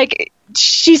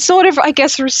sort of, I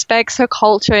guess, respects her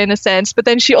culture in a sense, but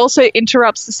then she also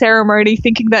interrupts the ceremony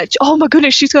thinking that, oh my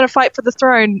goodness, she's going to fight for the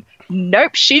throne.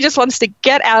 Nope, she just wants to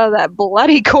get out of that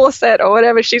bloody corset or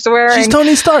whatever she's wearing. She's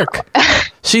Tony Stark.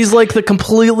 She's like the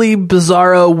completely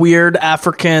bizarro, weird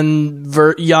African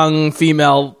young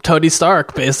female Tony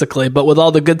Stark, basically, but with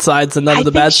all the good sides and none of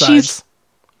the bad sides.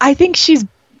 I think she's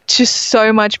just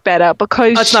so much better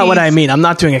because that's not what I mean. I'm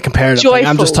not doing a comparative thing.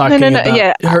 I'm just talking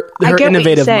about her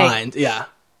innovative mind. Yeah.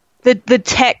 The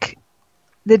tech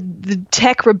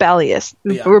rebellious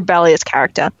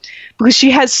character, because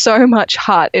she has so much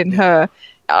heart in her.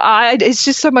 It's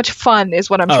just so much fun is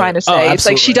what I'm trying to say. It's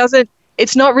like she doesn't,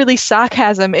 it's not really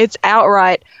sarcasm. It's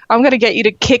outright, I'm going to get you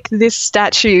to kick this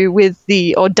statue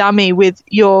or dummy with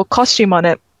your costume on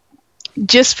it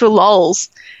just for lols,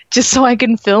 just so I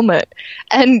can film it.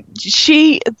 And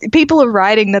people are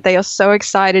writing that they are so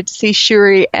excited to see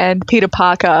Shuri and Peter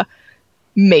Parker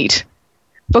meet,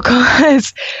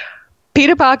 because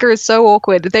Peter Parker is so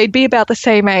awkward. They'd be about the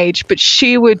same age, but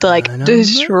she would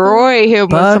destroy him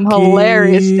with some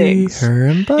hilarious things.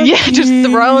 Yeah, just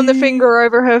throwing the finger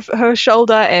over her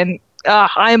shoulder, and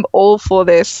I'm all for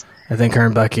this. I think her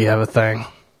and Bucky have a thing.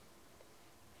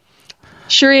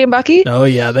 Shuri and Bucky? Oh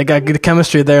yeah, they got good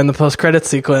chemistry there in the post-credit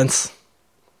sequence.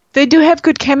 They do have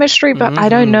good chemistry, but I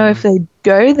don't know if they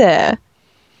go there.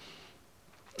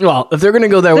 Well, if they're going to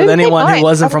go there with They anyone who might.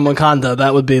 wasn't from Wakanda,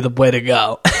 that would be the way to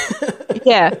go.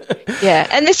 Yeah.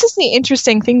 And this is the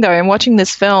interesting thing, though, in watching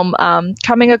this film,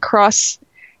 coming across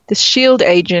the S.H.I.E.L.D.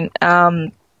 agent.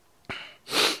 I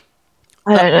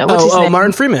don't know. What's his name?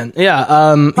 Martin Freeman. Yeah.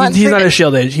 Martin he's not Freeman. a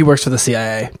S.H.I.E.L.D. agent. He works for the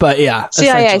CIA. But yeah.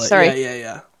 CIA, essentially. sorry.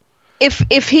 Yeah.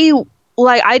 If he,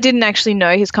 like, I didn't actually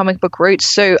know his comic book roots,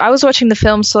 so I was watching the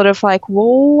film sort of like,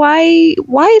 well,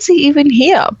 why is he even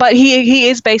here? But he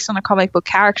is based on a comic book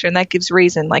character, and that gives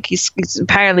reason. Like, he's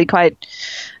apparently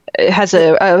has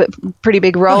a pretty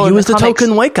big role. He was the comics.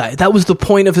 token white guy. That was the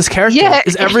point of his character. Yeah.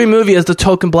 Is every movie has the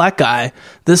token black guy.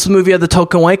 This movie had the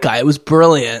token white guy. It was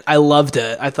brilliant. I loved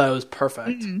it. I thought it was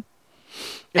perfect. It's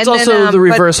And also then, the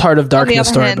reverse Heart of Darkness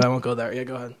other story, hand- but I won't go there. Yeah,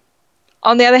 go ahead.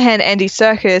 On the other hand, Andy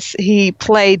Serkis, he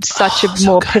played such a so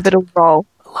more good. pivotal role.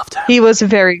 I loved it. He was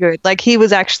very good. Like, he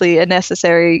was actually a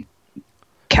necessary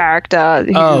character.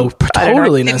 Who, I don't know,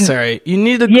 Totally didn't- necessary. You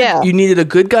needed Yeah. you needed a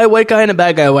good guy white guy and a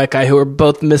bad guy white guy who were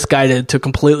both misguided to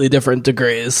completely different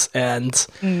degrees. And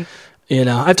you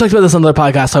know, I've talked about this on other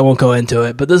podcasts, so I won't go into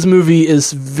it. But this movie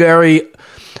is very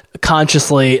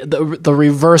consciously the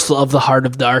reversal of the Heart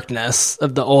of Darkness,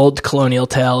 of the old colonial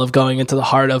tale of going into the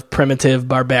heart of primitive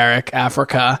barbaric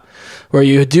Africa, where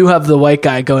you do have the white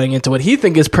guy going into what he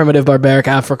thinks is primitive barbaric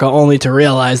Africa, only to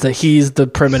realize that he's the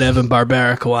primitive and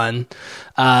barbaric one.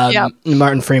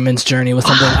 Martin Freeman's journey was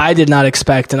something I did not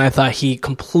expect, and I thought he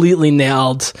completely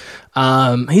nailed.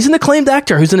 He's an acclaimed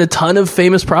actor who's in a ton of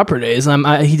famous properties.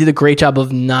 He did a great job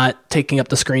of not taking up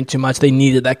the screen too much. They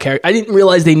needed that character. I didn't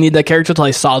realize they needed that character until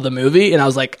I saw the movie, and I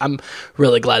was like, I'm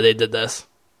really glad they did this.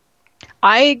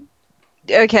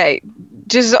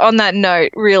 Just on that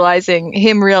note,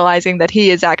 realizing that he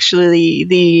is actually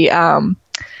the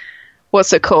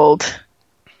what's it called?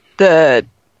 The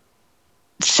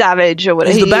savage or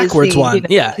whatever. He's the backwards one. You know,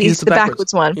 Yeah, he's the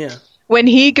backwards one. Yeah. When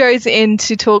he goes in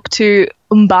to talk to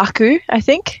M'Baku, I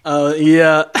think, Oh,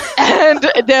 yeah. and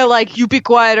they're like, "You be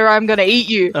quiet, or I'm gonna eat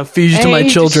you." I'll feed you to And my he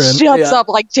children. just shuts Yeah. up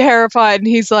like terrified, and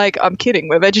he's like, "I'm kidding,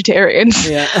 we're vegetarians."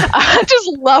 Yeah. I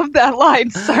just love that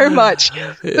line so much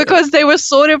because they were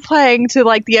sort of playing to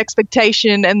like the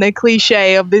expectation and the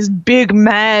cliche of this big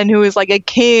man who is like a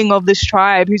king of this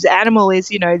tribe whose animal is,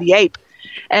 the ape.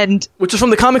 And Which is from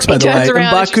the comics, by He the way. turns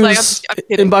around and she's like, I'm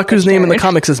kidding, M'Baku's name in the vegetarian.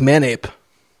 comics is Manape.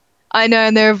 I know,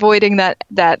 and they're avoiding that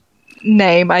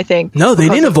name, I think. No, they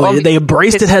because didn't of avoid it. They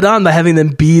embraced it his- head on by having them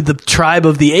be the tribe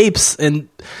of the apes. And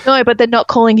No, but they're not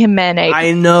calling him man ape.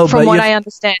 I know, From but what you- I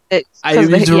understand, it's I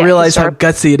need to realize how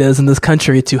gutsy it is in this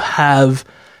country to have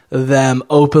them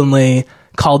openly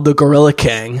called the Gorilla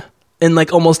King. In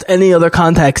like almost any other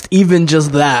context, even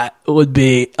just that would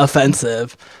be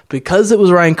offensive. Because it was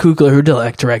Ryan Coogler who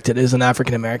directed it, is an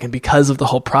African American. Because of the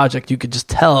whole project, you could just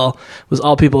tell it was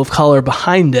all people of color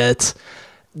behind it.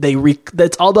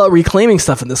 That's all about reclaiming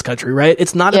stuff in this country, right?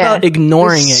 It's not about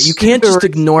ignoring it. You can't just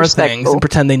ignore things and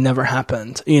pretend they never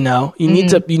happened. You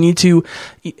need to,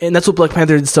 and that's what Black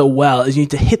Panther did so well, is you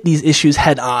need to hit these issues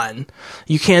head on.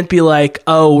 You can't be like,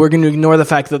 oh, we're going to ignore the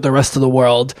fact that the rest of the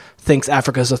world thinks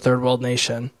Africa is a third world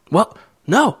nation. Well,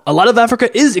 no, a lot of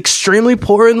Africa is extremely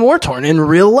poor and war torn in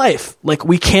real life. Like,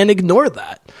 we can't ignore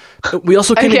that. We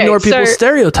also can't ignore people's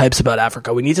stereotypes about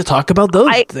Africa. We need to talk about those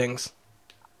things.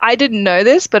 I didn't know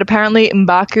this, but apparently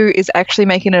M'Baku is actually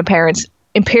making an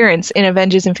appearance in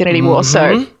Avengers Infinity War,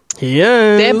 so he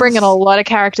is. they're bringing a lot of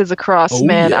characters across,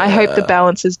 man. yeah. I hope the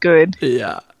balance is good.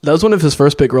 Yeah. That was one of his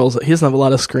first big roles. He doesn't have a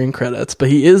lot of screen credits, but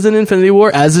he is in Infinity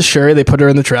War, as is Shuri. They put her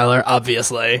in the trailer,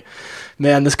 obviously.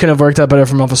 Man, this couldn't have worked out better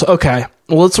for Marvel. So, okay,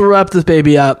 well, let's wrap this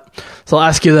baby up. So I'll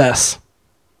ask you this.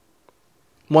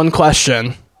 One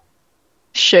question.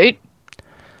 Shoot.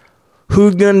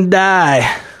 Who's gonna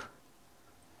die?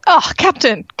 Oh,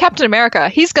 Captain America.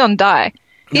 He's gonna die.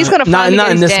 He's gonna find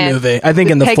not in this dance movie. I think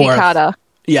in the Peggy fourth. Carter.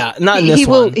 Yeah, not in this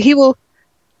one. He will.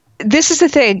 This is the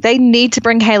thing. They need to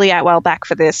bring Haley Atwell back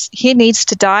for this. He needs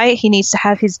to die. He needs to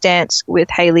have his dance with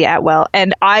Haley Atwell,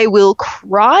 and I will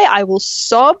cry. I will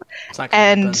sob, It's not gonna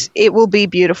happen. and it will be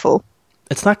beautiful.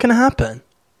 It's not gonna happen.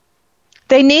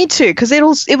 They need to, because it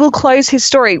will close his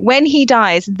story. When he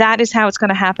dies, that is how it's going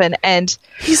to happen. And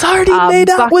He's already made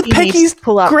out with Bucky needs Peggy's to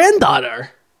pull up. granddaughter.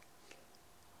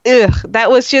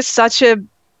 That was just such a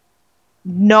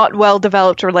not well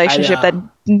developed relationship I that know.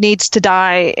 needs to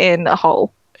die in a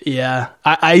hole. Yeah,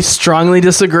 I strongly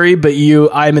disagree, but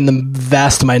I'm in the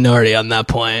vast minority on that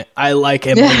point. I like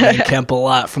Emily Van Camp a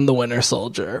lot from The Winter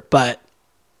Soldier, but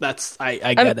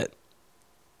I get it.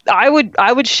 I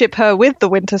would ship her with the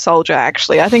Winter Soldier.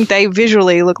 Actually, I think they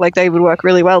visually look like they would work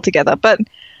really well together. But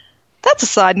That's a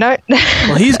side note.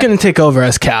 Well, he's going to take over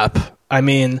as Cap. I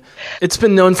mean, it's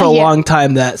been known for a long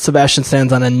time that Sebastian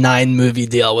Stan's on a 9-movie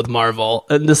deal with Marvel,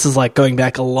 and this is like going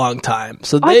back a long time.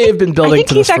 So they've been building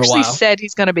to this for a while. He's actually said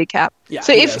he's going to be Cap. Yeah,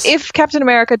 so if Captain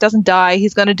America doesn't die,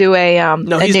 he's going to do a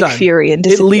Nick done. Fury. And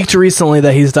it leaked recently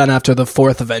that he's done after the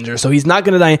 4th Avenger, so he's not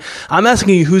going to die. I'm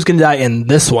asking you who's going to die in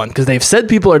this one, because they've said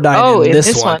people are dying in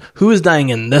this one. Who is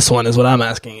dying in this one is what I'm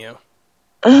asking you.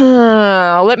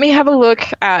 Let me have a look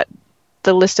at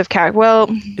the list of characters. Well,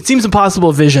 it seems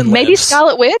impossible Vision lives. Maybe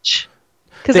Scarlet Witch?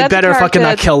 They better fucking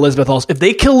not kill Elizabeth Olsen. If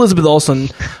they kill Elizabeth Olsen,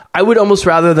 I would almost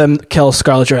rather them kill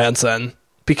Scarlett Johansson,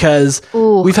 because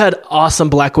we've had awesome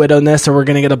Black Widow-ness, and we're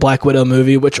going to get a Black Widow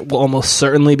movie, which will almost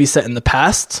certainly be set in the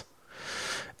past.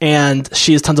 And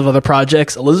she has tons of other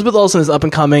projects. Elizabeth Olsen is up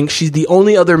and coming. She's the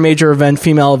only other major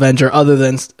female Avenger other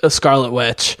than Scarlet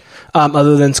Witch,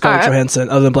 other than Scarlett Johansson,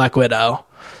 other than Black Widow.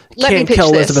 Can't kill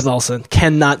Elizabeth Olsen.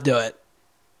 Cannot do it.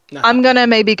 No. I'm going to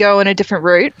maybe go in a different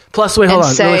route. Plus, wait, hold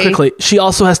on, really quickly. She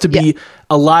also has to be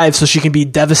alive so she can be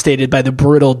devastated by the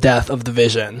brutal death of the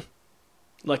Vision.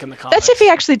 Like in the comics. That's if he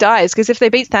actually dies, because if they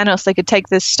beat Thanos, they could take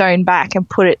this stone back and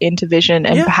put it into Vision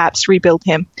and perhaps rebuild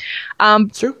him.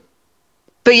 True.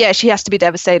 But yeah, she has to be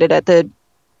devastated at the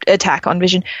attack on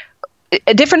Vision.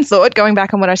 A different thought, going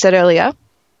back on what I said earlier.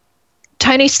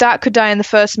 Tony Stark could die in the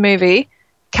first movie.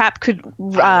 Cap could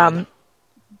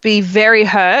be very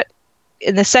hurt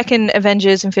in the second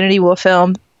Avengers Infinity War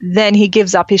film. Then he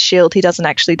gives up his shield. He doesn't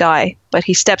actually die, but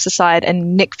he steps aside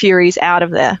and Nick Fury's out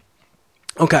of there.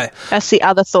 Okay. That's the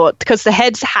other thought, because the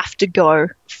heads have to go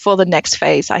for the next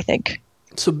phase, I think.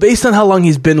 So based on how long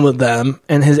he's been with them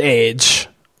and his age,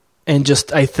 and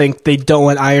just I think they don't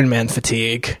want Iron Man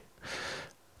fatigue.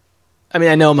 I mean,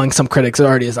 I know among some critics it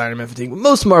already is Iron Man fatigue, but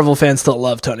most Marvel fans still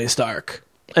love Tony Stark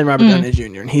and Robert Downey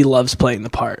Jr., and he loves playing the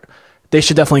part. They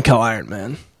should definitely kill Iron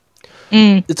Man.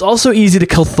 It's also easy to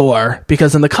kill Thor,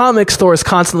 because in the comics, Thor is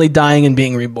constantly dying and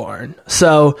being reborn.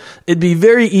 So it'd be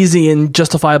very easy and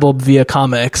justifiable via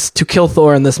comics to kill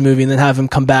Thor in this movie and then have him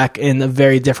come back in a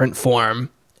very different form.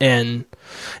 And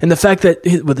the fact that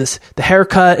with the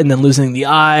haircut and then losing the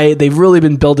eye, they've really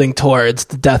been building towards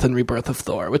the death and rebirth of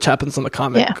Thor, which happens in the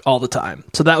comic all the time.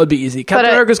 So that would be easy. Captain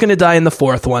America's going to die in the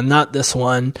 4th one, not this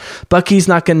one. Bucky's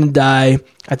not going to die.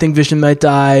 I think Vision might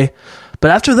die. But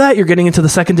after that, you're getting into the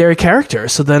secondary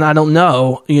characters. So then I don't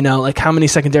know, like how many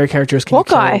secondary characters can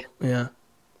Hawkeye. You kill? Yeah.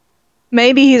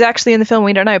 Maybe he's actually in the film,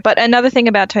 we don't know. But another thing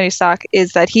about Tony Stark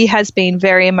is that he has been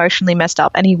very emotionally messed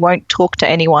up and he won't talk to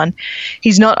anyone.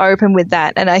 He's not open with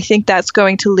that. And I think that's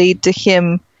going to lead to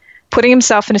him putting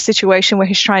himself in a situation where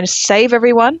he's trying to save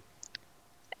everyone,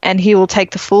 and he will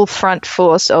take the full front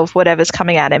force of whatever's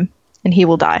coming at him, and he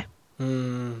will die.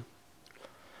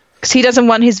 Because he doesn't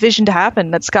want his vision to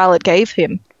happen that Scarlet gave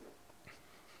him.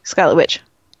 Scarlet Witch.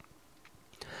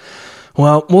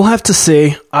 Well, we'll have to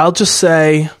see. I'll just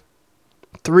say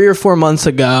 3 or 4 months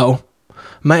ago,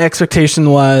 my expectation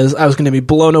was I was going to be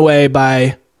blown away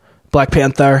by Black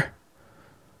Panther,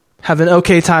 have an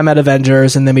okay time at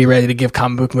Avengers, and then be ready to give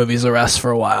comic book movies a rest for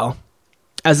a while.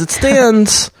 As it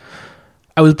stands,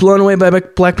 I was blown away by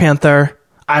Black Panther.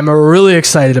 I'm really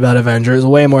excited about Avengers,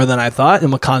 way more than I thought,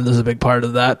 and Wakanda's a big part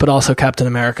of that, but also Captain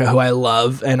America, who I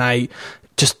love, and I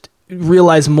just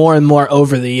realize more and more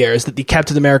over the years that the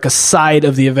Captain America side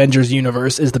of the Avengers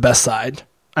universe is the best side.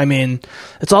 I mean,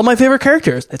 it's all my favorite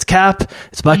characters. It's Cap,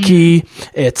 it's Bucky,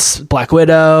 it's Black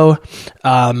Widow,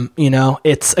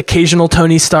 it's occasional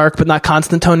Tony Stark, but not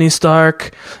constant Tony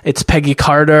Stark. It's Peggy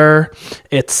Carter.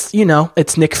 It's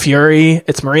Nick Fury.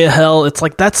 It's Maria Hill. It's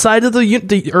like that side of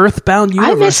the Earthbound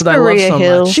universe that I love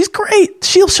so much. She's great.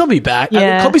 She'll be back.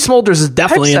 Yeah. Kobe Smulders is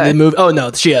definitely in the movie. Oh no,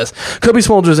 she is. Kobe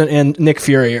Smulders and Nick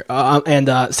Fury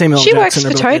and Samuel L. Jackson. She works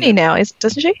for Tony now,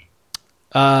 doesn't she?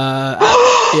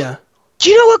 Yeah. Do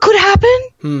you know what could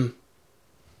happen?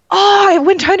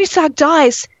 When Tony Stark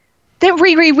dies, then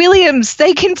Riri Williams,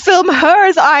 they can film her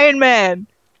as Iron Man.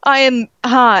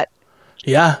 Ironheart.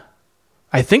 Yeah.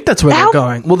 I think that's where they're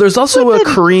going. Well, there's also a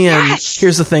Korean... Yes.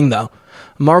 Here's the thing, though.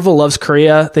 Marvel loves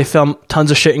Korea. They film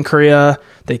tons of shit in Korea.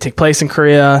 They take place in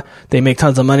Korea. They make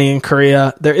tons of money in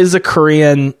Korea. There is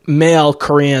a male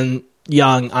Korean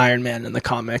young Iron Man in the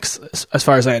comics, as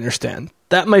far as I understand.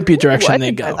 That might be a direction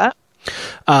they go. That.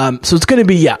 So it's going to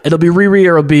be, it'll be Riri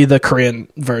or it'll be the Korean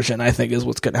version, I think is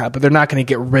what's going to happen. They're not going to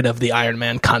get rid of the Iron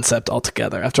Man concept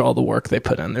altogether after all the work they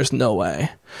put in. There's no way.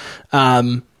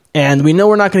 And we know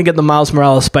we're not going to get the Miles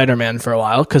Morales Spider-Man for a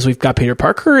while because we've got Peter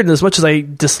Parker. And as much as I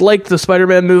dislike the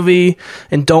Spider-Man movie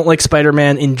and don't like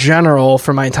Spider-Man in general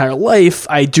for my entire life,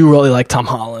 I do really like Tom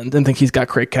Holland and think he's got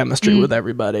great chemistry with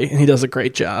everybody. And he does a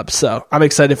great job. So I'm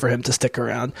excited for him to stick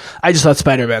around. I just thought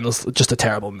Spider-Man was just a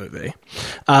terrible movie.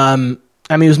 I mean,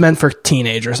 it was meant for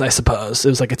teenagers, I suppose. It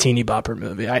was like a teeny bopper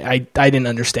movie. I didn't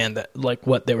understand that, like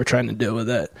what they were trying to do with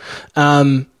it.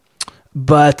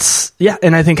 But yeah,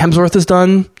 and I think Hemsworth is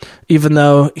done, even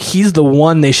though he's the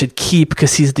one they should keep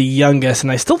because he's the youngest.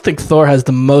 And I still think Thor has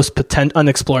the most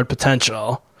unexplored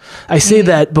potential. I say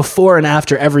that before and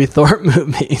after every Thor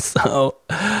movie. So,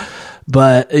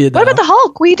 but you know. What about the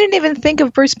Hulk? We didn't even think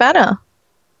of Bruce Banner.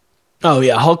 Oh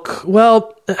yeah, Hulk.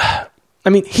 Well, I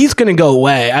mean, he's going to go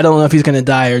away. I don't know if he's going to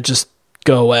die or just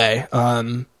go away.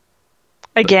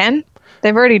 Again?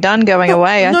 They've already done going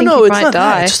away. I think he might die.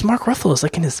 That. It's just Mark Ruffalo is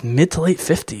like in his mid to late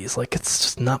 50s. Like, it's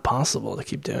just not possible to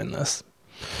keep doing this.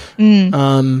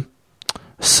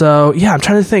 So, yeah, I'm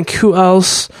trying to think who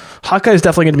else. Hawkeye is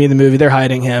definitely going to be in the movie. They're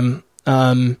hiding him.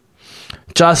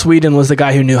 Joss Whedon was the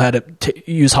guy who knew how to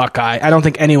use Hawkeye. I don't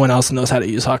think anyone else knows how to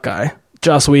use Hawkeye.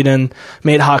 Joss Whedon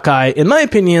made Hawkeye. In my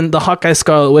opinion, the Hawkeye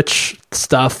Scarlet Witch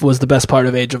stuff was the best part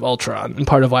of Age of Ultron and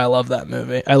part of why I love that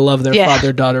movie. I love their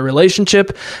father-daughter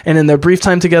relationship, and in their brief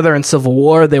time together in Civil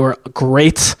War, they were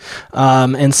great.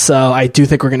 And so I do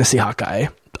think we're going to see Hawkeye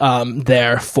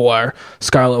there for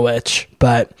Scarlet Witch,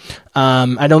 but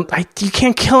you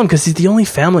can't kill him because he's the only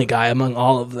family guy among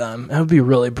all of them. That would be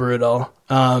really brutal.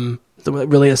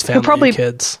 Really has family and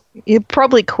kids. He'll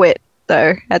probably quit.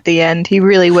 Though at the end he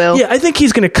really will. Yeah, I think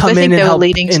he's going to come in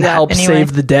and help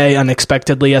save the day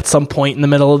unexpectedly at some point in the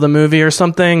middle of the movie or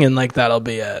something, and like that'll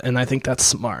be it. And I think that's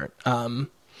smart.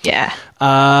 Yeah.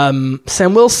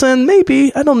 Sam Wilson,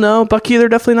 maybe, I don't know. Bucky, they're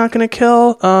definitely not going to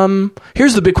kill.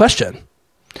 Here's the big question,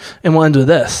 and we'll end with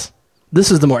this.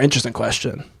 This is the more interesting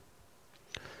question.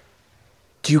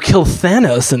 Do you kill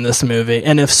Thanos in this movie?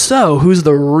 And if so, who's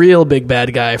the real big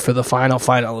bad guy for the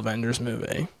final Avengers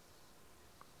movie?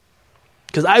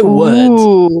 Because I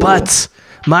would, but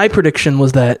my prediction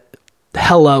was that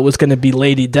Hela was going to be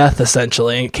Lady Death,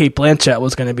 essentially, and Cate Blanchett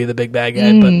was going to be the big bad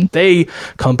guy, but they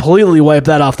completely wiped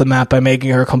that off the map by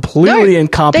making her completely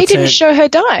incompetent. They didn't show her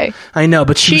die. I know,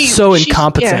 but she was so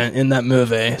incompetent in that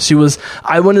movie.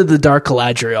 I wanted the Dark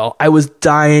Galadriel. I was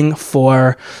dying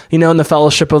for, in the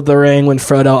Fellowship of the Ring, when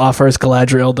Frodo offers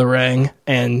Galadriel the ring,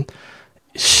 and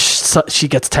she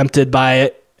gets tempted by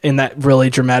it in that really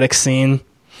dramatic scene.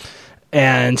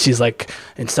 And she's like,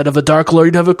 instead of a Dark Lord,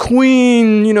 you'd have a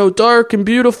queen, dark and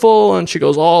beautiful. And she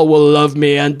goes, all will love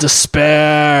me and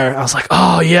despair. I was like,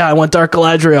 oh, yeah, I want Dark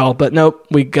Galadriel. But nope,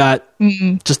 we got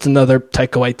just another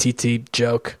Taika Waititi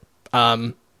joke.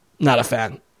 Not a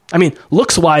fan. I mean,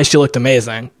 looks-wise, she looked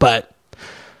amazing. But,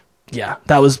 yeah,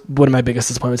 that was one of my biggest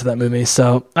disappointments of that movie.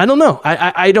 So, I don't know.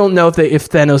 I don't know if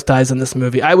Thanos dies in this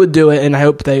movie. I would do it, and I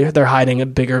hope they're hiding a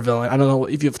bigger villain. I don't know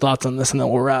if you have thoughts on this, and then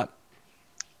we'll wrap.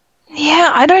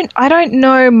 Yeah, I don't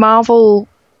know Marvel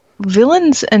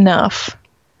villains enough.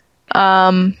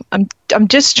 I'm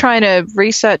just trying to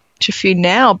research a few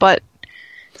now, but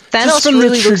Thanos just from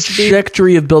really the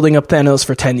trajectory of building up Thanos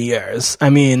for 10 years.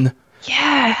 I mean,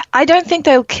 yeah, I don't think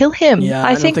they'll kill him. Yeah,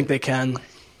 I don't think they can.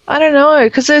 I don't know,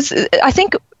 because I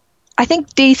think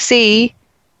DC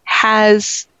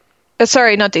has.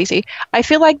 Sorry, not DC. I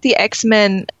feel like the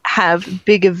X-Men have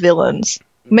bigger villains.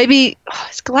 Maybe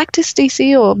is Galactus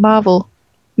DC or Marvel?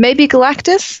 Maybe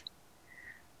Galactus.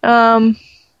 Yeah,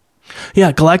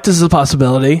 Galactus is a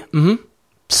possibility. Mm-hmm.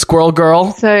 Squirrel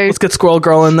Girl. So let's get Squirrel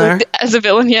Girl in there as a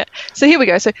villain. Yeah. So here we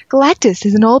go. So Galactus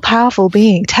is an all-powerful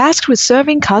being tasked with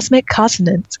serving cosmic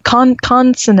consonants,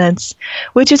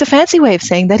 which is a fancy way of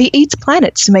saying that he eats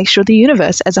planets to make sure the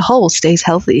universe as a whole stays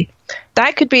healthy.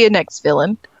 That could be a next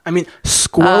villain. I mean,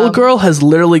 Squirrel Girl has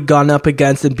literally gone up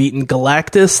against and beaten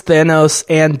Galactus, Thanos,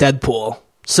 and Deadpool.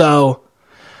 So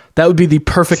that would be the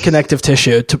perfect connective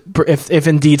tissue to if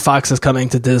indeed Fox is coming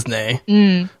to Disney.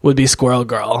 Would be Squirrel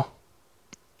Girl.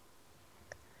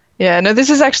 Yeah, no, this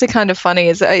is actually kind of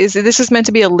funny. This is meant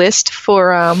to be a list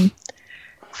for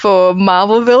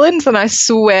Marvel villains, and I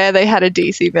swear they had a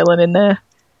DC villain in there.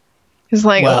 It's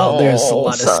like, there's a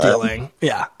lot of stealing.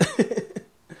 Yeah.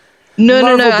 No.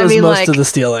 I mean, most like of the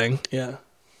stealing. Yeah.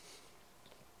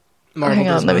 Hang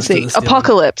on, let me see.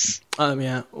 Apocalypse.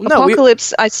 Yeah.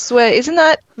 Apocalypse. I swear, isn't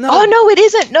that? No. Oh no, it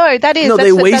isn't. No, that is. No,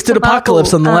 they wasted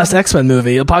Apocalypse on the last X-Men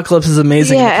movie. Apocalypse is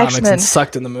amazing in the comics X-Men. and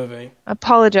sucked in the movie.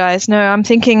 Apologize. No, I'm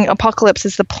thinking Apocalypse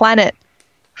is the planet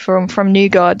from New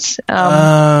Gods.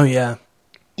 Oh yeah.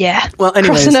 Yeah. Well,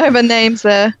 anyways, crossing over names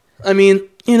there. I mean,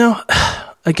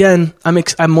 again,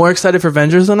 I'm more excited for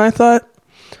Avengers than I thought.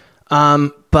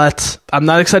 But I'm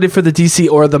not excited for the DC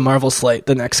or the Marvel slate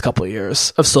the next couple of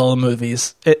years of solo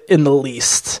movies in the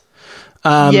least.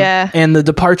 And the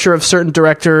departure of certain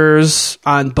directors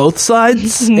on both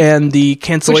sides and the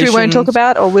cancellation. Which we won't talk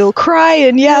about, or we'll cry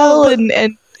and yell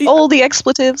and all the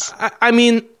expletives. I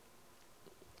mean,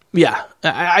 yeah,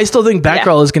 I still think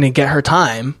Batgirl is going to get her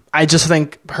time. I just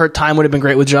think her time would have been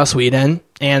great with Joss Whedon.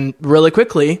 And really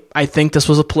quickly, I think this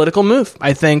was a political move.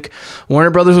 I think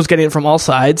Warner Brothers was getting it from all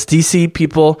sides. DC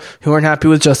people who weren't happy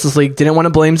with Justice League didn't want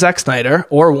to blame Zack Snyder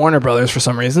or Warner Brothers for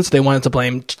some reason, so they wanted to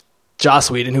blame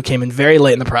Joss Whedon, who came in very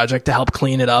late in the project to help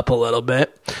clean it up a little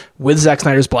bit, with Zack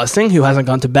Snyder's blessing, who hasn't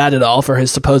gone to bat at all for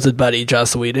his supposed buddy,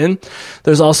 Joss Whedon.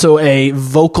 There's also a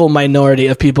vocal minority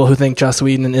of people who think Joss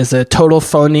Whedon is a total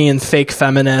phony and fake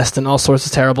feminist and all sorts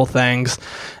of terrible things.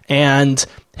 And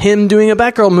him doing a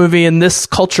Batgirl movie in this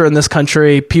culture, in this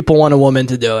country, people want a woman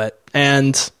to do it.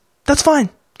 And that's fine.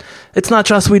 It's not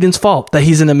Joss Whedon's fault that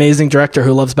he's an amazing director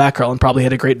who loves Batgirl and probably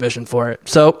had a great vision for it.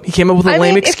 So he came up with a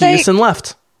lame excuse and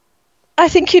left. I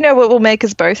think you know what will make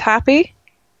us both happy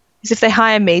is if they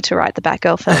hire me to write the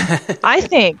Batgirl film. I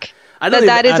think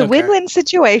that is a win-win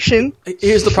situation.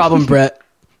 Here's the problem, Brett.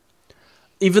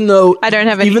 Even though I don't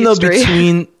have any even history. Though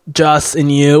between Joss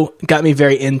and you got me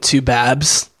very into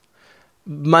Babs,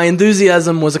 my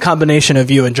enthusiasm was a combination of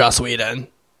you and Joss Whedon.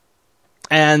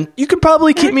 And you could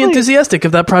probably keep me enthusiastic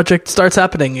if that project starts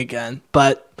happening again.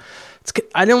 But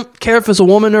I don't care if it's a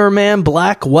woman or a man,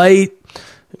 black, white,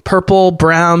 purple,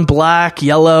 brown, black,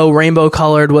 yellow, rainbow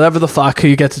colored, whatever the fuck who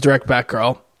you get to direct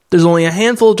Batgirl. There's only a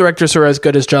handful of directors who are as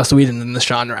good as Joss Whedon in this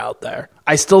genre out there.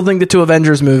 I still think the two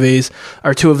Avengers movies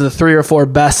are two of the 3 or 4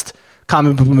 best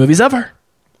comic book movies ever.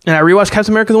 And I rewatched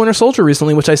Captain America: The Winter Soldier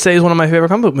recently, which I say is one of my favorite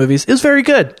comic book movies. It's very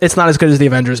good. It's not as good as the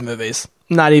Avengers movies.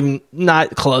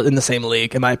 Not close in the same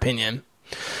league, in my opinion.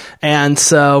 And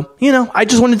so, I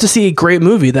just wanted to see a great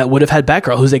movie that would have had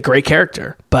Batgirl, who's a great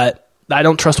character. But I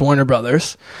don't trust Warner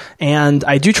Brothers. And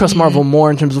I do trust Marvel more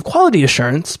in terms of quality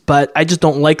assurance, but I just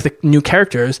don't like the new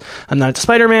characters. I'm not into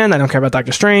Spider-Man. I don't care about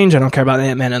Doctor Strange. I don't care about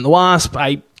Ant-Man and the Wasp.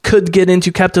 I could get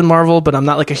into Captain Marvel, but I'm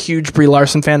not like a huge Brie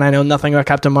Larson fan. I know nothing about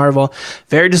Captain Marvel.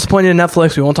 Very disappointed in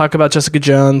Netflix. We won't talk about Jessica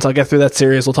Jones. I'll get through that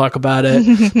series. We'll talk about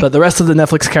it. But the rest of the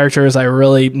Netflix characters, I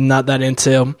really not that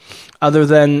into. Other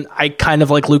than I kind of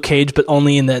like Luke Cage, but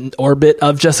only in the orbit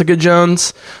of Jessica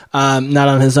Jones, not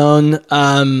on his own.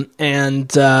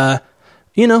 I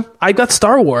got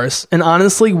Star Wars. And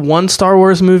honestly, one Star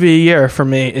Wars movie a year for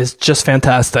me is just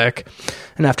fantastic.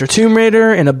 And after Tomb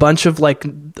Raider and a bunch of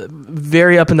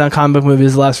very up and down comic book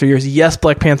movies the last few years, yes,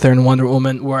 Black Panther and Wonder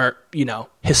Woman were,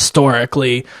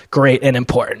 historically great and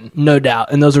important, no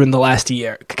doubt. And those were in the last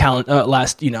year,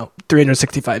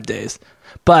 365 days.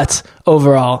 But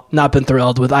overall, not been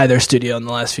thrilled with either studio in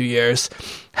the last few years.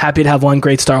 Happy to have one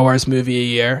great Star Wars movie a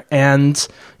year. And,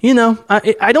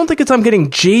 I don't think I'm getting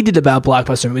jaded about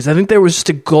blockbuster movies. I think there was just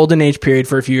a golden age period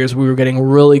for a few years where we were getting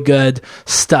really good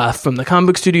stuff from the comic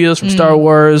book studios, from Star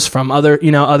Wars, from other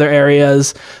other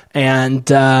areas.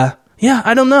 And, I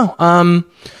don't know.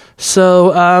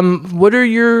 What are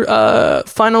your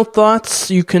final thoughts?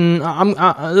 You can.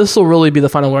 This will really be the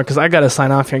final one because I got to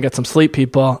sign off here and get some sleep,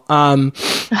 people. I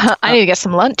need to get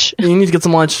some lunch. You need to get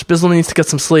some lunch. Bizzle needs to get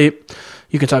some sleep.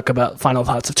 You can talk about final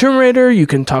thoughts of Tomb Raider. You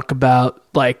can talk about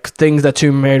things that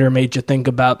Tomb Raider made you think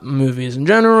about movies in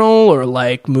general, or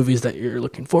movies that you're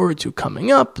looking forward to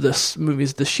coming up.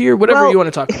 Movies this year. Whatever you want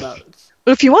to talk about.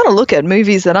 If you want to look at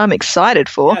movies that I'm excited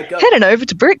for, head on over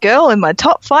to Brick Girl and my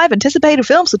top 5 anticipated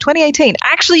films for 2018.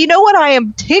 Actually, you know what I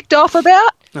am ticked off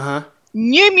about?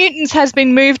 New Mutants has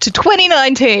been moved to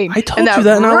 2019. I told you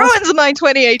that ruins my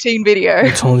 2018 video. I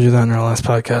told you that in our last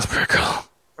podcast, Brick Girl.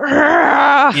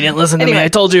 You didn't listen to me. I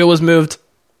told you it was moved.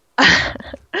 All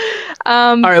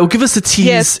right, we'll give us a tease.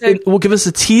 Yes, we'll give us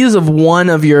a tease of one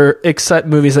of your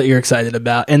movies that you're excited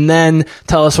about, and then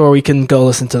tell us where we can go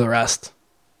listen to the rest.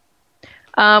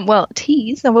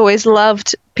 Tease. I've always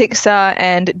loved Pixar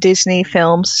and Disney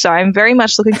films, so I'm very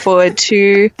much looking forward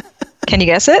to... Can you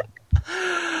guess it?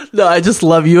 No, I just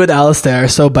love you and Alistair are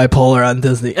so bipolar on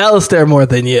Disney. Alistair more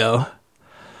than you.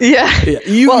 Yeah.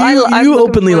 You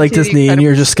openly like Disney and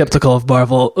you're just skeptical of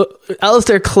Marvel.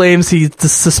 Alistair claims he's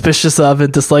suspicious of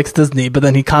and dislikes Disney, but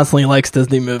then he constantly likes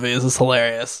Disney movies. It's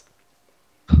hilarious.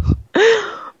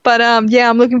 But I'm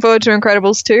looking forward to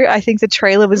Incredibles 2. I think the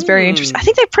trailer was very interesting. I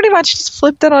think they pretty much just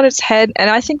flipped it on its head, and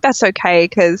I think that's okay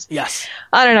because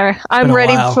I don't know. I'm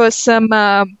ready for some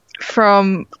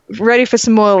ready for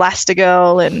some more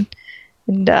Elastigirl and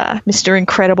Mr.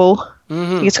 Incredible. I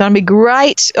think it's going to be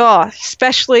great. Oh,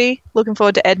 especially looking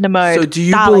forward to Edna Mode. So do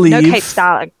you Starling, believe... No Kate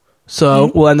Starling.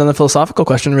 So we'll end on a philosophical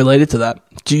question related to that.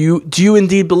 Do you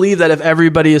indeed believe that if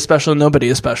everybody is special, nobody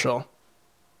is special?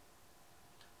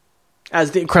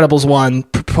 As The Incredibles 1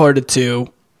 purported to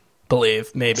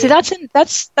believe, maybe. See, that's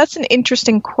an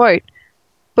interesting quote,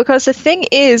 because the thing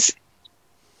is,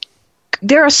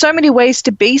 there are so many ways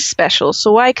to be special,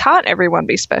 so why can't everyone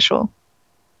be special?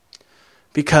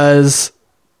 Because,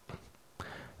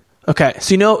 okay,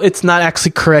 so it's not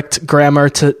actually correct grammar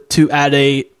to add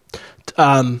a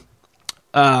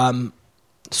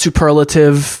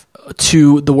superlative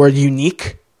to the word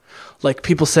unique. Like,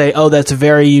 people say, oh, that's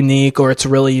very unique, or it's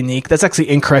really unique. That's actually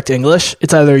incorrect English.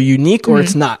 It's either unique or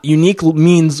it's not. Unique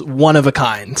means one of a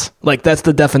kind. Like, that's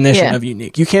the definition of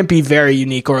unique. You can't be very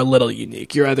unique or a little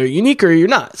unique. You're either unique or you're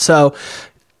not. So,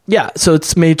 yeah, so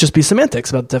it may just be semantics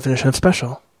about the definition of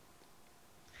special.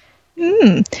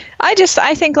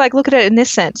 I think, like, look at it in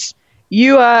this sense.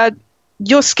 Your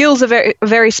skills are very,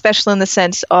 very special in the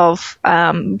sense of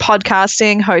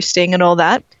podcasting, hosting, and all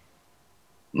that.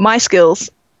 My skills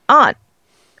aren't.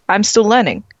 I'm still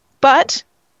learning. But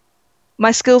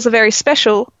my skills are very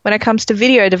special when it comes to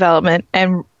video development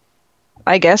and,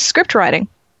 I guess, script writing.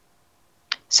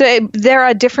 So there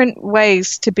are different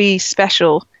ways to be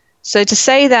special. So to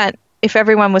say that if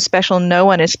everyone was special, no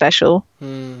one is special,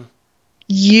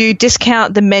 you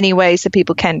discount the many ways that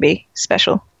people can be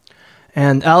special.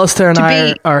 And Alistair and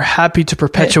I are happy to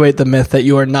perpetuate the myth that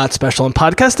you are not special in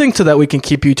podcasting so that we can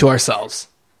keep you to ourselves.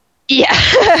 Yeah.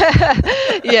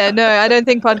 Yeah, no, I don't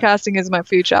think podcasting is my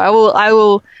future. I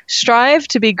will strive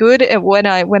to be good at when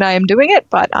I am doing it,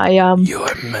 but you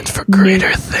are meant for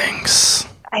greater things.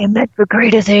 I am meant for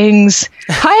greater things.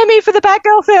 Hire me for the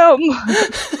Batgirl film.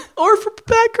 Or for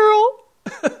Batgirl.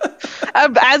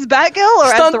 As Batgirl or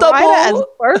Stunt as the writer, as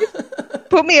both.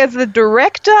 Put me as the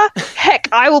director. Heck,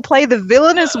 I will play the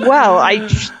villain as well.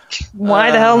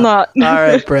 Why the hell not? All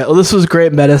right, Britt. Well, this was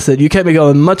great medicine. You kept me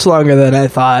going much longer than I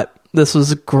thought. This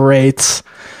was great.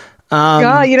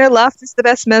 Laughter's the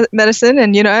best medicine,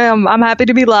 and I'm happy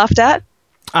to be laughed at.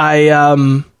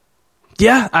 I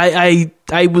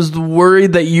was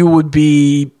worried that you would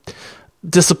be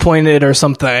disappointed or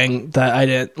something that I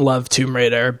didn't love Tomb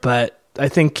Raider, but I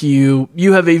think you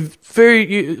have a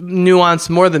very nuanced,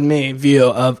 more than me, view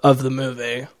of the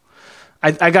movie.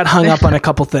 I got hung up on a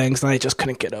couple things and I just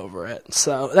couldn't get over it.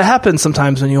 So that happens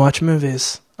sometimes when you watch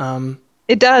movies.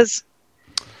 It does.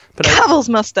 But Cavill's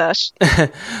mustache.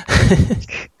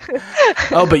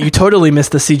 Oh, but you totally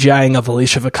missed the CGIing of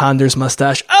Alicia Vikander's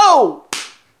mustache. Oh!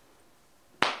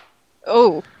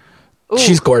 Oh. Ooh.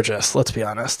 She's gorgeous, let's be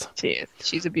honest. She is.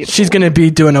 She's a beautiful She's going to be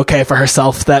doing okay for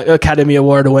herself. That Academy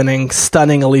Award-winning,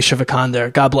 stunning Alicia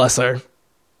Vikander. God bless her.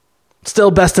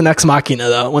 Still best in Ex Machina,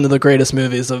 though. One of the greatest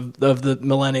movies of the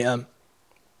millennium.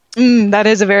 That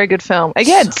is a very good film.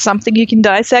 Again, something you can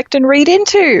dissect and read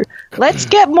into. Let's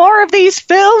get more of these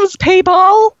films,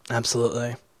 people!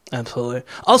 Absolutely. Absolutely.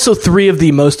 Also, 3 of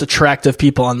the most attractive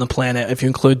people on the planet, if you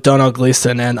include Donald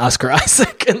Gleason and Oscar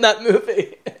Isaac in that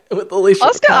movie. With Alicia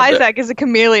Oscar Vikander. Isaac is a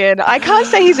chameleon. I can't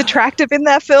say he's attractive in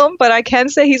that film, but I can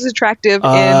say he's attractive in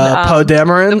Poe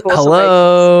Dameron.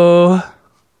 Hello. Awakens.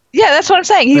 Yeah, that's what I'm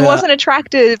saying. He wasn't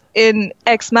attractive in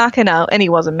Ex Machina, and he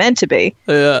wasn't meant to be.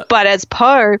 Yeah. But as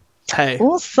Poe, hey,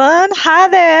 oh son, hi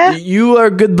there. You are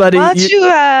good, buddy.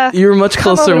 You're much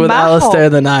closer with Alistair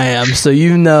than I am, so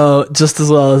you know just as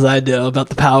well as I do about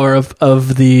the power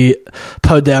of the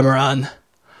Poe Dameron.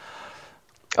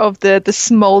 Of the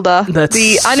smolder,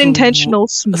 the unintentional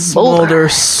smolder,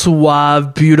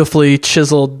 suave, beautifully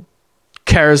chiseled,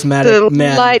 charismatic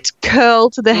man. The light curl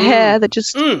to the hair that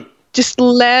just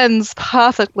lands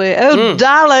perfectly. Oh,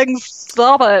 darling,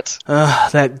 stop it!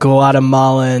 That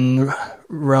Guatemalan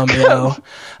Romeo.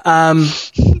 All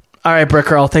right, Brick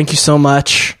Girl, thank you so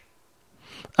much.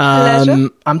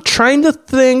 I'm trying to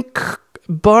think,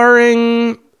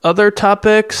 barring other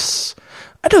topics.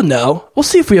 I don't know. We'll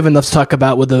see if we have enough to talk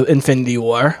about with the Infinity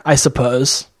War, I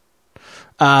suppose.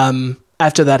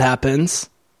 After that happens.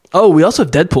 Oh, we also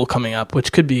have Deadpool coming up,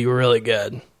 which could be really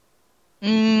good.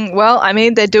 Well, I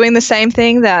mean, they're doing the same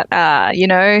thing that,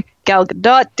 Gal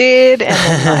Gadot did,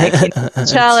 and then,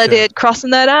 T'Challa did,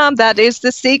 crossing that arm. That is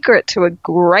the secret to a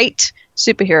great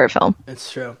superhero film.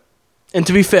 It's true. And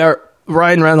to be fair,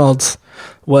 Ryan Reynolds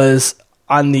was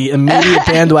on the immediate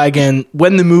bandwagon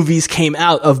when the movies came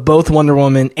out of both Wonder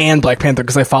Woman and Black Panther,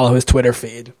 because I follow his Twitter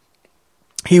feed.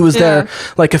 He was there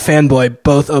like a fanboy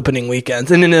both opening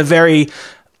weekends, and in a very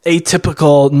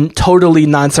atypical, totally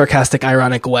non-sarcastic,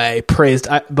 ironic way, praised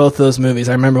both those movies.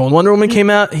 I remember when Wonder Woman came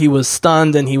out, he was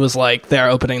stunned, and he was like their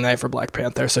opening night for Black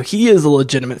Panther. So he is a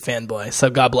legitimate fanboy. So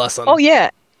God bless him. Oh, yeah.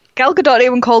 Gal Gadot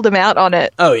even called him out on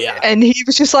it. Oh, yeah. And he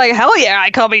was just like, hell yeah,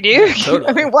 I copied you. Yeah, totally.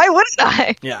 I mean, why wouldn't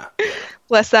I? Yeah.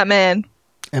 Bless that man.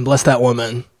 And bless that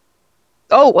woman.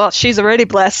 Oh, well, she's already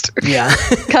blessed. Yeah.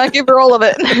 Can't give her all of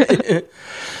it.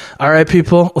 All right,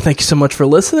 people. Well, thank you so much for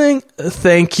listening.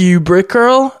 Thank you, Brick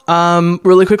Girl.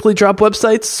 Really quickly, drop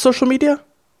websites, social media.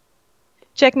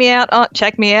 Check me out.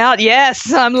 Check me out.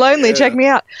 Yes, I'm lonely. Yeah. Check me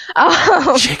out.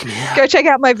 Check me out. Go check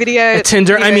out my video.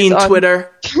 Tinder. I mean, Twitter.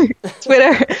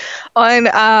 Twitter.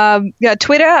 On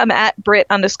Twitter, I'm at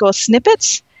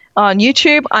Brit_snippets. On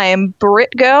YouTube, I am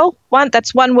Brit Girl.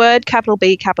 That's one word, capital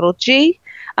B, capital G.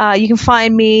 You can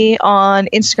find me on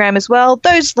Instagram as well.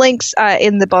 Those links are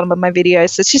in the bottom of my video,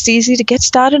 so it's just easy to get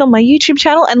started on my YouTube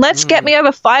channel. And let's get me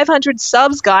over 500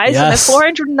 subs, guys. Yes. I'm at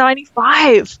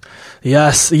 495.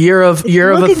 Yes, year of Look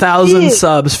at 1,000 this.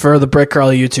 subs for the Brick Girl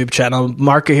YouTube channel.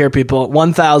 Mark it here, people.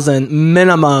 1,000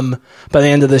 minimum by the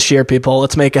end of this year, people.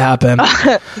 Let's make it happen.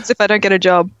 As if I don't get a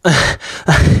job.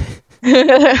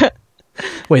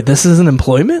 Wait, this is an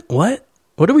employment? What?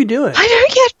 What are we doing? I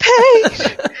don't get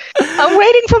paid. I'm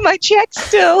waiting for my check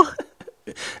still.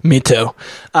 Me too. All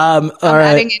I'm right.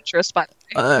 having interest, by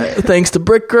the way. Thanks to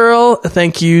Brick Girl.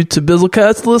 Thank you to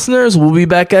Bizzlecast listeners. We'll be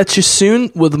back at you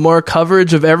soon with more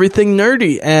coverage of everything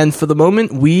nerdy. And for the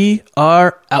moment, we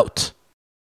are out.